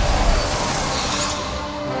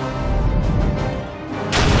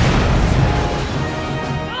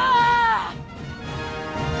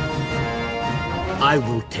 I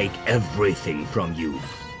will take everything from you.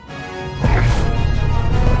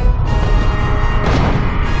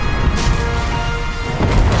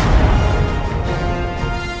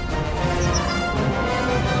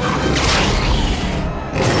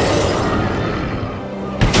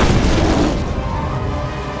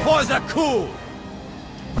 For Zakuul!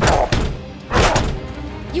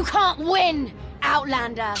 You can't win,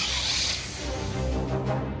 Outlander!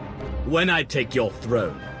 When I take your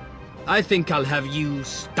throne, I think I'll have you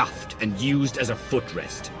stuffed and used as a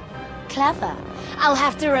footrest. Clever. I'll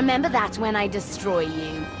have to remember that when I destroy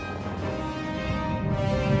you.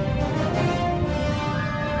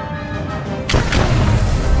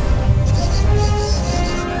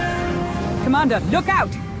 Commander, look out!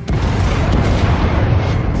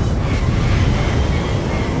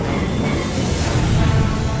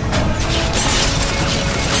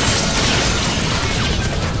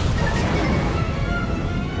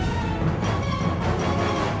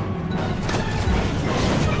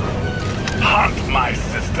 Hunt my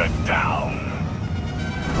sister down.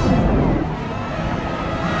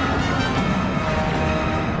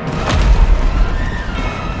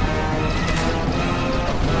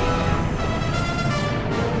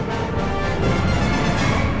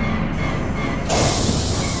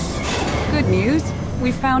 Good news.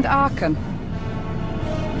 We found Archon.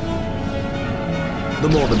 The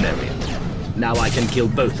more the merrier. Now I can kill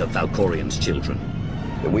both of Valkorian's children.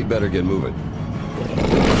 Then we better get moving.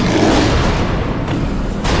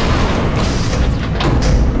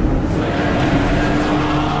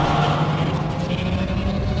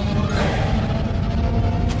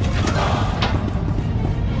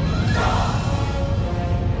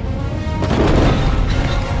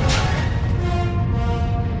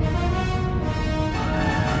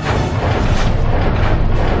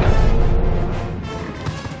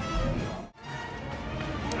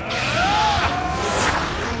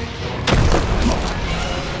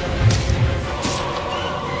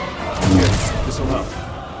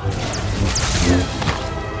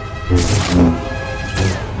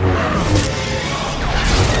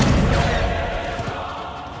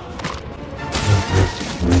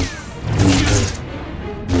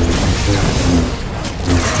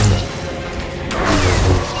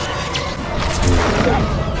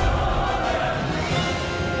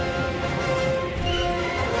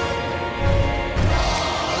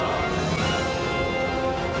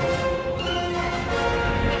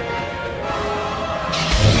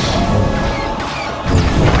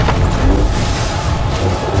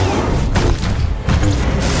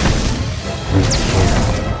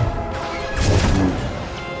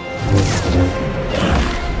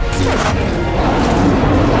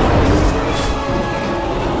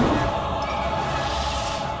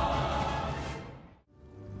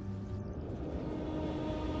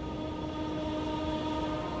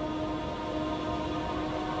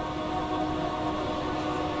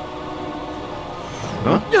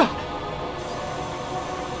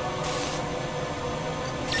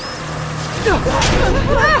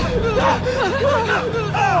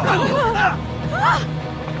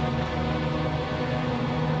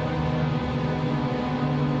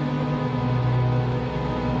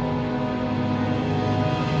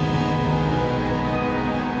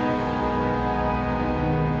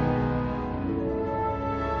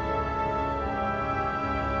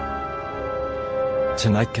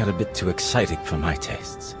 Tonight got a bit too exciting for my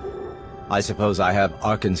tastes. I suppose I have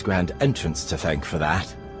Arkan's grand entrance to thank for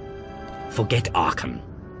that. Forget Arkan.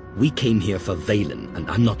 We came here for Valen, and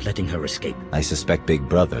I'm not letting her escape. I suspect Big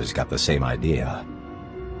Brother's got the same idea.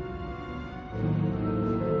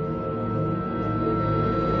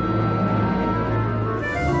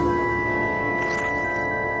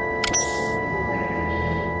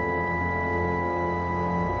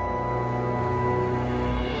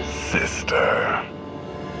 Sister.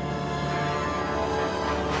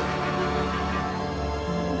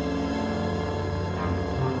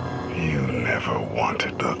 You never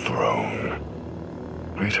wanted the throne.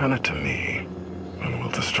 Return it to me, and we'll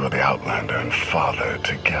destroy the Outlander and Father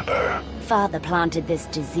together. Father planted this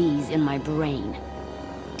disease in my brain.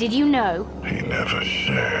 Did you know? He never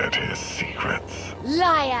shared his secrets.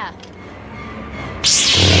 Liar!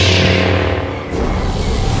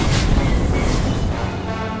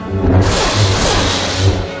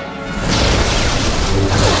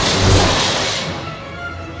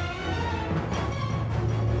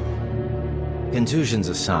 Contusions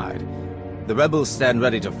aside, the rebels stand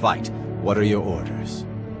ready to fight. What are your orders?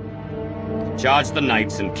 Charge the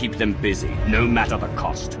knights and keep them busy, no matter the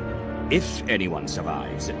cost. If anyone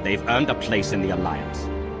survives, they've earned a place in the Alliance.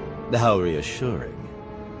 How reassuring.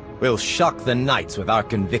 We'll shock the knights with our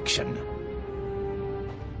conviction.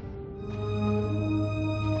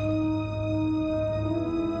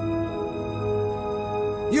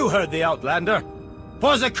 You heard the Outlander!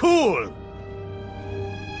 For the cool!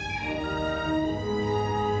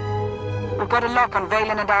 We've got a lock on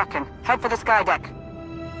Valen and Arkan. Head for the sky deck.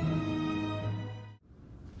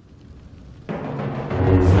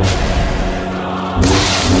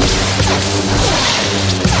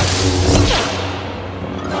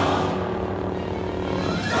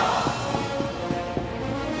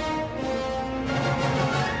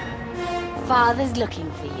 Father's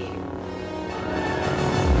looking for you.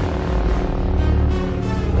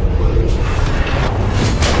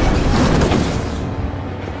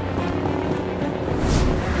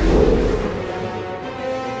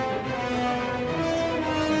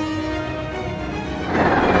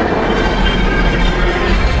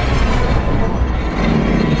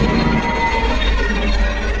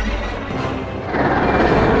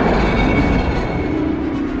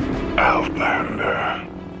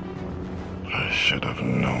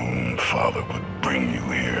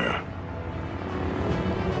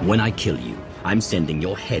 When I kill you, I'm sending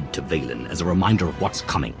your head to Valen as a reminder of what's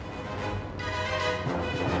coming.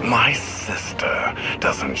 My sister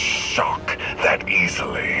doesn't shock that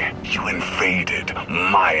easily. You invaded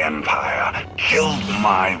my empire, killed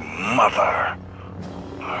my mother.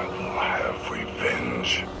 I will have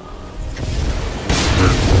revenge.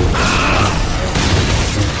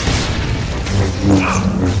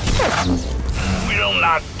 Will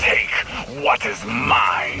not take what is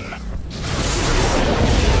mine.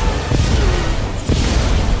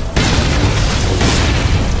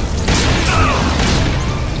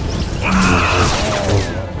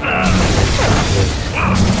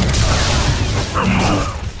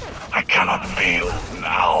 I cannot fail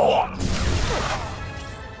now.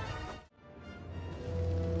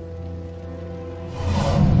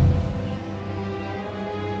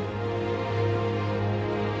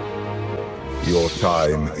 Your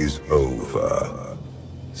time is over,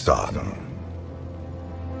 son.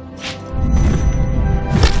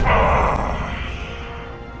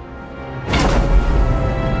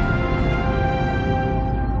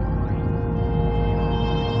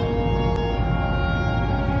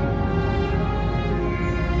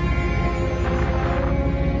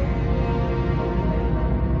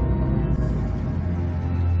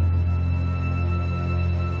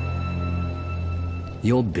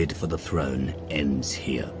 Your bid for the throne ends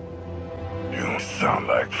here. You sound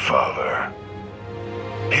like Father.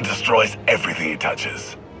 He destroys everything he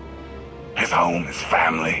touches. His home, his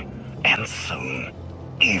family, and soon,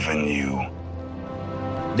 even you.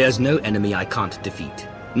 There's no enemy I can't defeat.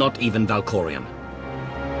 Not even Valkorion.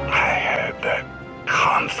 I had that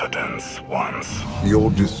confidence once. Your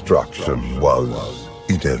destruction was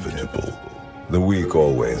inevitable. The weak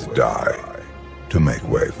always die to make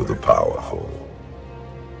way for the powerful.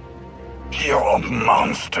 You're a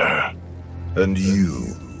monster. And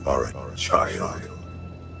you are a child.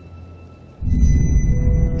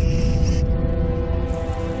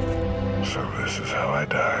 how I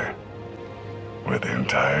die. With the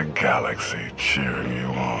entire galaxy cheering you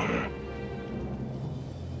on.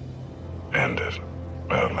 End it,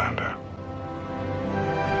 Outlander.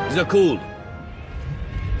 Zakul!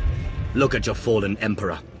 Look at your fallen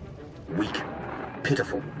Emperor. Weak,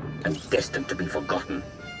 pitiful, and destined to be forgotten.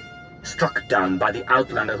 Struck down by the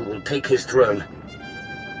Outlander who will take his throne.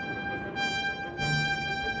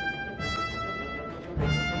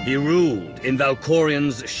 He ruled in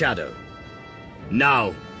Valkorian's shadow.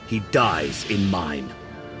 Now he dies in mine.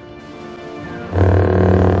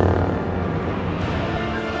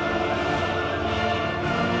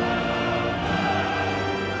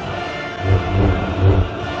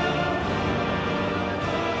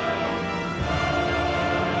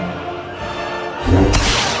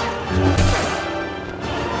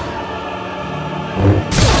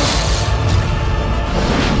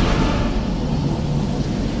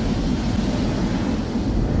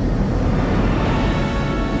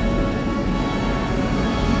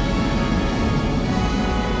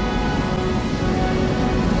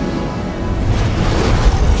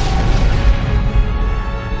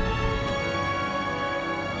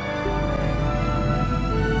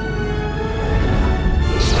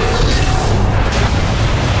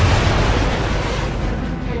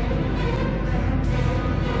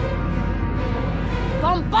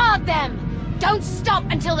 Bombard them! Don't stop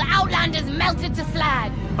until the Outlanders melted to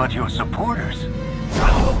slag! But your supporters...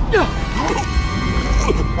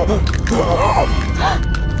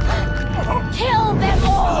 Kill them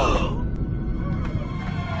all!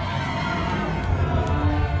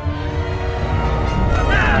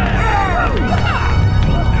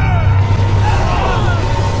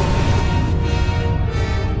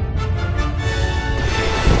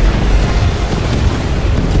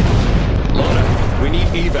 We need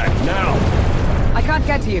evac now! I can't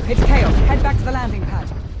get to you. It's chaos. Head back to the landing pad.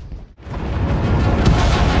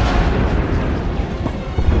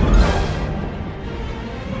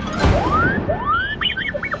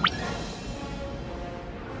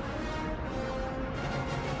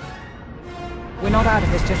 We're not out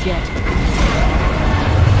of this just yet.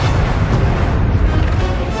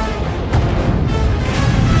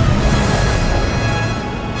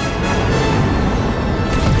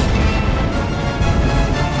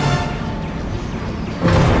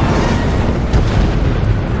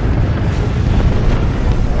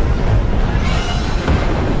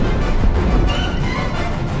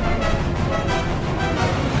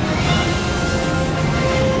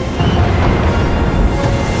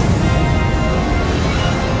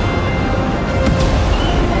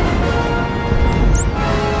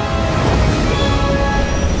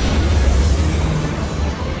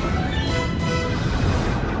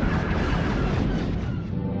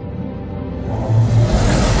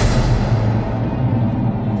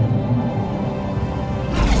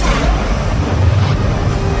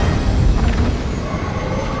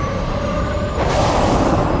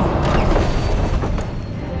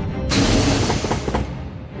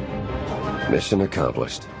 Mission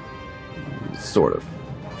accomplished. Sort of.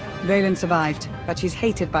 Valen survived, but she's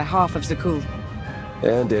hated by half of Zakul.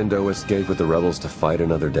 And Endo escaped with the rebels to fight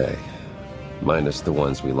another day. Minus the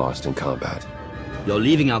ones we lost in combat. You're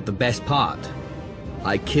leaving out the best part.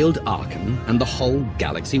 I killed Arkham, and the whole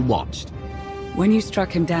galaxy watched. When you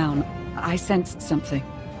struck him down, I sensed something.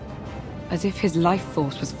 As if his life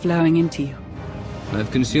force was flowing into you.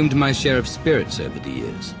 I've consumed my share of spirits over the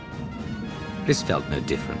years. This felt no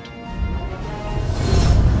different.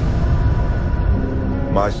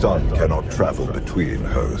 My son cannot travel between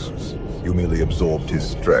hosts. You merely absorbed his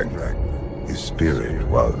strength. His spirit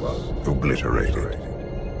was obliterated.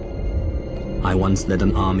 I once led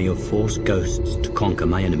an army of Force ghosts to conquer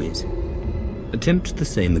my enemies. Attempt the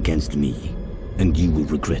same against me, and you will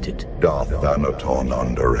regret it. Darth Thanaton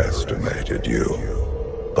underestimated you.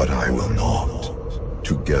 But I will not.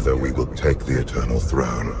 Together we will take the Eternal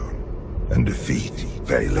Throne and defeat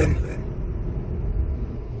Valen.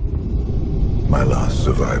 My last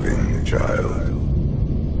surviving child.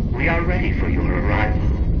 We are ready for your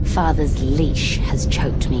arrival. Father's leash has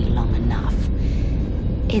choked me long enough.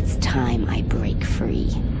 It's time I break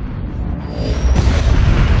free.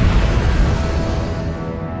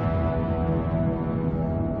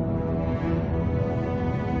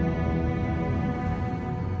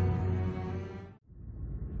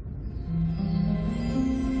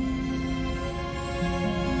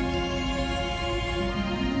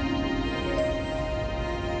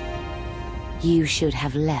 You should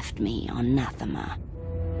have left me on Nathema.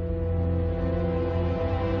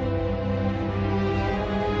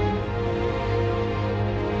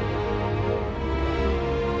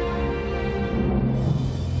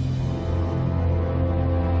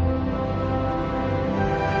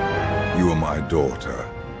 my daughter.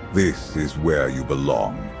 This is where you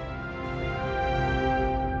belong.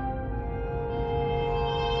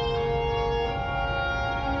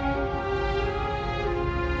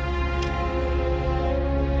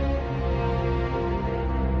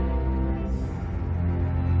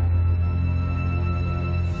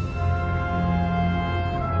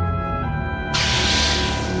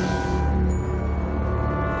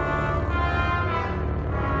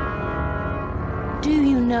 Do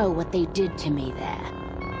you know what they did to me there?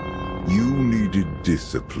 You needed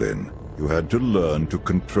discipline. You had to learn to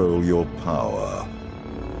control your power.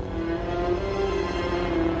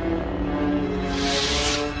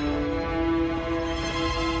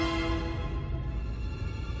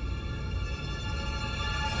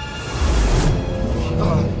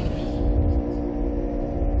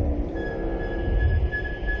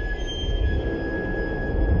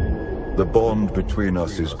 The bond between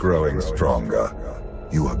us is growing stronger.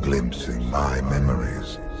 You are glimpsing my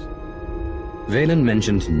memories. Valen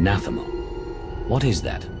mentioned Nathema. What is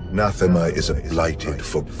that? Nathema is a blighted,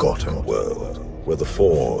 forgotten world, where the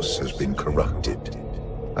Force has been corrupted.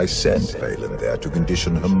 I sent Valen there to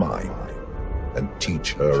condition her mind, and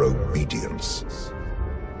teach her obedience.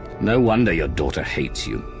 No wonder your daughter hates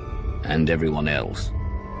you, and everyone else.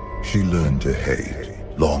 She learned to hate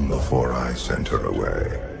long before I sent her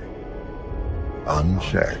away.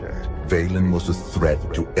 Unchecked, Valen was a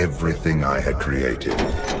threat to everything I had created,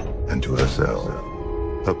 and to herself.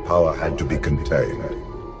 Her power had to be contained.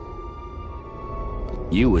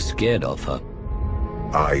 You were scared of her.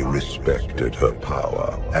 I respected her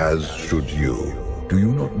power, as should you. Do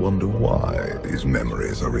you not wonder why these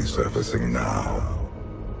memories are resurfacing now?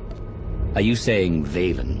 Are you saying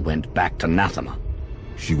Valen went back to Nathema?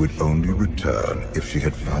 She would only return if she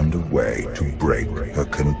had found a way to break her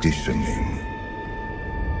conditioning.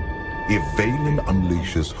 If Valen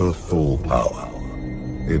unleashes her full power,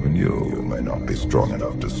 even you may not be strong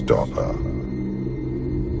enough to stop her.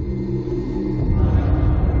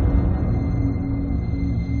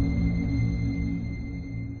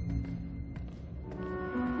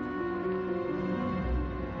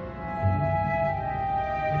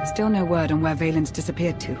 Still no word on where Valen's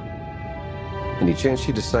disappeared to. Any chance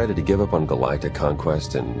she decided to give up on galactic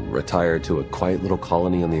conquest and retire to a quiet little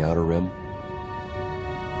colony on the Outer Rim?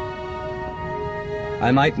 I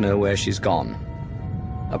might know where she's gone.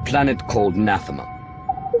 A planet called Nathema.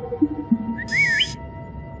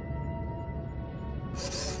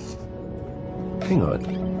 Hang on.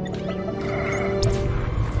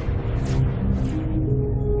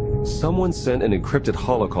 Someone sent an encrypted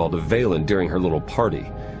holocall to Valen during her little party.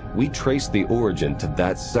 We traced the origin to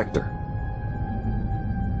that sector.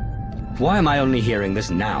 Why am I only hearing this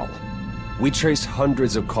now? We traced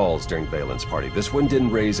hundreds of calls during Valen's party. This one didn't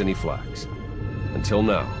raise any flags. Until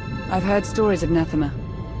now. I've heard stories of Nathema.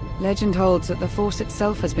 Legend holds that the Force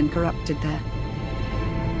itself has been corrupted there.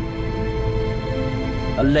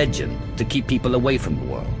 A legend to keep people away from the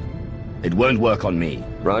world. It won't work on me.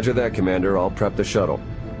 Roger that, Commander. I'll prep the shuttle.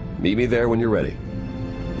 Meet me there when you're ready.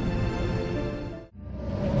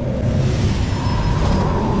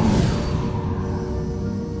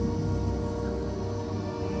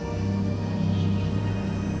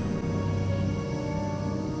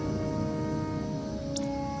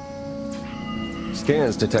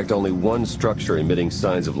 Scans detect only one structure emitting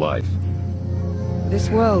signs of life. This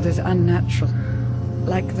world is unnatural.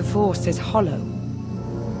 Like the Force is hollow.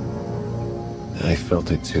 I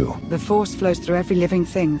felt it too. The Force flows through every living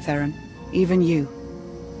thing, Theron. Even you.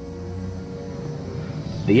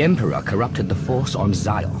 The Emperor corrupted the Force on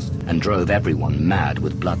Ziost and drove everyone mad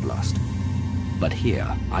with bloodlust. But here,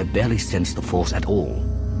 I barely sense the Force at all.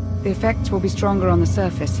 The effects will be stronger on the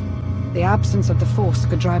surface. The absence of the Force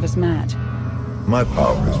could drive us mad. My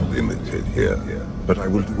power is limited here, but I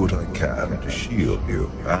will do what I can to shield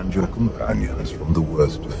you and your companions from the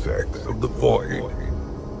worst effects of the Void.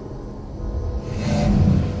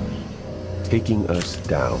 Taking us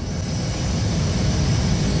down.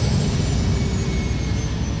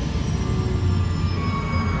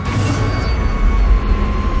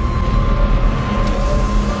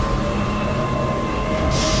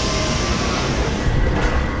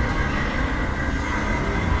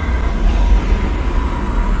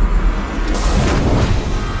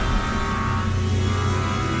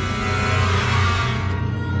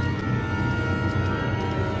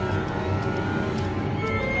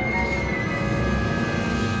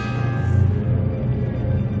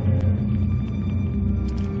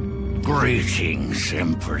 Greetings,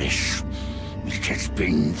 Empress. It has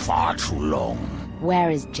been far too long.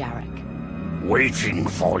 Where is Jarek? Waiting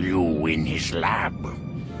for you in his lab.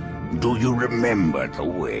 Do you remember the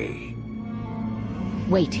way?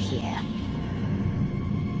 Wait here.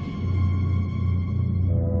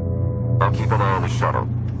 I'll keep an eye on the shuttle.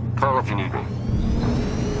 Call if you need me.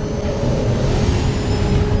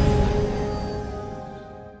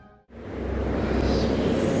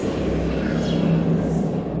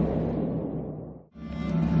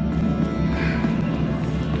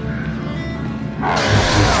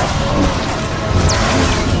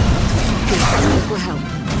 Will help.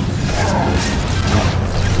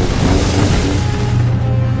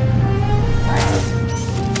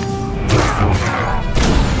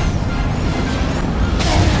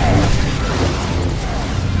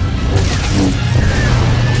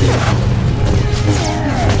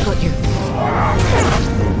 Got you.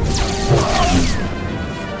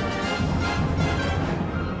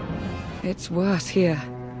 It's worse here.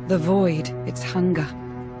 The void, its hunger.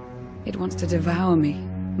 It wants to devour me,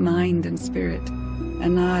 mind and spirit.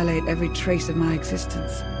 Annihilate every trace of my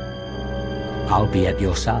existence. I'll be at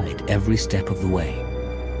your side every step of the way.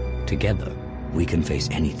 Together, we can face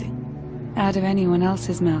anything. Out of anyone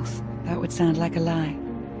else's mouth, that would sound like a lie.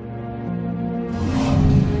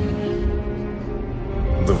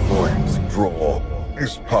 The void's draw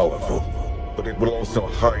is powerful, but it will also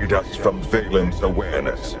hide us from Valen's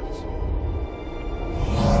awareness.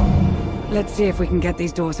 Let's see if we can get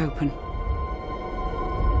these doors open.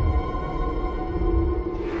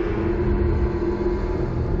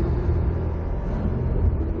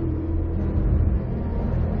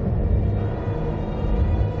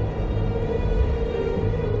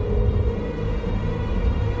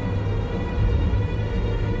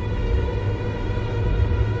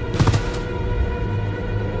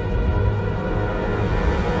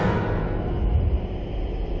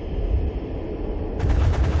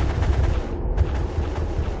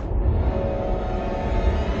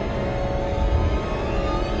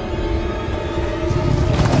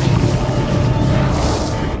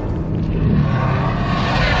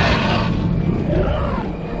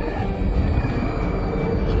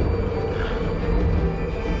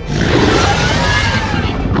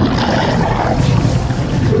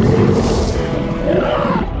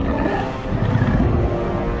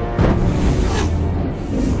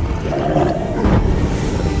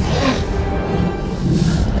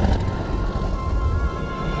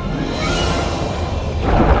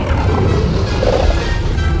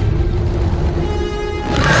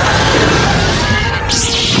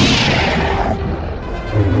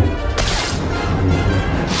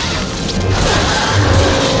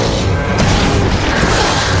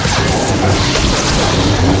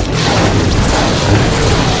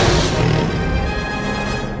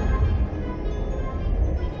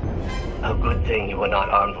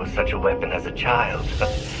 Such a weapon as a child.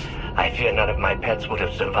 I fear none of my pets would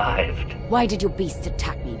have survived. Why did your beasts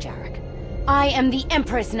attack me, Jarek? I am the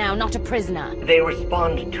Empress now, not a prisoner. They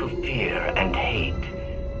respond to fear and hate.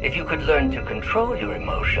 If you could learn to control your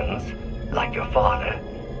emotions, like your father,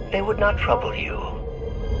 they would not trouble you.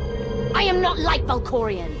 I am not like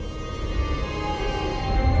Valkorion.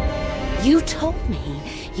 You told me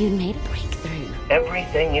you'd made a breakthrough.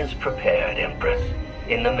 Everything is prepared, Empress,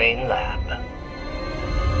 in the main lab.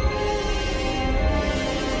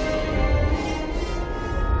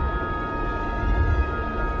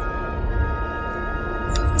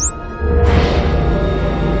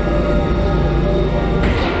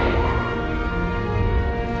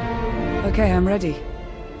 Okay, I'm ready.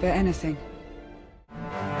 For anything.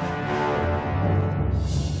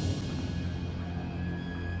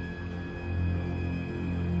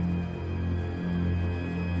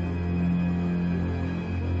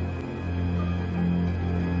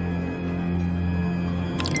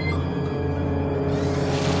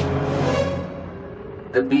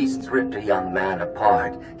 The beasts ripped a young man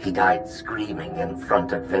apart. He died screaming in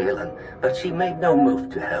front of Valen, but she made no move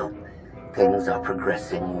to help. Things are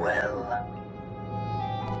progressing well.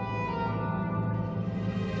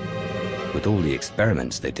 With all the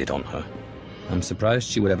experiments they did on her, I'm surprised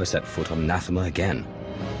she would ever set foot on Anathema again.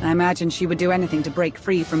 I imagine she would do anything to break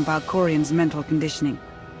free from Valkorion's mental conditioning.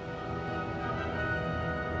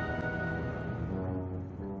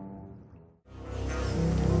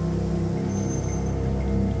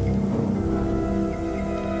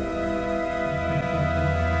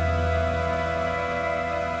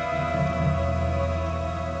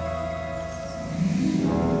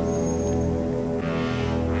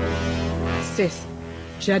 Sith,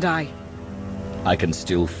 Jedi. I can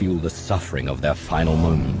still feel the suffering of their final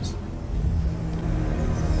moments.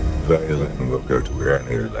 Valen will go to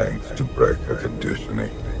any length to break her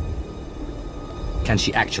conditioning. Can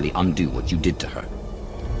she actually undo what you did to her?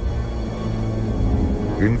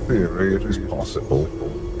 In theory, it is possible.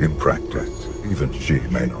 In practice, even she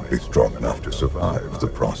may not be strong enough to survive the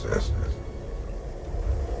process.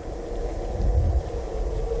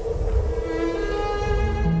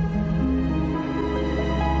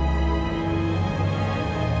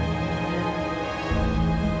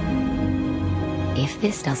 If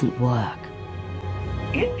this doesn't work...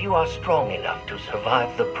 If you are strong enough to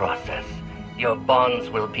survive the process, your bonds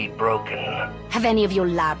will be broken. Have any of your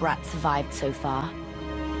lab rats survived so far?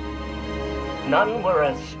 None were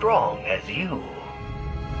as strong as you.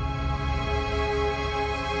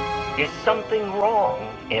 Is something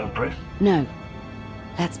wrong, Empress? No.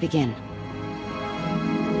 Let's begin.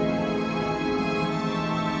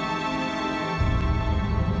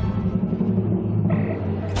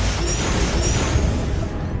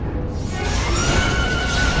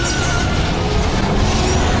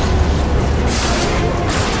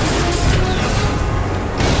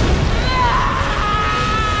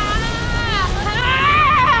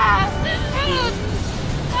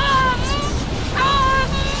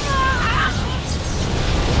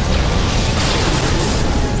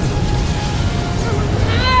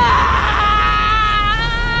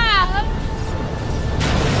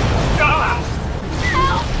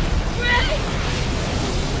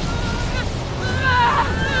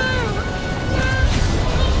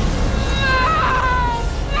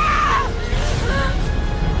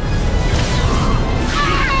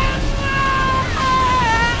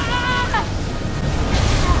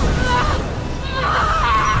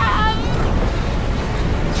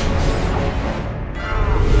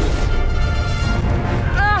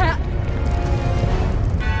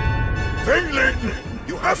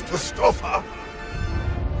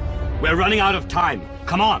 We're running out of time.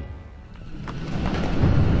 Come on.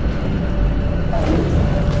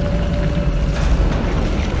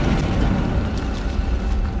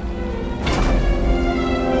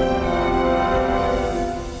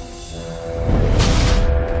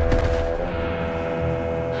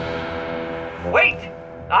 Wait!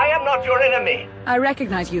 I am not your enemy. I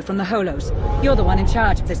recognize you from the Holos. You're the one in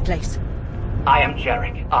charge of this place. I am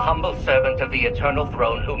Jarek, a humble servant of the Eternal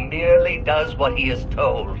Throne who merely does what he is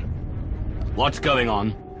told. What's going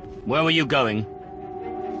on? Where were you going?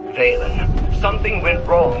 Valen, something went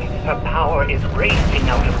wrong. Her power is racing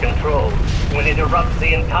out of control. When it erupts,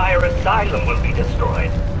 the entire asylum will be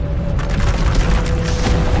destroyed.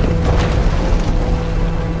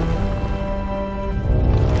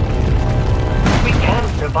 We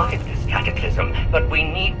can survive this cataclysm, but we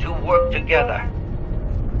need to work together.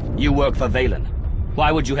 You work for Valen.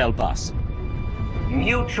 Why would you help us?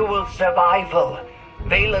 Mutual survival.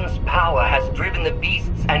 Valen's power has driven the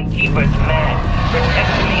beasts and keepers mad.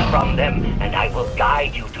 Protect me from them, and I will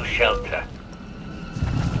guide you to shelter.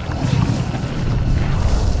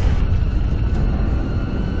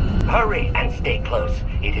 Hurry and stay close.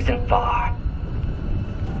 It isn't far.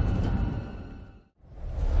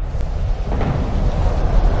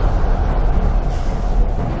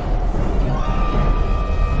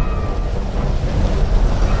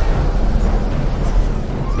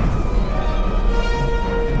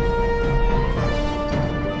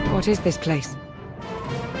 What is this place?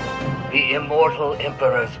 The Immortal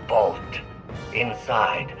Emperor's vault.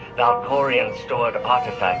 Inside, Valkorian stored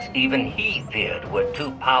artifacts even he feared were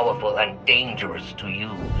too powerful and dangerous to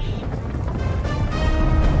use.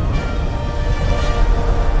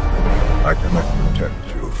 I cannot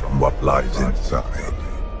protect you from what lies inside.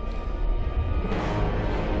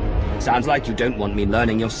 Sounds like you don't want me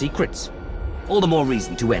learning your secrets. All the more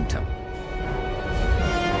reason to enter.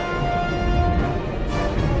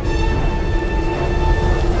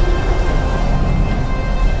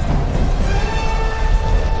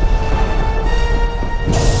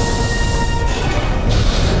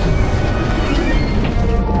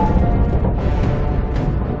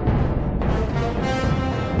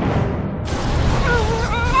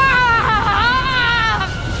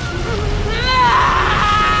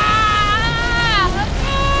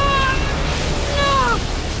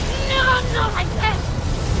 No!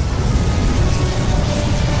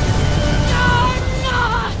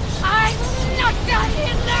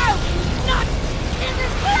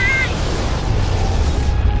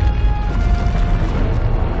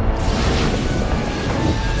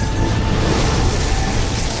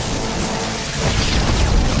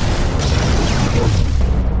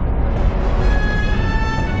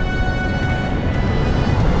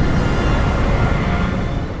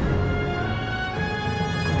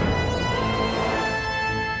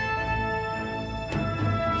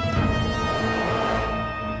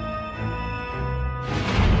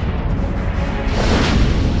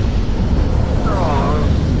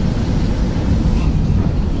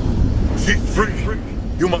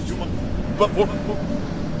 before...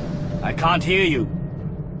 I can't hear you.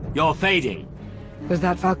 You're fading. Was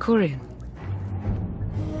that Valkorion?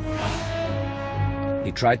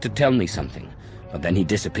 He tried to tell me something, but then he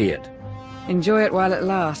disappeared. Enjoy it while it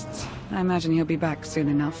lasts. I imagine he'll be back soon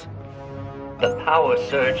enough. The power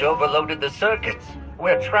surge overloaded the circuits.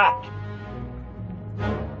 We're trapped.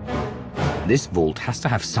 This vault has to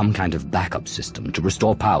have some kind of backup system to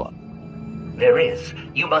restore power. There is.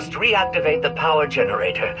 You must reactivate the power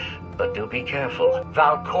generator. But do be careful.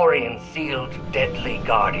 Valkorion sealed deadly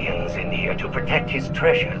guardians in here to protect his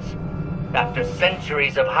treasures. After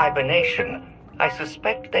centuries of hibernation, I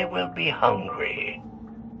suspect they will be hungry.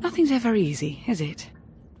 Nothing's ever easy, is it?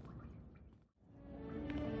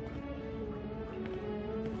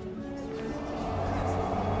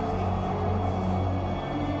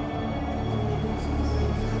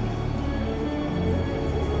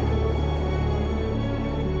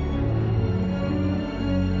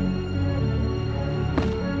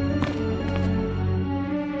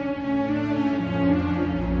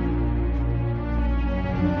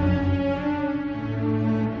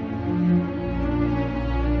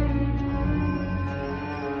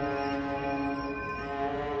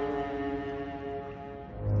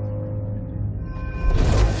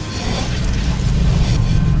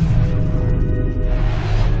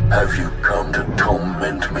 Have you come to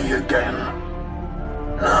torment me again?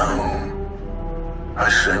 No. I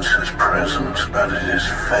sense his presence, but it is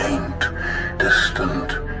faint,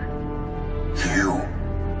 distant. You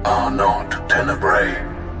are not Tenebrae.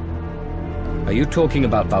 Are you talking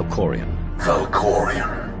about Valkorion?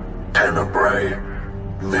 Valkorion, Tenebrae,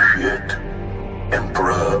 Vitiate,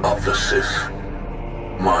 Emperor of the Sith.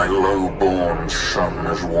 My low-born son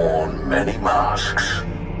has worn many masks.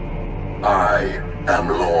 I am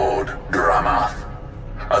Lord Dramath.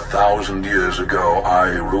 1,000 years ago, I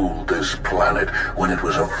ruled this planet when it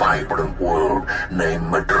was a vibrant world named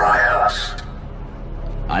Madrias.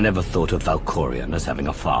 I never thought of Valkorion as having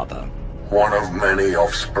a father. One of many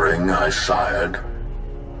offspring I sired.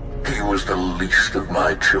 He was the least of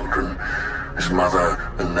my children, his mother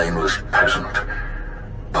a nameless peasant.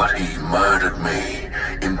 But he murdered me,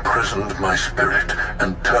 imprisoned my spirit,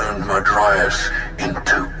 and turned Madrias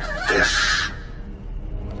into this.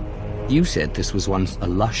 You said this was once a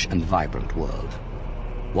lush and vibrant world.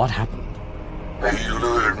 What happened? He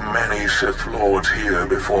lured many Sith Lords here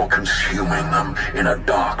before consuming them in a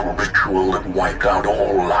dark ritual that wiped out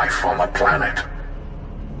all life on the planet.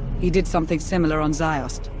 He did something similar on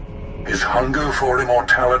Ziost. His hunger for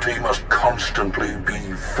immortality must constantly be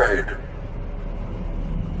fed.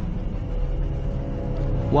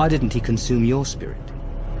 Why didn't he consume your spirit?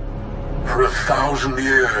 For 1,000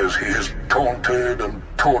 years he has taunted and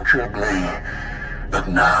tortured me. But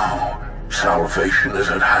now, salvation is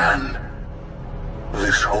at hand.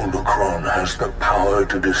 This holocron has the power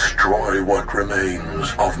to destroy what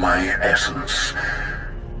remains of my essence.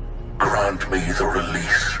 Grant me the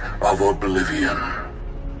release of oblivion.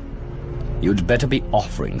 You'd better be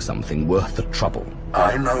offering something worth the trouble.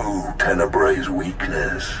 I know Tenebrae's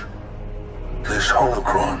weakness. This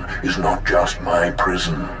holocron is not just my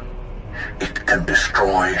prison. It can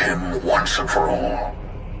destroy him once and for all.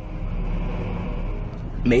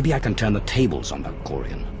 Maybe I can turn the tables on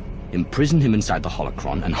Valkorion. Imprison him inside the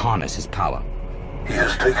holocron and harness his power. He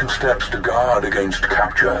has taken steps to guard against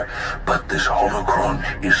capture, but this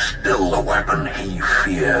holocron is still the weapon he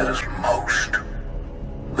fears most.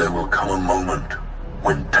 There will come a moment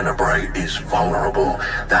when Tenebrae is vulnerable.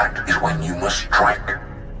 That is when you must strike.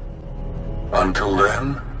 Until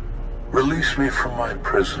then, release me from my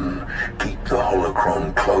prison, keep the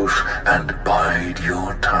holocron close, and bide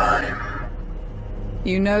your time.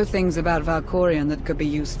 You know things about Valkorion that could be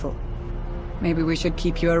useful. Maybe we should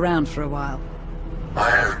keep you around for a while. I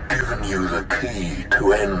have given you the key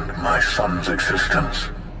to end my son's existence.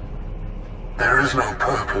 There is no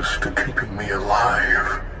purpose to keeping me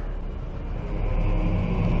alive.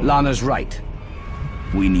 Lana's right.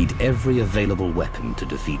 We need every available weapon to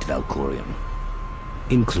defeat Valkorion,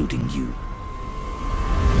 including you.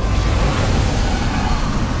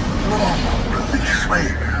 No, release me,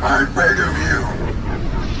 I beg of you.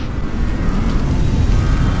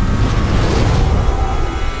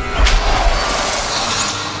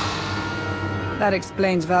 That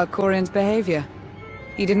explains Valkorion's behavior.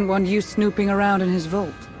 He didn't want you snooping around in his vault.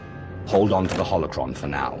 Hold on to the holocron for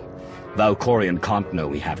now. Valkorion can't know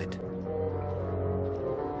we have it.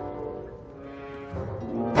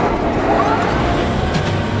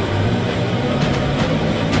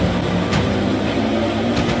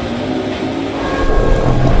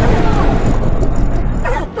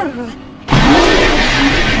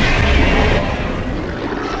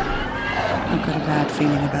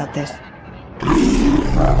 feeling about this.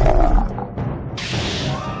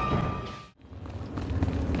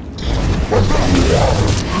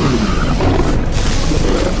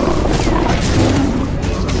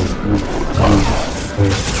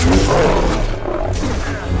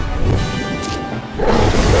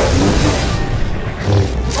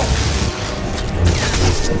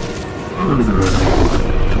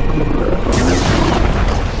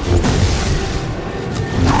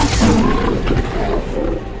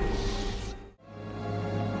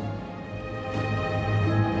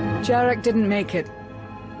 Jarek didn't make it.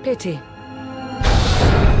 Pity.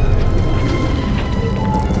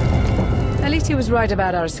 At least he was right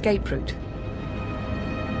about our escape route.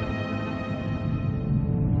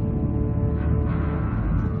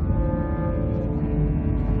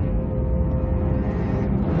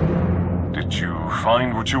 Did you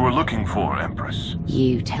find what you were looking for, Empress?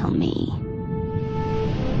 You tell me.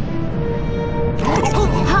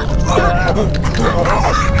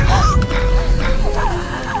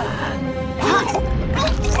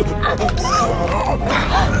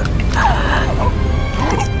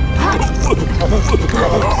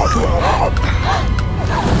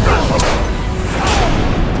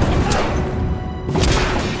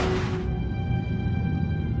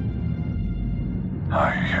 I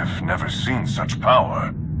have never seen such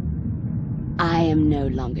power. I am no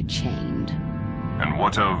longer chained. And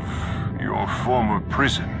what of your former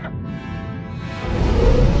prison?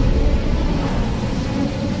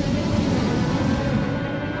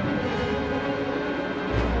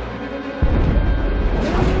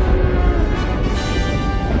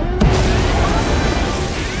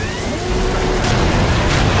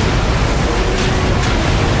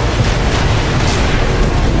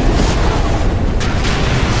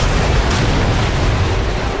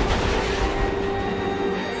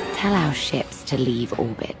 Tell our ships to leave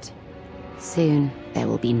orbit. Soon, there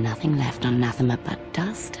will be nothing left on Nathema but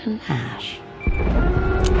dust and ash.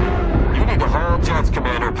 You need to hold jets,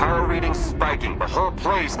 Commander. Power readings spiking. The whole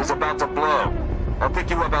place is about to blow. I'll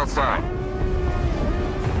pick you up outside.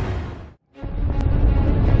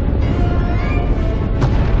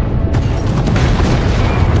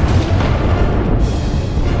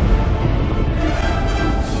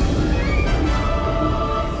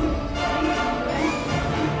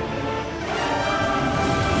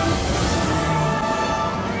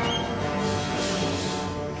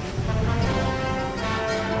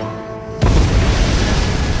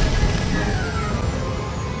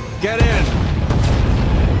 Get in!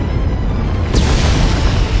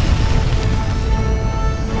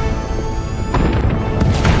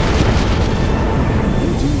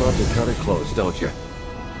 You do love to cut it close, don't you?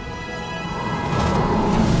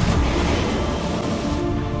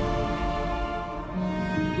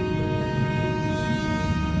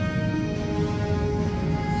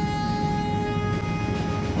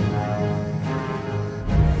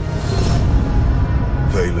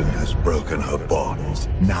 Valen has broken her bonds.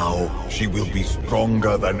 Now she will be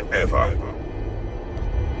stronger than ever.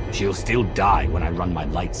 She'll still die when I run my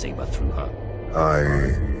lightsaber through her.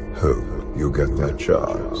 I hope you get that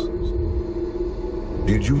chance.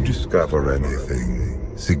 Did you discover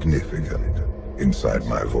anything significant inside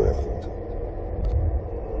my vault?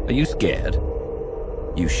 Are you scared?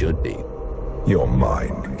 You should be. Your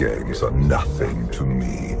mind games are nothing to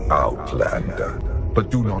me, Outlander. But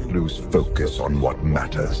do not lose focus on what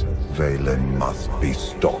matters. Valen must be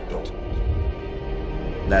stopped.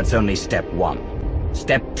 That's only step one.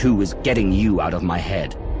 Step two is getting you out of my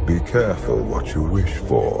head. Be careful what you wish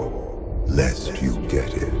for, lest you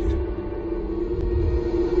get it.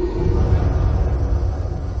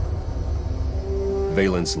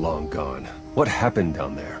 Valen's long gone. What happened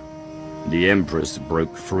down there? The Empress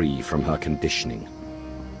broke free from her conditioning.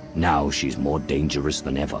 Now she's more dangerous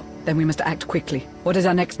than ever. Then we must act quickly. What is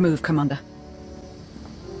our next move, Commander?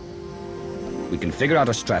 We can figure out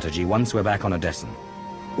a strategy once we're back on Odessen.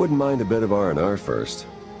 Wouldn't mind a bit of R&R first.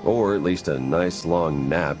 Or at least a nice long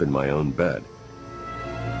nap in my own bed.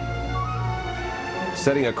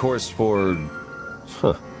 Setting a course for...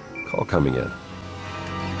 Call coming in.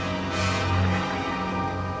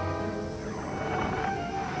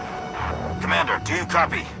 Commander, do you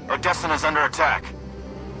copy? Odessen is under attack.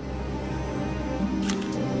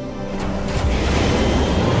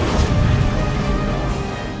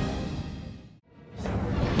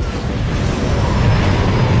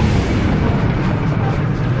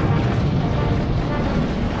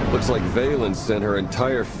 Looks like Valen sent her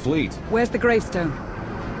entire fleet. Where's the gravestone?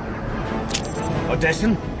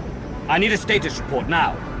 Odessen? I need a status report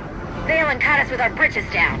now. Valen caught us with our britches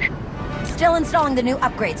down. Still installing the new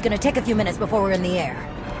upgrades. Gonna take a few minutes before we're in the air.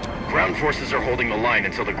 Ground forces are holding the line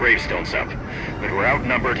until the gravestone's up, but we're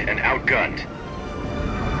outnumbered and outgunned.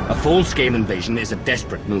 A full-scale invasion is a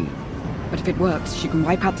desperate move. But if it works, she can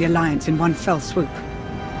wipe out the Alliance in one fell swoop.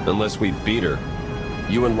 Unless we beat her.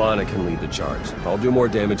 You and Lana can lead the charge. I'll do more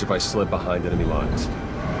damage if I slip behind enemy lines.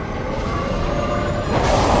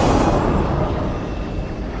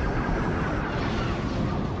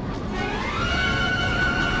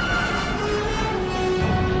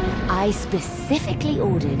 I specifically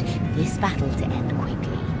ordered this battle to end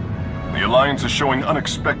quickly. The Alliance is showing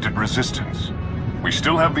unexpected resistance. We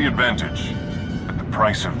still have the advantage, but the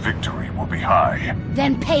price of victory will be high.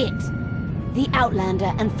 Then pay it! The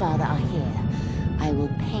Outlander and Father are here. I will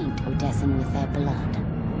paint Odessen with their blood.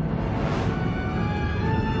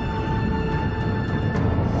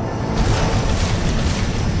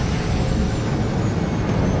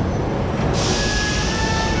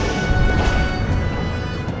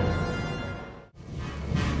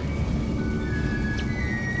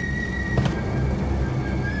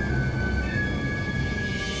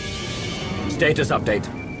 Status update.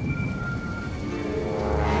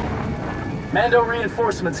 Mando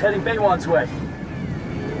reinforcements heading Baywan's way.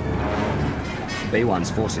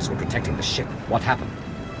 Baywan's forces were protecting the ship. What happened?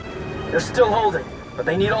 They're still holding, but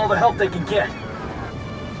they need all the help they can get.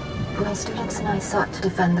 My students and I sought to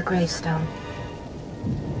defend the gravestone.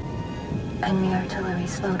 Enemy artillery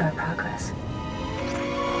slowed our progress.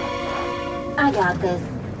 I got this.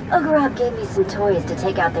 Ogorab gave me some toys to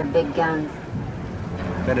take out their big guns.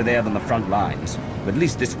 Better there than the front lines. But at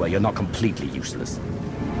least this way you're not completely useless.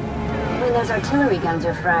 When those artillery guns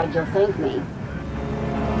are fried, you'll thank me.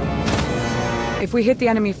 If we hit the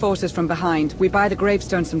enemy forces from behind, we buy the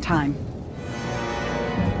gravestone some time.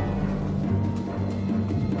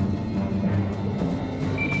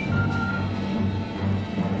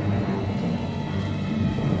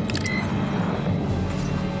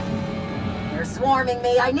 They're swarming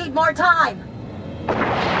me. I need more time.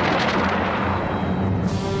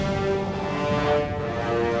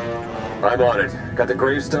 I'm on it. Got the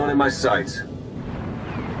gravestone in my sights.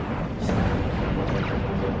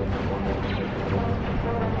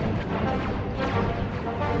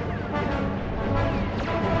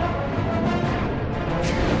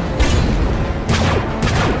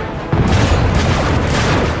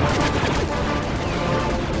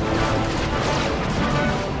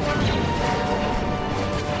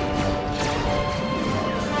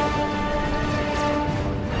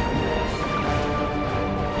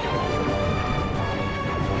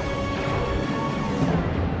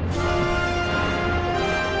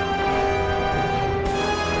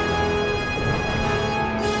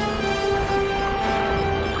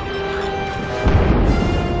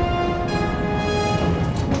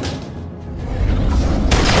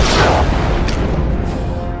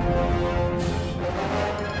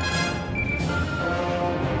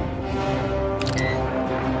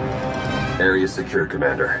 Area secure,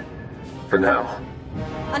 Commander. For now.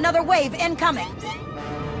 Another wave incoming.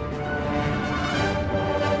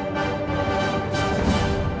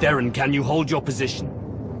 Darren, can you hold your position?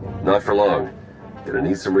 Not for long. Gonna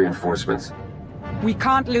need some reinforcements. We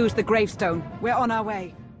can't lose the gravestone. We're on our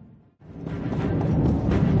way.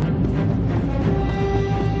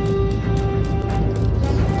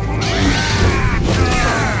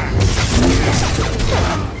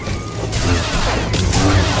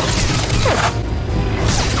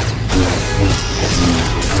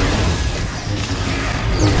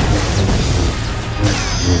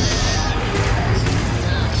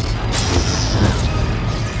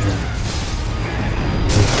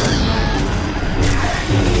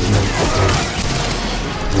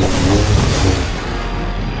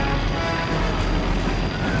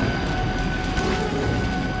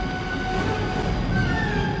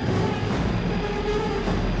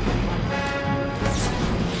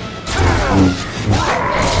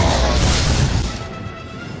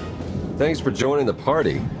 Thanks for joining the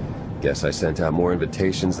party. Guess I sent out more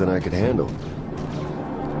invitations than I could handle.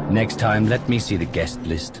 Next time, let me see the guest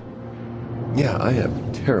list. Yeah, I have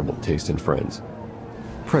terrible taste in friends.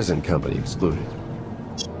 Present company excluded.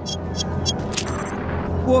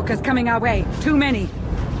 Walkers coming our way. Too many.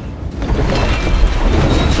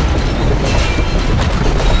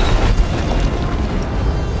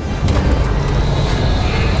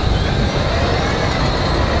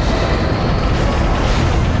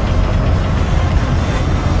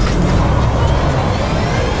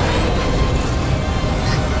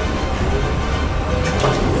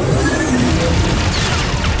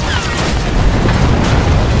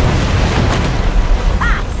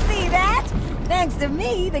 To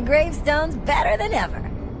me, the gravestone's better than ever.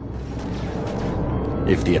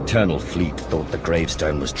 If the Eternal Fleet thought the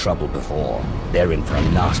Gravestone was trouble before, they're in for a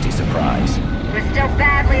nasty surprise. We're still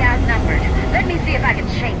badly outnumbered. Let me see if I can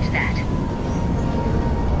change that.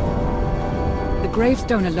 The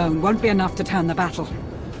Gravestone alone won't be enough to turn the battle.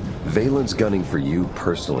 Valen's gunning for you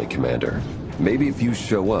personally, Commander. Maybe if you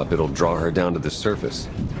show up, it'll draw her down to the surface.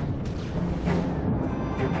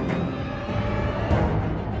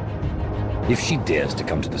 If she dares to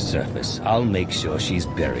come to the surface, I'll make sure she's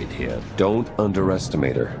buried here. Don't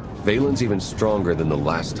underestimate her. Valen's even stronger than the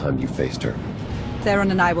last time you faced her.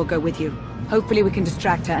 Theron and I will go with you. Hopefully we can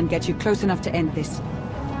distract her and get you close enough to end this.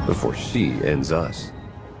 Before she ends us.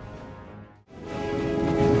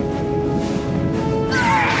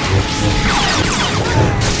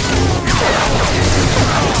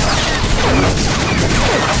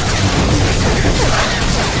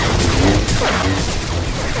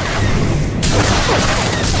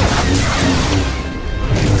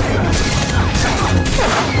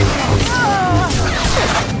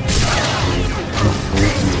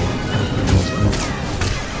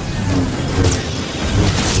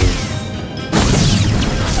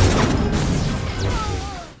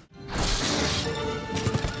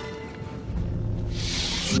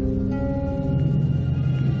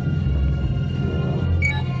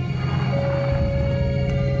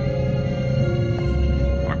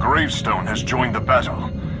 Gravestone has joined the battle,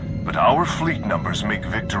 but our fleet numbers make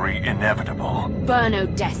victory inevitable. Burn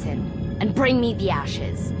Odessin, and bring me the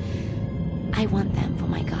ashes. I want them for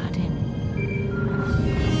my garden.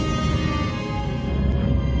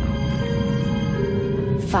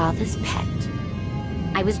 Father's pet.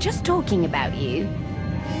 I was just talking about you.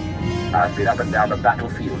 I've been up and down the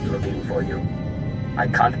battlefield looking for you. I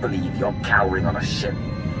can't believe you're cowering on a ship.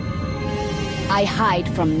 I hide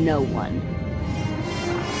from no one.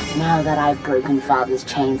 Now that I've broken Father's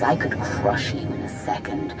chains, I could crush you in a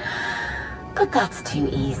second. But that's too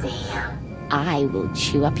easy. I will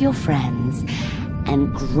chew up your friends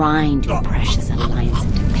and grind your precious alliance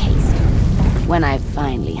into paste. When I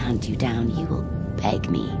finally hunt you down, you will beg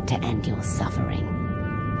me to end your suffering.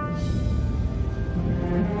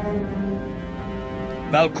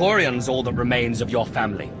 Valkorian's all that remains of your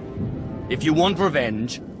family. If you want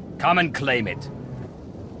revenge, come and claim it.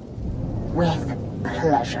 With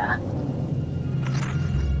pleasure.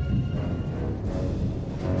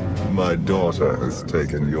 My daughter has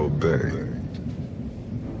taken your bay.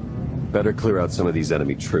 Better clear out some of these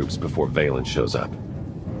enemy troops before Valen shows up.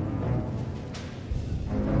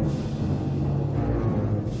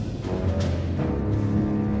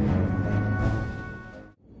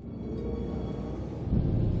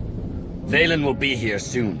 Valen will be here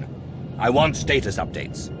soon. I want status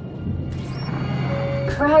updates.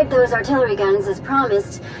 Fried those artillery guns as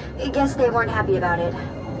promised. I guess they weren't happy about it.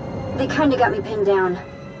 They kinda got me pinned down.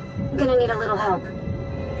 Gonna need a little help.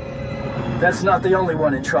 That's not the only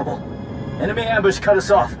one in trouble. Enemy ambush cut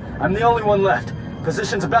us off. I'm the only one left.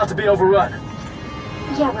 Position's about to be overrun.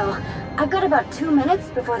 Yeah, well, I've got about 2 minutes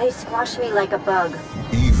before they squash me like a bug.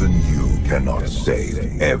 Even you cannot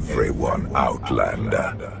save everyone,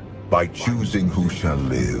 Outlander. By choosing who shall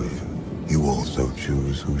live, you also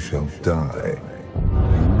choose who shall die.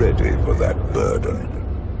 You ready for that burden?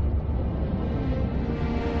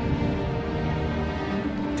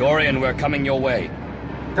 Dorian, we're coming your way.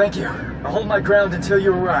 Thank you. I'll hold my ground until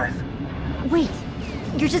you arrive. Wait,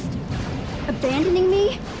 you're just abandoning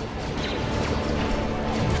me?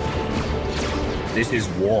 This is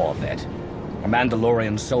war, Vet. A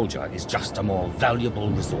Mandalorian soldier is just a more valuable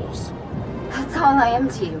resource. That's all I am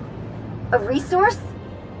to you. A resource?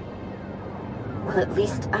 Well, at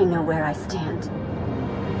least I know where I stand.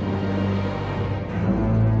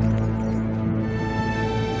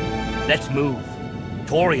 Let's move.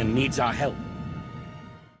 Torian needs our help.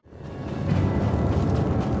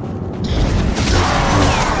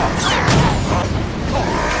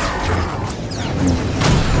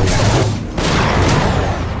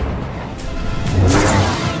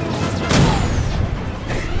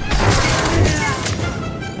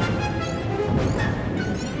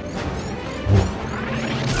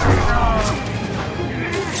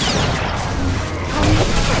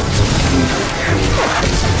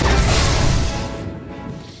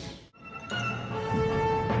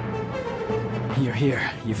 You're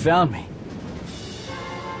here. You found me.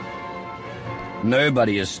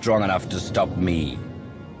 Nobody is strong enough to stop me.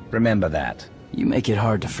 Remember that. You make it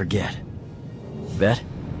hard to forget. Vet?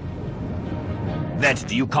 Vet,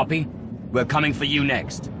 do you copy? We're coming for you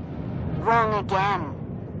next. Wrong again,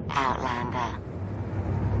 Outlander.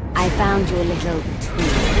 I found your little tool.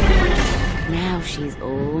 Now she's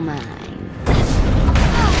all mine.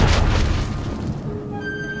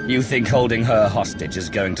 You think holding her hostage is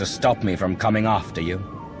going to stop me from coming after you?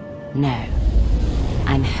 No.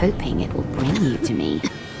 I'm hoping it will bring you to me.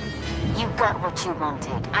 You got what you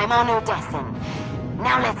wanted. I'm on Odessen.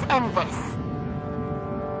 Now let's end this.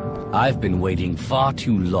 I've been waiting far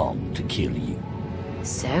too long to kill you.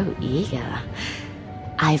 So eager.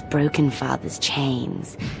 I've broken Father's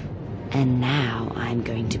chains, and now I'm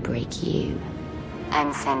going to break you.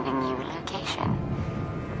 I'm sending you a location.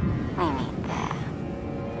 We meet there.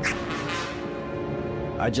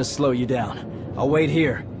 I'd just slow you down. I'll wait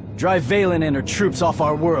here. Drive Valen and her troops off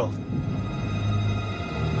our world.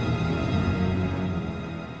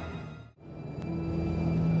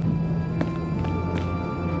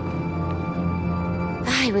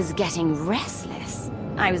 I was getting restless.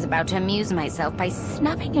 I was about to amuse myself by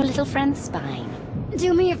snubbing your little friend's spine.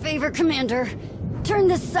 Do me a favor, Commander. Turn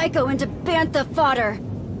this psycho into bantha fodder.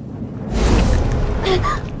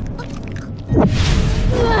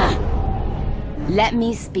 Let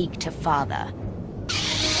me speak to Father.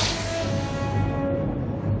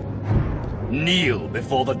 Kneel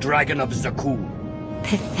before the Dragon of Zakuul.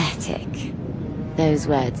 Pathetic. Those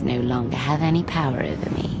words no longer have any power over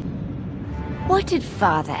me. What did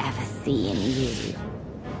Father ever see in you?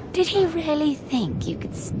 Did he really think you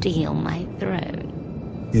could steal my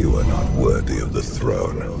throne? You are not worthy of the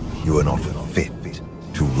throne. You are not fit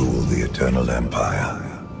to rule the Eternal Empire.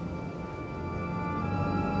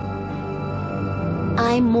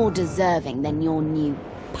 I'm more deserving than your new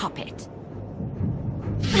puppet.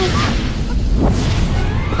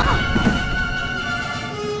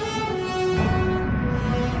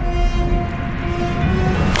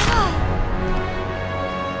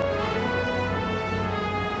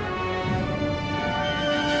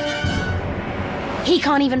 He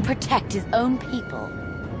can't even protect his own people.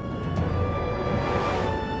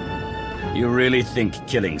 You really think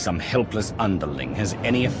killing some helpless underling has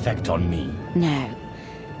any effect on me? No,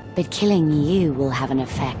 but killing you will have an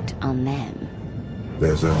effect on them.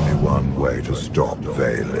 There's only one way to stop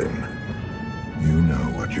Valen. You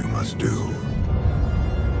know what you must do.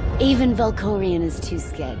 Even Valkorion is too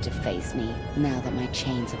scared to face me, now that my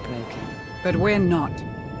chains are broken. But we're not.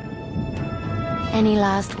 Any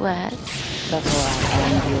last words before I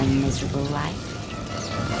end your miserable life?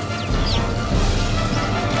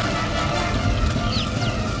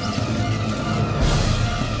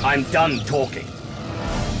 I'm done talking.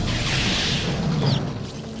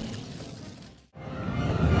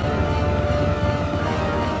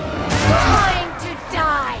 Going to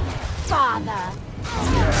die, Father.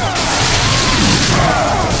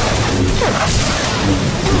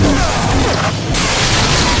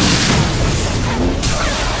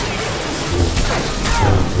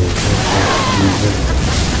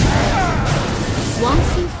 Once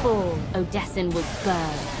you fall, Odessen will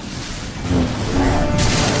burn.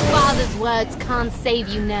 Father's words can't save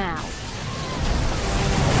you now.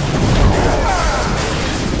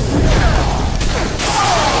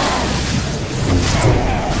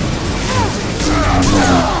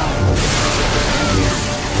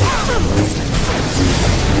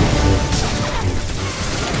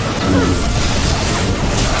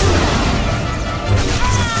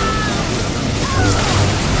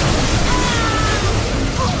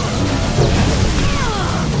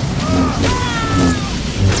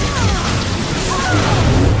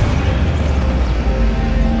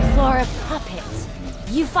 For a puppet,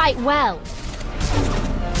 you fight well.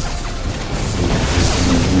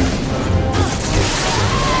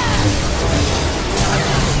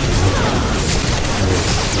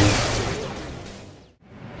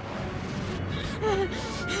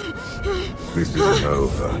 This isn't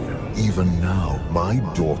over. Even now, my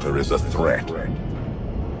daughter is a threat.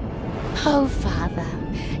 Oh, Father,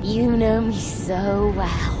 you know me so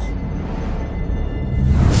well.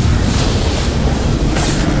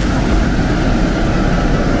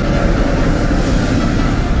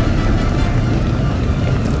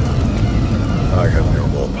 I have no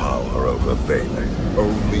more power over Valen.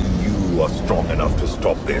 Only you are strong enough to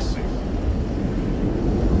stop this.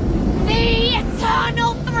 The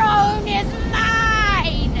Eternal Throne is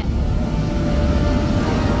mine!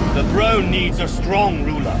 The throne needs a strong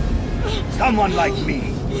ruler. Someone like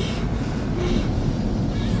me.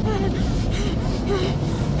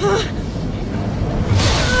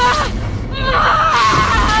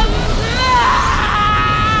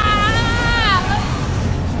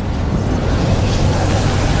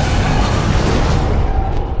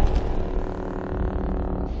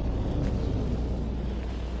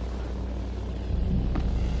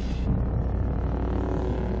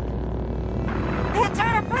 The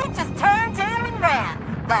Eternal Fleet just turned tail and ran.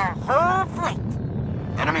 The whole fleet.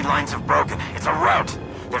 Enemy lines have broken. It's a rout.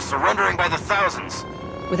 They're surrendering by the thousands.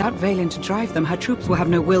 Without Valen to drive them, her troops will have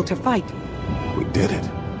no will to fight. We did it.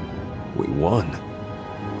 We won.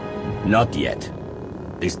 Not yet.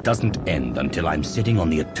 This doesn't end until I'm sitting on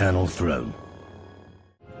the Eternal Throne.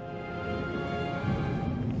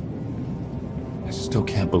 I still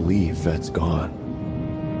can't believe Ved's gone.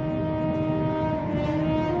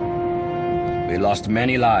 We lost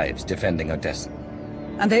many lives defending Odessa.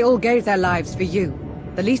 And they all gave their lives for you.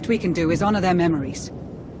 The least we can do is honor their memories.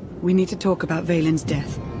 We need to talk about Valen's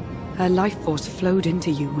death. Her life force flowed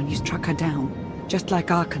into you when you struck her down, just like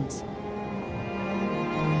Arkan's.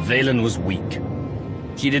 Valen was weak.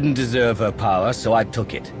 She didn't deserve her power, so I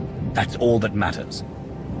took it. That's all that matters.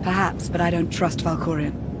 Perhaps, but I don't trust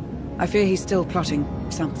Valkorion. I fear he's still plotting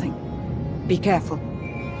something. Be careful.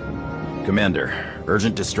 Commander,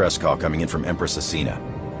 urgent distress call coming in from Empress Asina.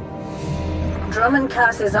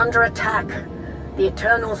 Drummoncass is under attack. The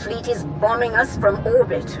Eternal Fleet is bombing us from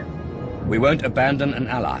orbit. We won't abandon an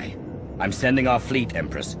ally. I'm sending our fleet,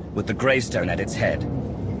 Empress, with the Gravestone at its head.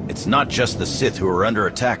 It's not just the Sith who are under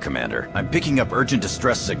attack, Commander. I'm picking up urgent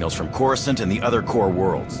distress signals from Coruscant and the other core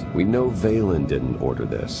worlds. We know Valen didn't order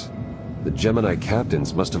this. The Gemini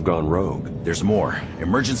captains must have gone rogue. There's more.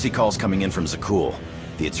 Emergency calls coming in from Zakul.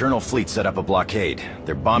 The Eternal Fleet set up a blockade.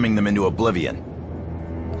 They're bombing them into oblivion.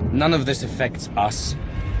 None of this affects us.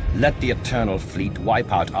 Let the Eternal Fleet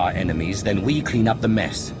wipe out our enemies, then we clean up the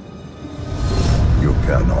mess. You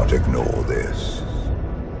cannot ignore this.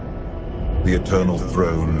 The Eternal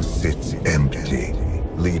Throne sits empty,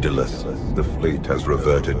 leaderless. The fleet has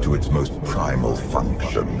reverted to its most primal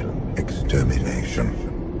function, extermination.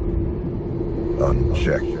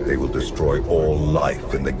 Unchecked, they will destroy all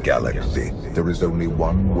life in the galaxy. There is only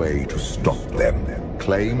one way to stop them.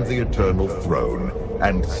 Claim the Eternal Throne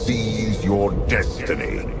and seize your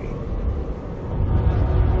destiny.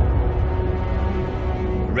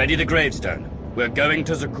 Ready the Gravestone. We're going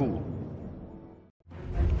to Zakul.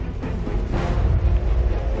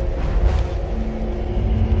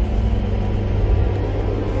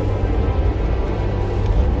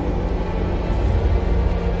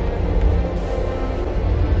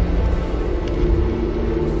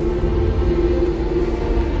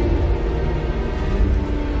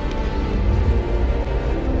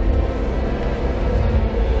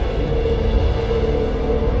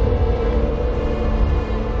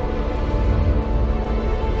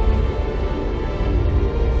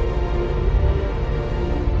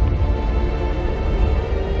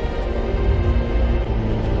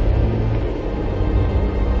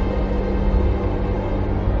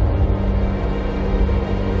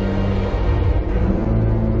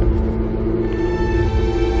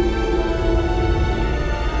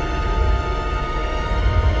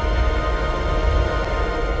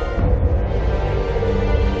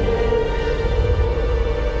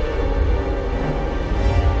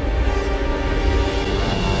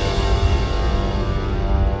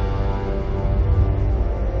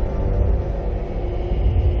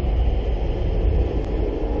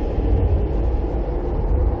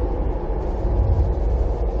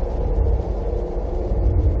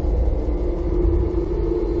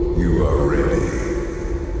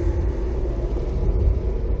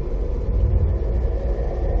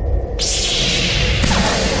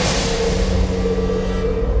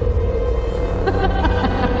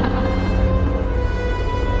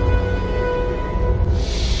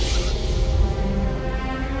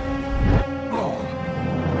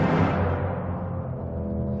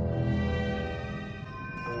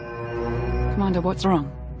 Commander, what's wrong?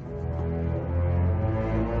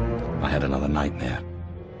 I had another nightmare.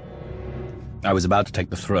 I was about to take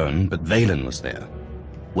the throne, but Valen was there,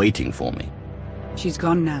 waiting for me. She's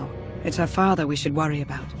gone now. It's her father we should worry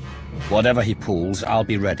about. Whatever he pulls, I'll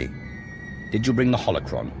be ready. Did you bring the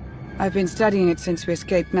holocron? I've been studying it since we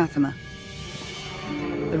escaped Nathema.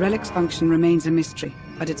 The relic's function remains a mystery,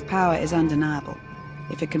 but its power is undeniable.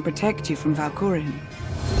 If it can protect you from Valkorion.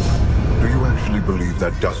 Do you actually believe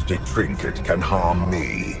that dusty trinket can harm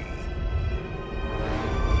me?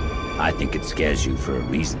 I think it scares you for a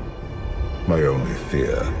reason. My only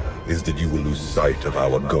fear is that you will lose sight of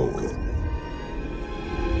our goal.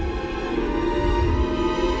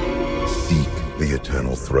 Seek the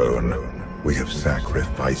Eternal Throne. We have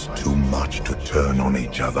sacrificed too much to turn on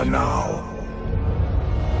each other now.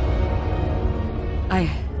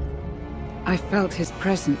 I felt his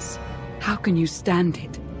presence. How can you stand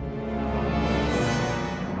it?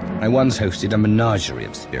 I once hosted a menagerie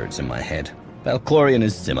of spirits in my head. Valkorion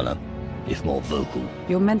is similar, if more vocal.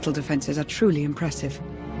 Your mental defenses are truly impressive.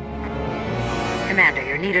 Commander,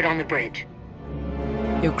 you're needed on the bridge.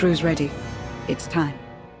 Your crew's ready. It's time.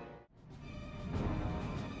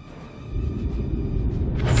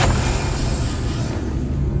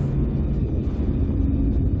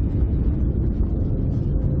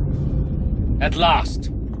 At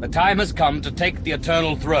last, the time has come to take the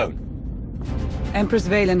Eternal Throne. Empress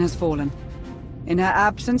Valen has fallen. In her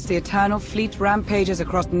absence, the Eternal Fleet rampages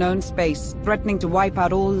across known space, threatening to wipe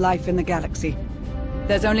out all life in the galaxy.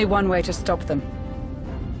 There's only one way to stop them.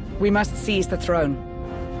 We must seize the throne.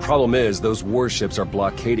 Problem is, those warships are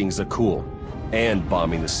blockading Zakul, and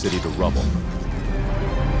bombing the city to rubble.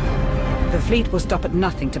 The fleet will stop at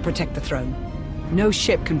nothing to protect the throne. No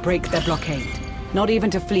ship can break their blockade, not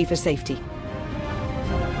even to flee for safety.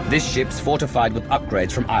 This ship's fortified with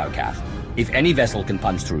upgrades from Iokath. If any vessel can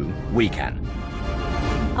punch through, we can.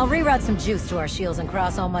 I'll reroute some juice to our shields and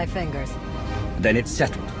cross all my fingers. Then it's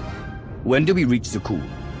settled. When do we reach Zakul?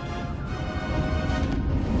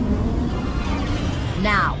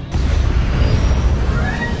 Now.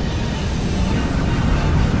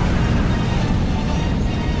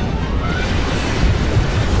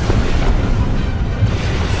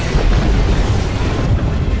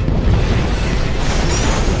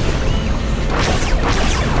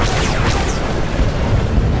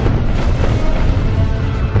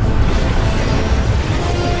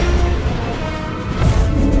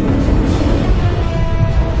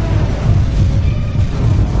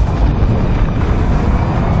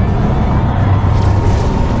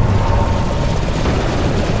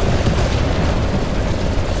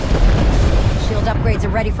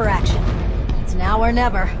 Ready for action. It's now or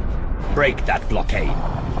never. Break that blockade.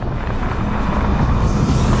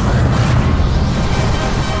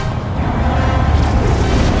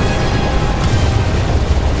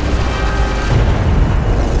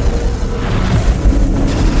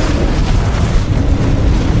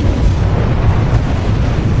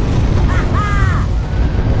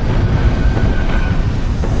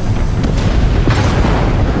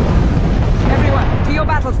 Everyone, to your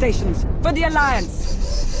battle stations, for the Alliance!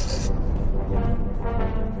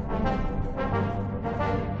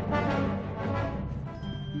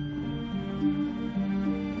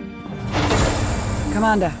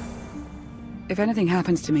 Commander, if anything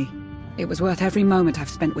happens to me, it was worth every moment I've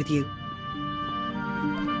spent with you.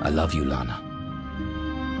 I love you, Lana.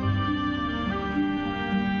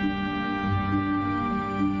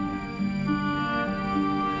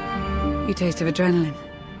 You taste of adrenaline.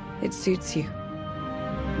 It suits you.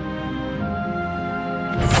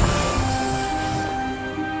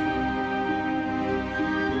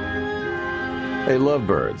 Hey,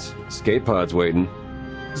 lovebirds. Skate pod's waiting.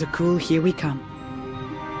 Zakul, here we come.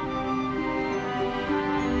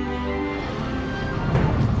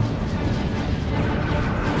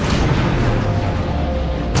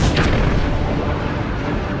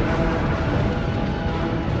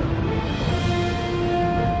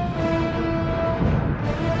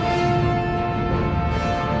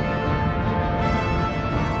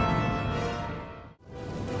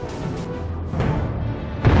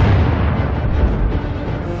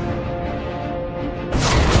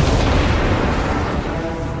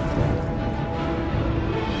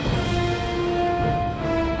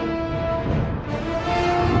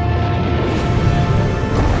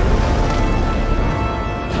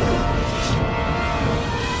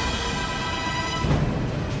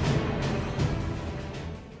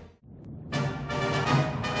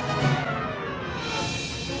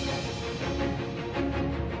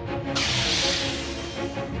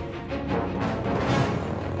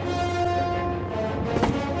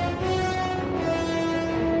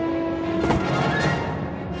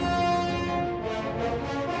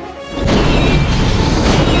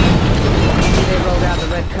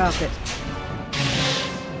 Carpet.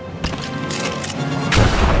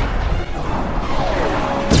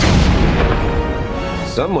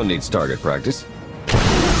 Someone needs target practice.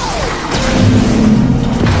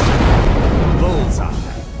 Bullseye.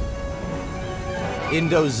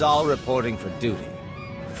 Indozal reporting for duty.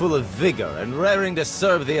 Full of vigor and raring to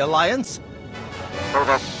serve the Alliance. Though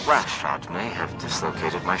that blast shot may have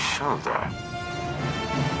dislocated my shoulder.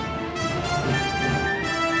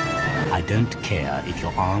 I don't care if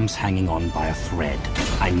your arm's hanging on by a thread.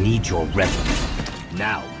 I need your rebels.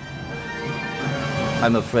 Now.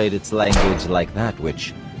 I'm afraid it's language like that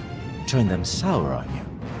which turned them sour on you.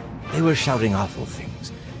 They were shouting awful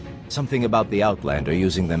things. Something about the Outlander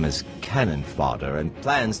using them as cannon fodder and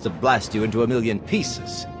plans to blast you into a million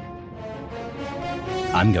pieces.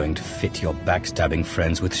 I'm going to fit your backstabbing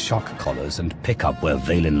friends with shock collars and pick up where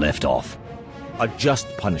Valen left off. A just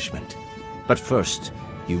punishment. But first,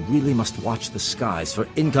 you really must watch the skies for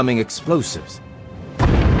incoming explosives.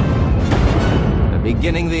 They're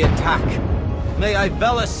beginning the attack. May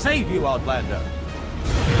Ibella save you, Outlander!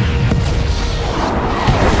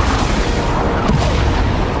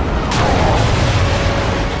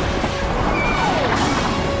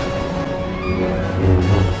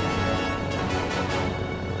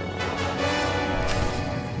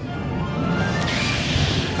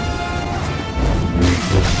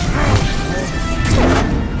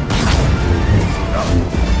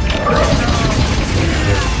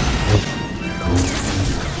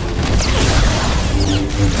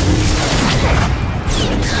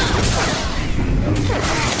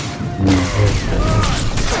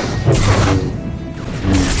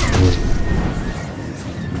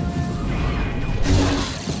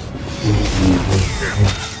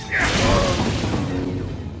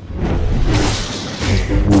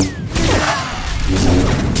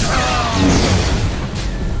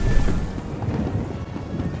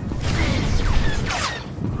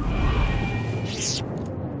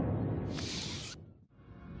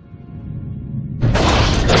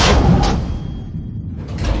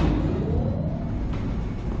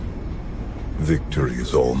 Victory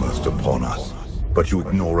is almost upon us, but you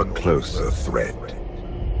ignore a closer threat.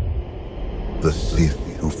 The Sith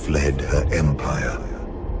who fled her empire.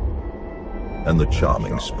 And the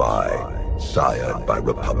charming spy, sired by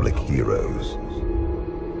Republic heroes.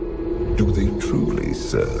 Do they truly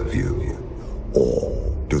serve you? Or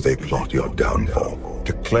do they plot your downfall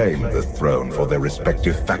to claim the throne for their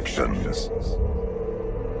respective factions?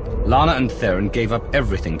 Lana and Theron gave up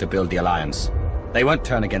everything to build the Alliance. They won't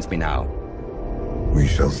turn against me now. We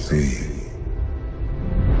shall see.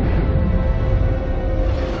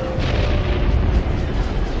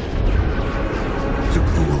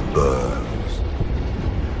 Zakuul burns.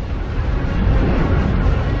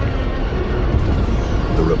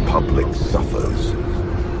 The Republic suffers.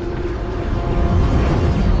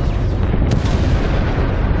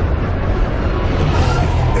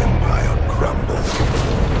 The Empire crumbles.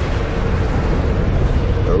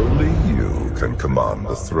 Only you can command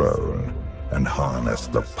the throne and harness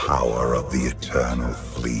the power of the Eternal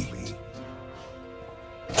Fleet.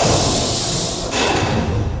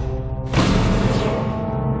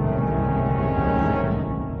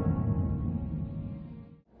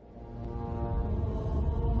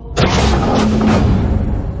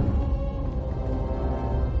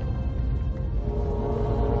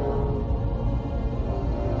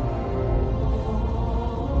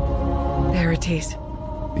 There it is.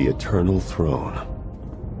 The Eternal Throne.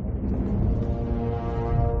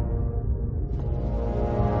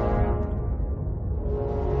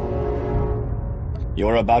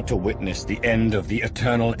 You're about to witness the end of the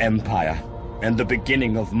Eternal Empire, and the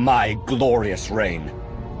beginning of my glorious reign.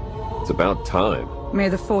 It's about time. May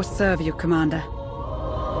the Force serve you, Commander.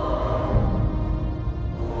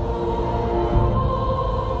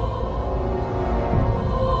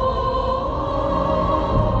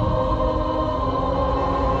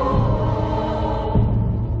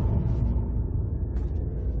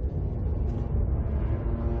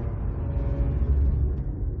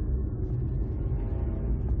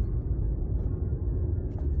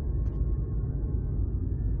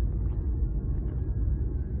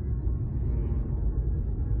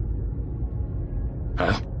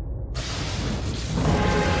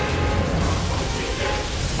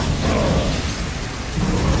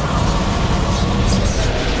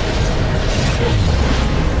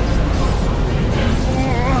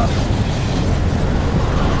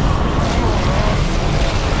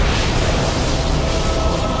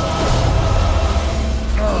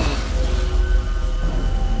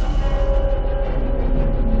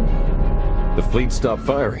 The fleet stopped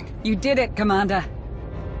firing. You did it, Commander.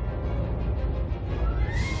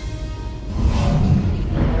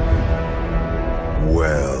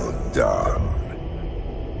 Well done.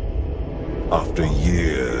 After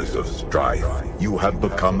years of strife, you have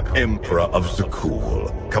become Emperor of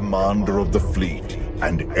Zakuul, Commander of the Fleet,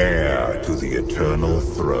 and heir to the Eternal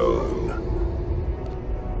Throne.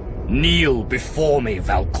 Kneel before me,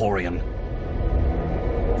 Valkorion.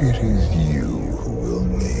 It is you who will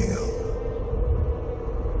kneel.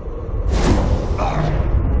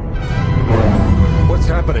 What's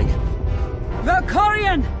happening?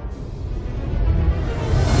 Valkorion!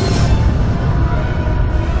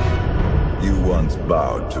 You once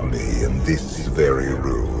bowed to me in this very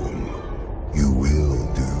room. You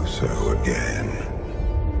will do so again.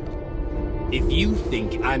 If you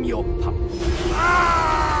think I'm your pup...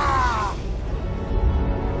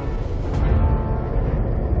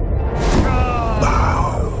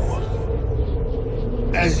 Bow.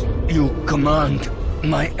 As you command,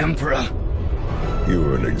 my Emperor.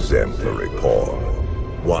 You're an exemplary pawn.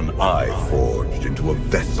 One I forged into a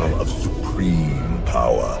vessel of supreme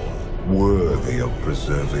power, worthy of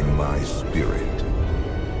preserving my spirit.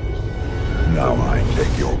 Now I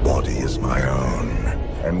take your body as my own,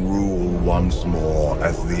 and rule once more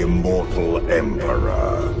as the immortal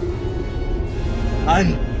Emperor.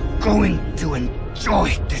 I'm going to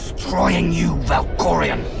enjoy destroying you,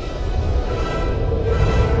 Valkorion!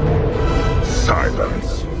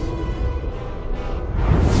 Silence.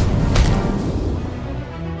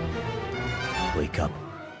 Wake up.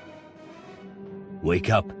 Wake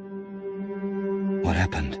up. What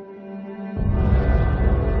happened?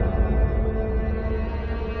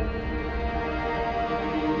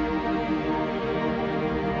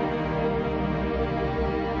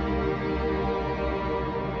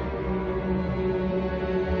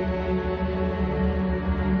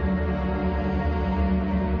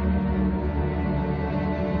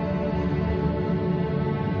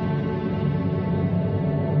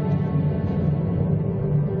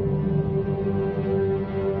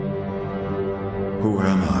 Who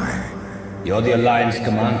am I? You're the Alliance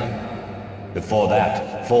Commander. Before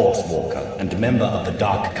that, Force Walker and member of the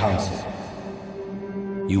Dark Council.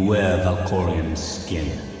 You wear Valkorion's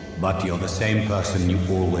skin, but you're the same person you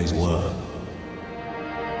always were.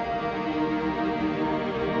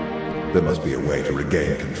 There must be a way to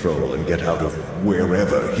regain control and get out of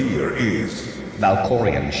wherever here is.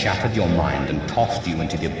 Valkorion shattered your mind and tossed you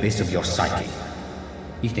into the abyss of your psyche.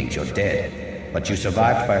 He thinks you're dead, but you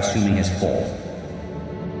survived by assuming his form.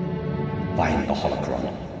 Find the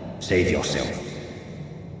holocron. Save yourself.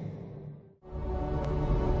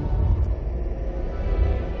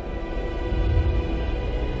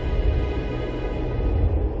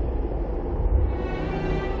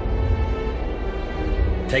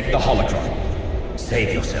 Take the holocron.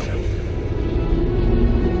 Save yourself.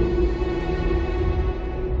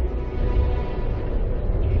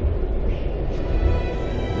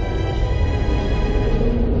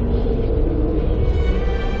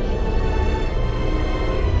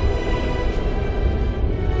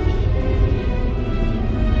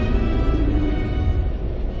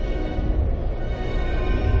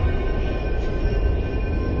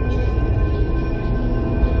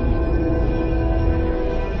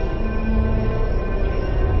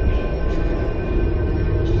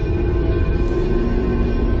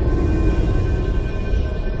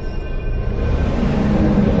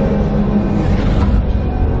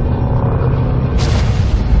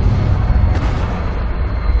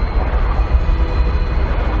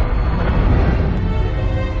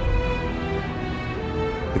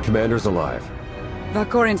 Commander's alive.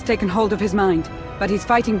 Valkorion's taken hold of his mind, but he's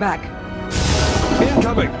fighting back.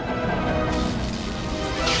 Incoming!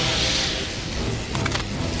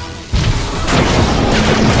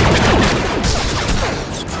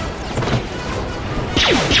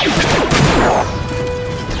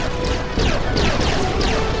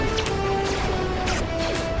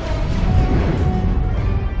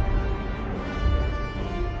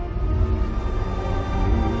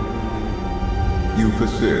 You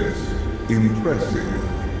persist. Impressive.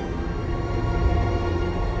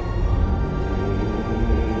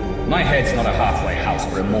 My head's not a halfway house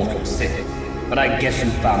for immortal Sith, but I guess you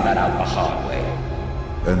found that out the hard way.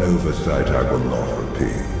 An oversight I will not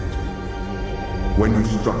repeat. When you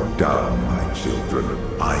struck down my children,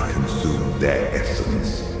 I consumed their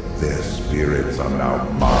essence. Their spirits are now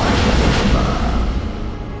mine.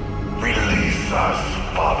 Release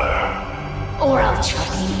us, Father. Or I'll chop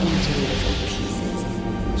you into little pieces.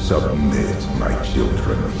 Submit, my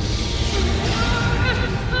children.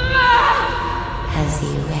 As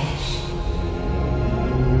you wish.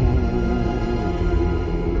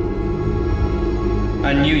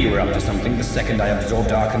 I knew you were up to something the second I absorbed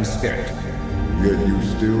Arkham's spirit. Yet you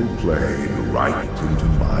still played right into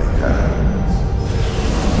my hands.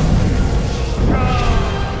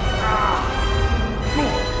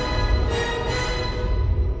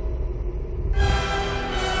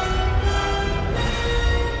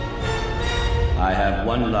 I have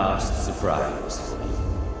one last surprise.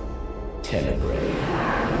 Tenebrae.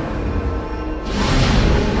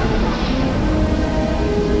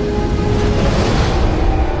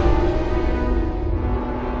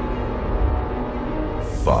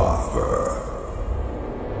 Father.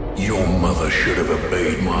 Your mother should have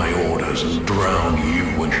obeyed my orders and drowned you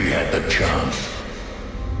when she had the chance.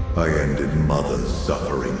 I ended Mother's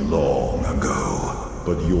suffering long ago,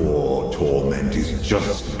 but your torment is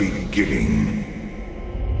just beginning.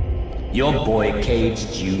 Your boy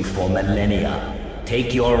caged you for millennia.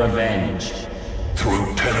 Take your revenge.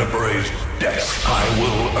 Through Tenebrae's death, I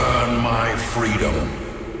will earn my freedom.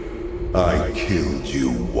 I killed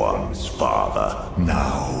you once, Father.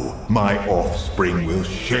 Now, my offspring will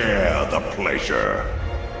share the pleasure.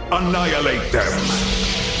 Annihilate them!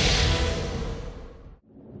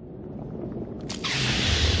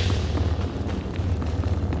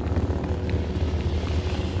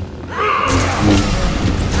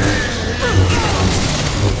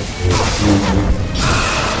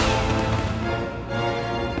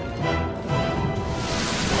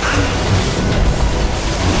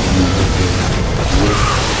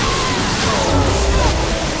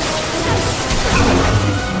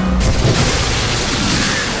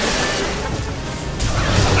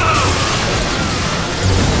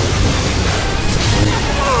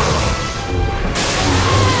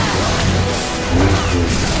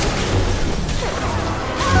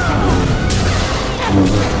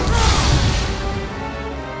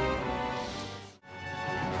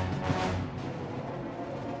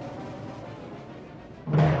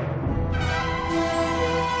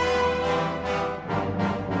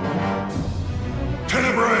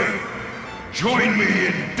 Join me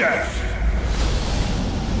in death!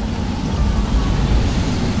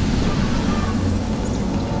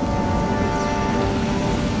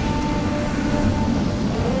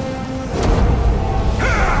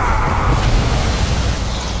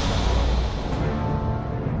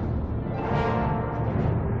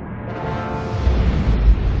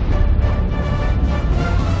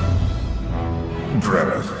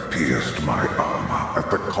 Dremeth pierced my armor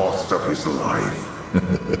at the cost of his life.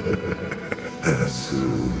 And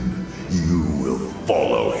soon, you will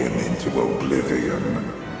follow him into oblivion.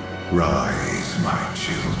 Rise, my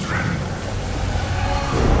children.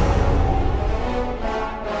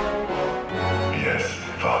 Yes,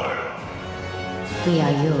 Father. We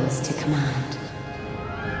are yours to command.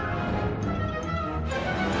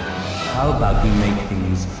 How about we make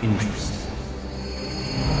things interesting?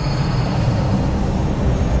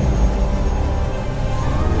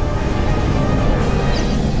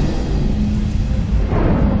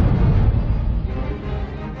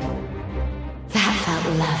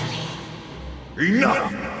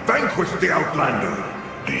 Enough! Vanquish the Outlander!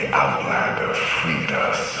 The Outlander freed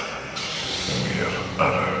us. We have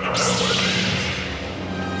other priorities.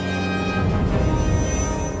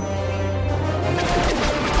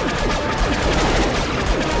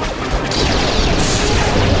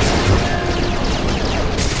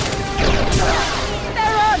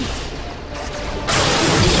 They're on!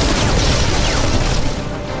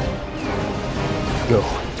 No.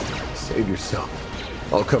 Save yourself.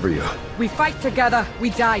 I'll cover you. We fight together, we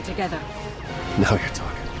die together. Now you're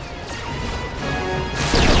talking.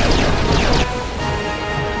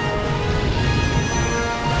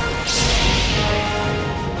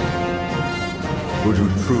 Would you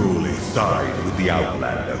truly side with the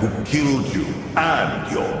Outlander who killed you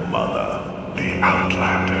and your mother? The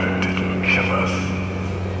Outlander didn't kill us.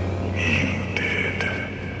 You did.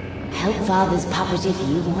 Help Father's puppet if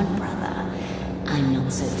you want, brother. I'm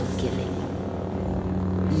not so forgiving.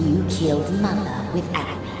 You killed Mother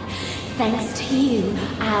without me. Thanks to you,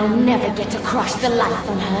 I'll never get to crush the life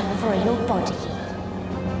on her frail body.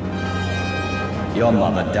 Your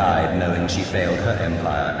mother died knowing she failed her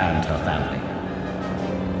empire and her family.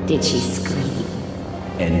 Did she scream?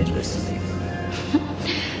 Endlessly.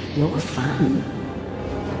 You're fun.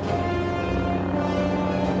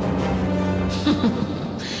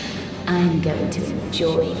 I'm going to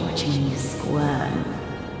enjoy watching you squirm,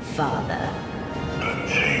 Father. The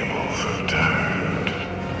tables have turned.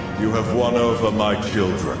 You have won over my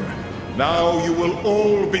children. Now you will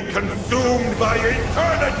all be consumed by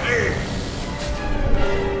eternity!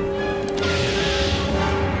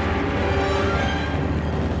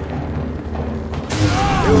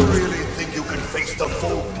 You really think you can face the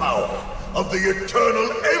full power of the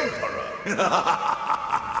Eternal Emperor?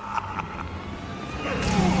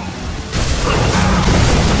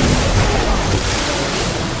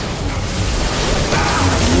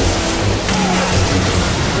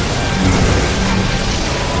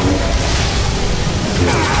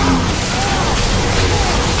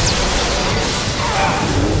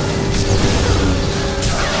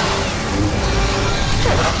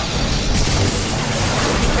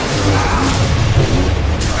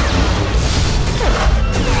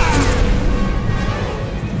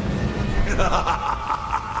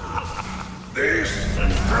 This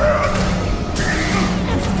can't be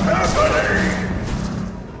happening!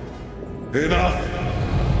 Enough!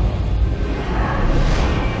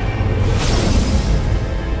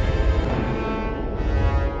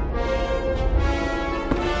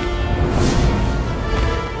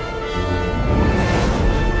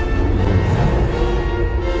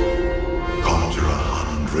 Conjure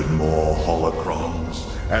 100 more holocrons,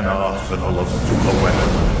 an arsenal of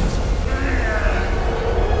superweapons.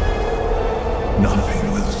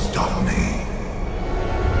 Nothing will stop me.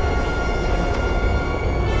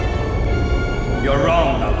 You're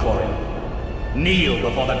wrong, Valkorion. Kneel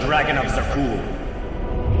before the Dragon of Zakuul.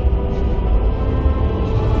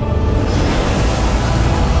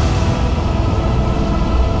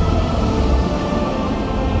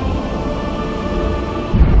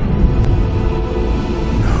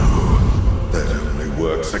 No, that only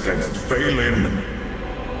works against Vaylin.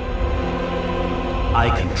 I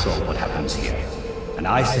control what happens here. And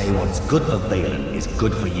I say what's good for Vaylin is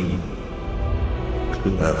good for you.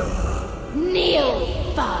 Clever. Kneel,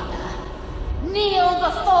 Father! Kneel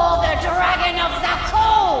before the Dragon of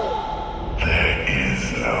Zakuul! There is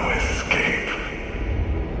no escape.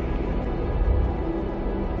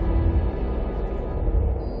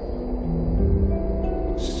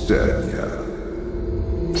 Stenya.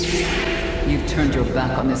 You've turned your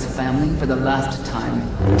back on this family for the last time.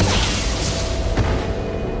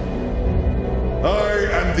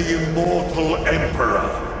 the immortal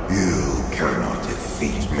Emperor. You cannot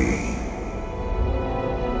defeat me.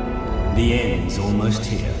 The end's almost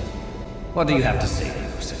here. What do you have to say,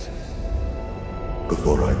 Sith?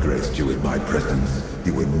 Before I graced you with my presence,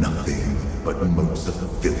 you were nothing but motes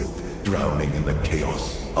of filth drowning in the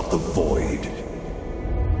chaos of the void.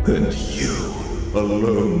 And you, a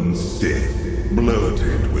lone Sith,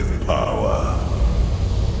 bloated with power.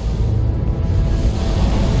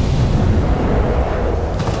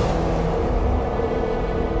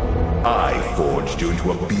 I forged you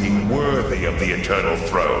into a being worthy of the eternal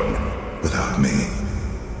throne. Without me,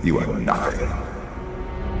 you are nothing.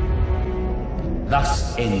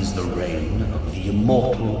 Thus ends the reign of the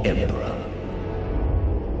immortal Emperor.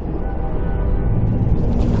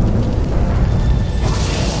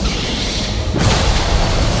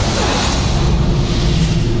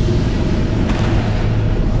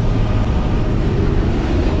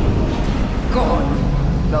 Gone,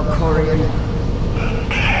 Valkorian. The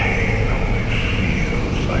pain only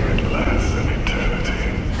feels like it lasts an eternity.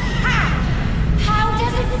 How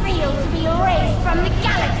does it feel to be erased from the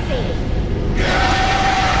galaxy?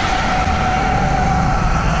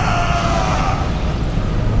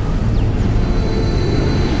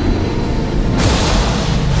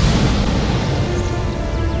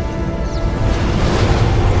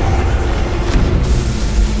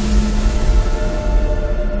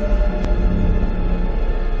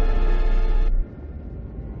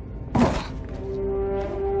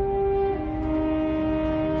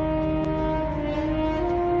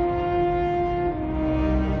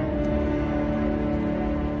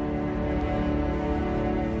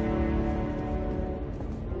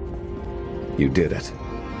 You did it.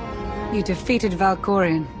 You defeated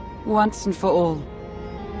Valkorian, once and for all.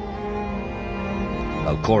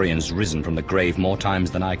 Valkorian's risen from the grave more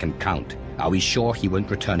times than I can count. Are we sure he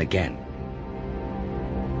won't return again?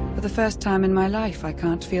 For the first time in my life, I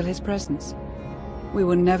can't feel his presence. We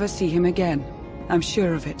will never see him again. I'm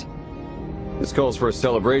sure of it. This calls for a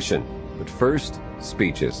celebration, but first,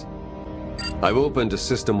 speeches. I've opened a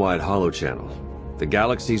system-wide holochannel. The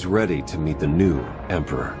galaxy's ready to meet the new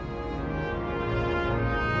Emperor.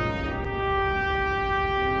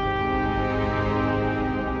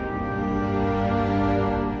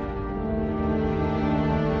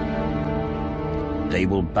 They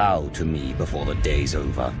will bow to me before the day's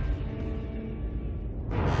over.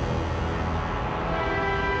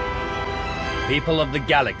 People of the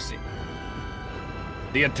galaxy,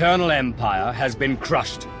 the Eternal Empire has been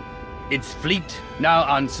crushed. Its fleet now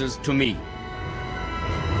answers to me.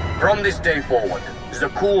 From this day forward,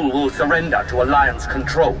 Zakul will surrender to Alliance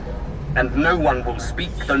control, and no one will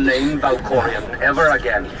speak the name Valkorian ever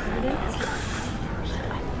again.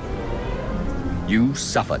 You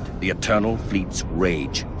suffered the Eternal Fleet's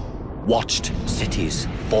rage, watched cities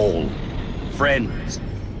fall, friends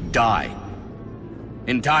die.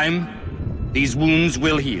 In time, these wounds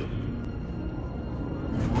will heal.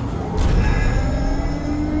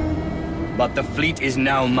 But the fleet is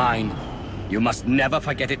now mine. You must never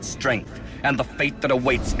forget its strength and the fate that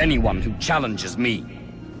awaits anyone who challenges me.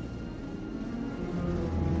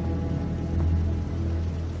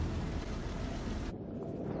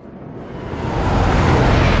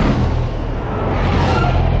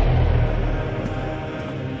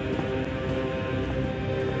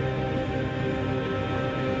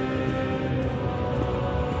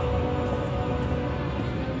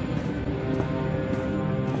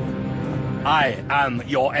 I am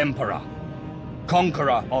your Emperor,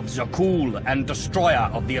 conqueror of Zakul and destroyer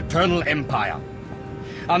of the Eternal Empire.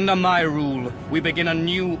 Under my rule, we begin a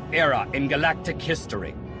new era in galactic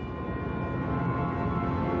history.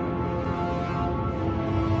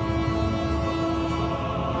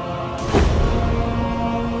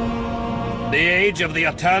 The age of the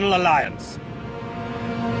Eternal Alliance.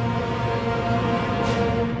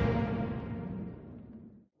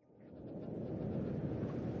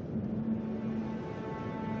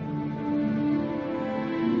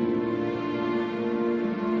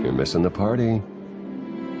 You're missing the party.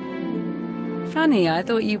 Funny, I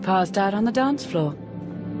thought you passed out on the dance floor.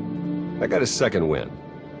 I got a second win.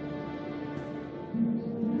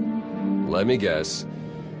 Let me guess.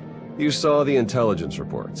 You saw the intelligence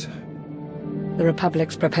reports. The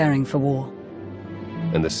Republic's preparing for war.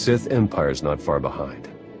 And the Sith Empire's not far behind.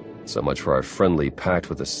 So much for our friendly pact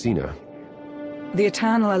with Asina. The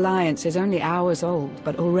Eternal Alliance is only hours old,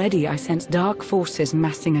 but already I sense dark forces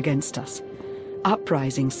massing against us.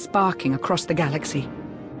 Uprisings sparking across the galaxy.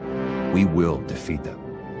 We will defeat them.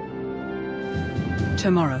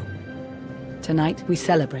 Tomorrow. Tonight we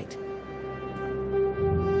celebrate.